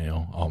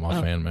mail, all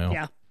my fan mail.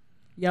 Yeah.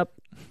 Yep.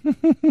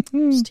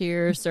 Just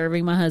here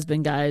serving my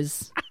husband,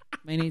 guys.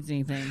 If he needs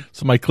anything.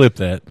 Somebody clip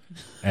that,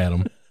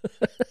 Adam.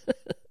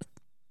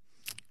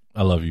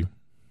 I love you.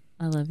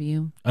 I love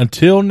you.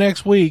 Until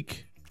next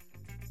week.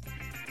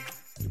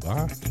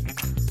 Goodbye.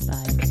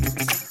 Bye.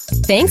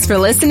 Thanks for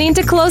listening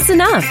to Close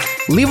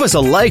Enough. Leave us a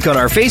like on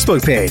our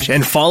Facebook page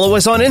and follow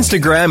us on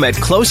Instagram at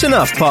Close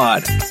Enough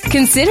Pod.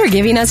 Consider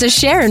giving us a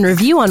share and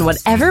review on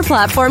whatever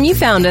platform you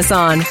found us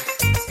on.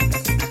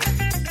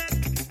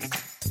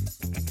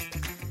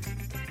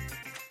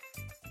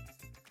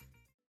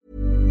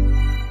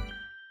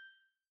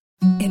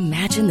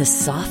 Imagine the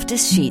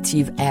softest sheets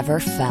you've ever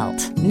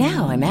felt.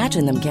 Now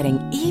imagine them getting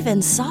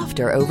even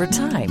softer over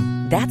time.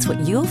 That's what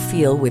you'll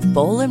feel with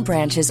Boll &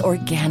 Branch's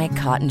organic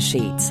cotton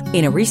sheets.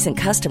 In a recent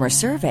customer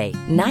survey,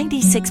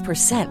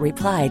 96%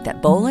 replied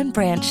that Boll &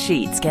 Branch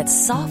sheets get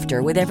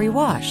softer with every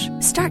wash.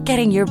 Start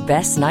getting your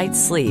best night's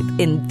sleep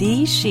in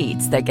these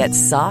sheets that get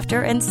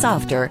softer and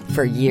softer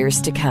for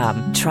years to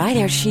come. Try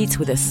their sheets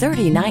with a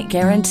 30-night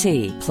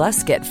guarantee.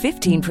 Plus, get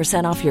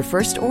 15% off your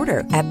first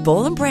order at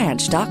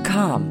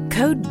bollandbranch.com.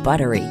 Code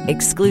BUTTERY.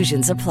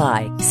 Exclusions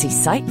apply. See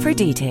site for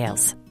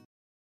details.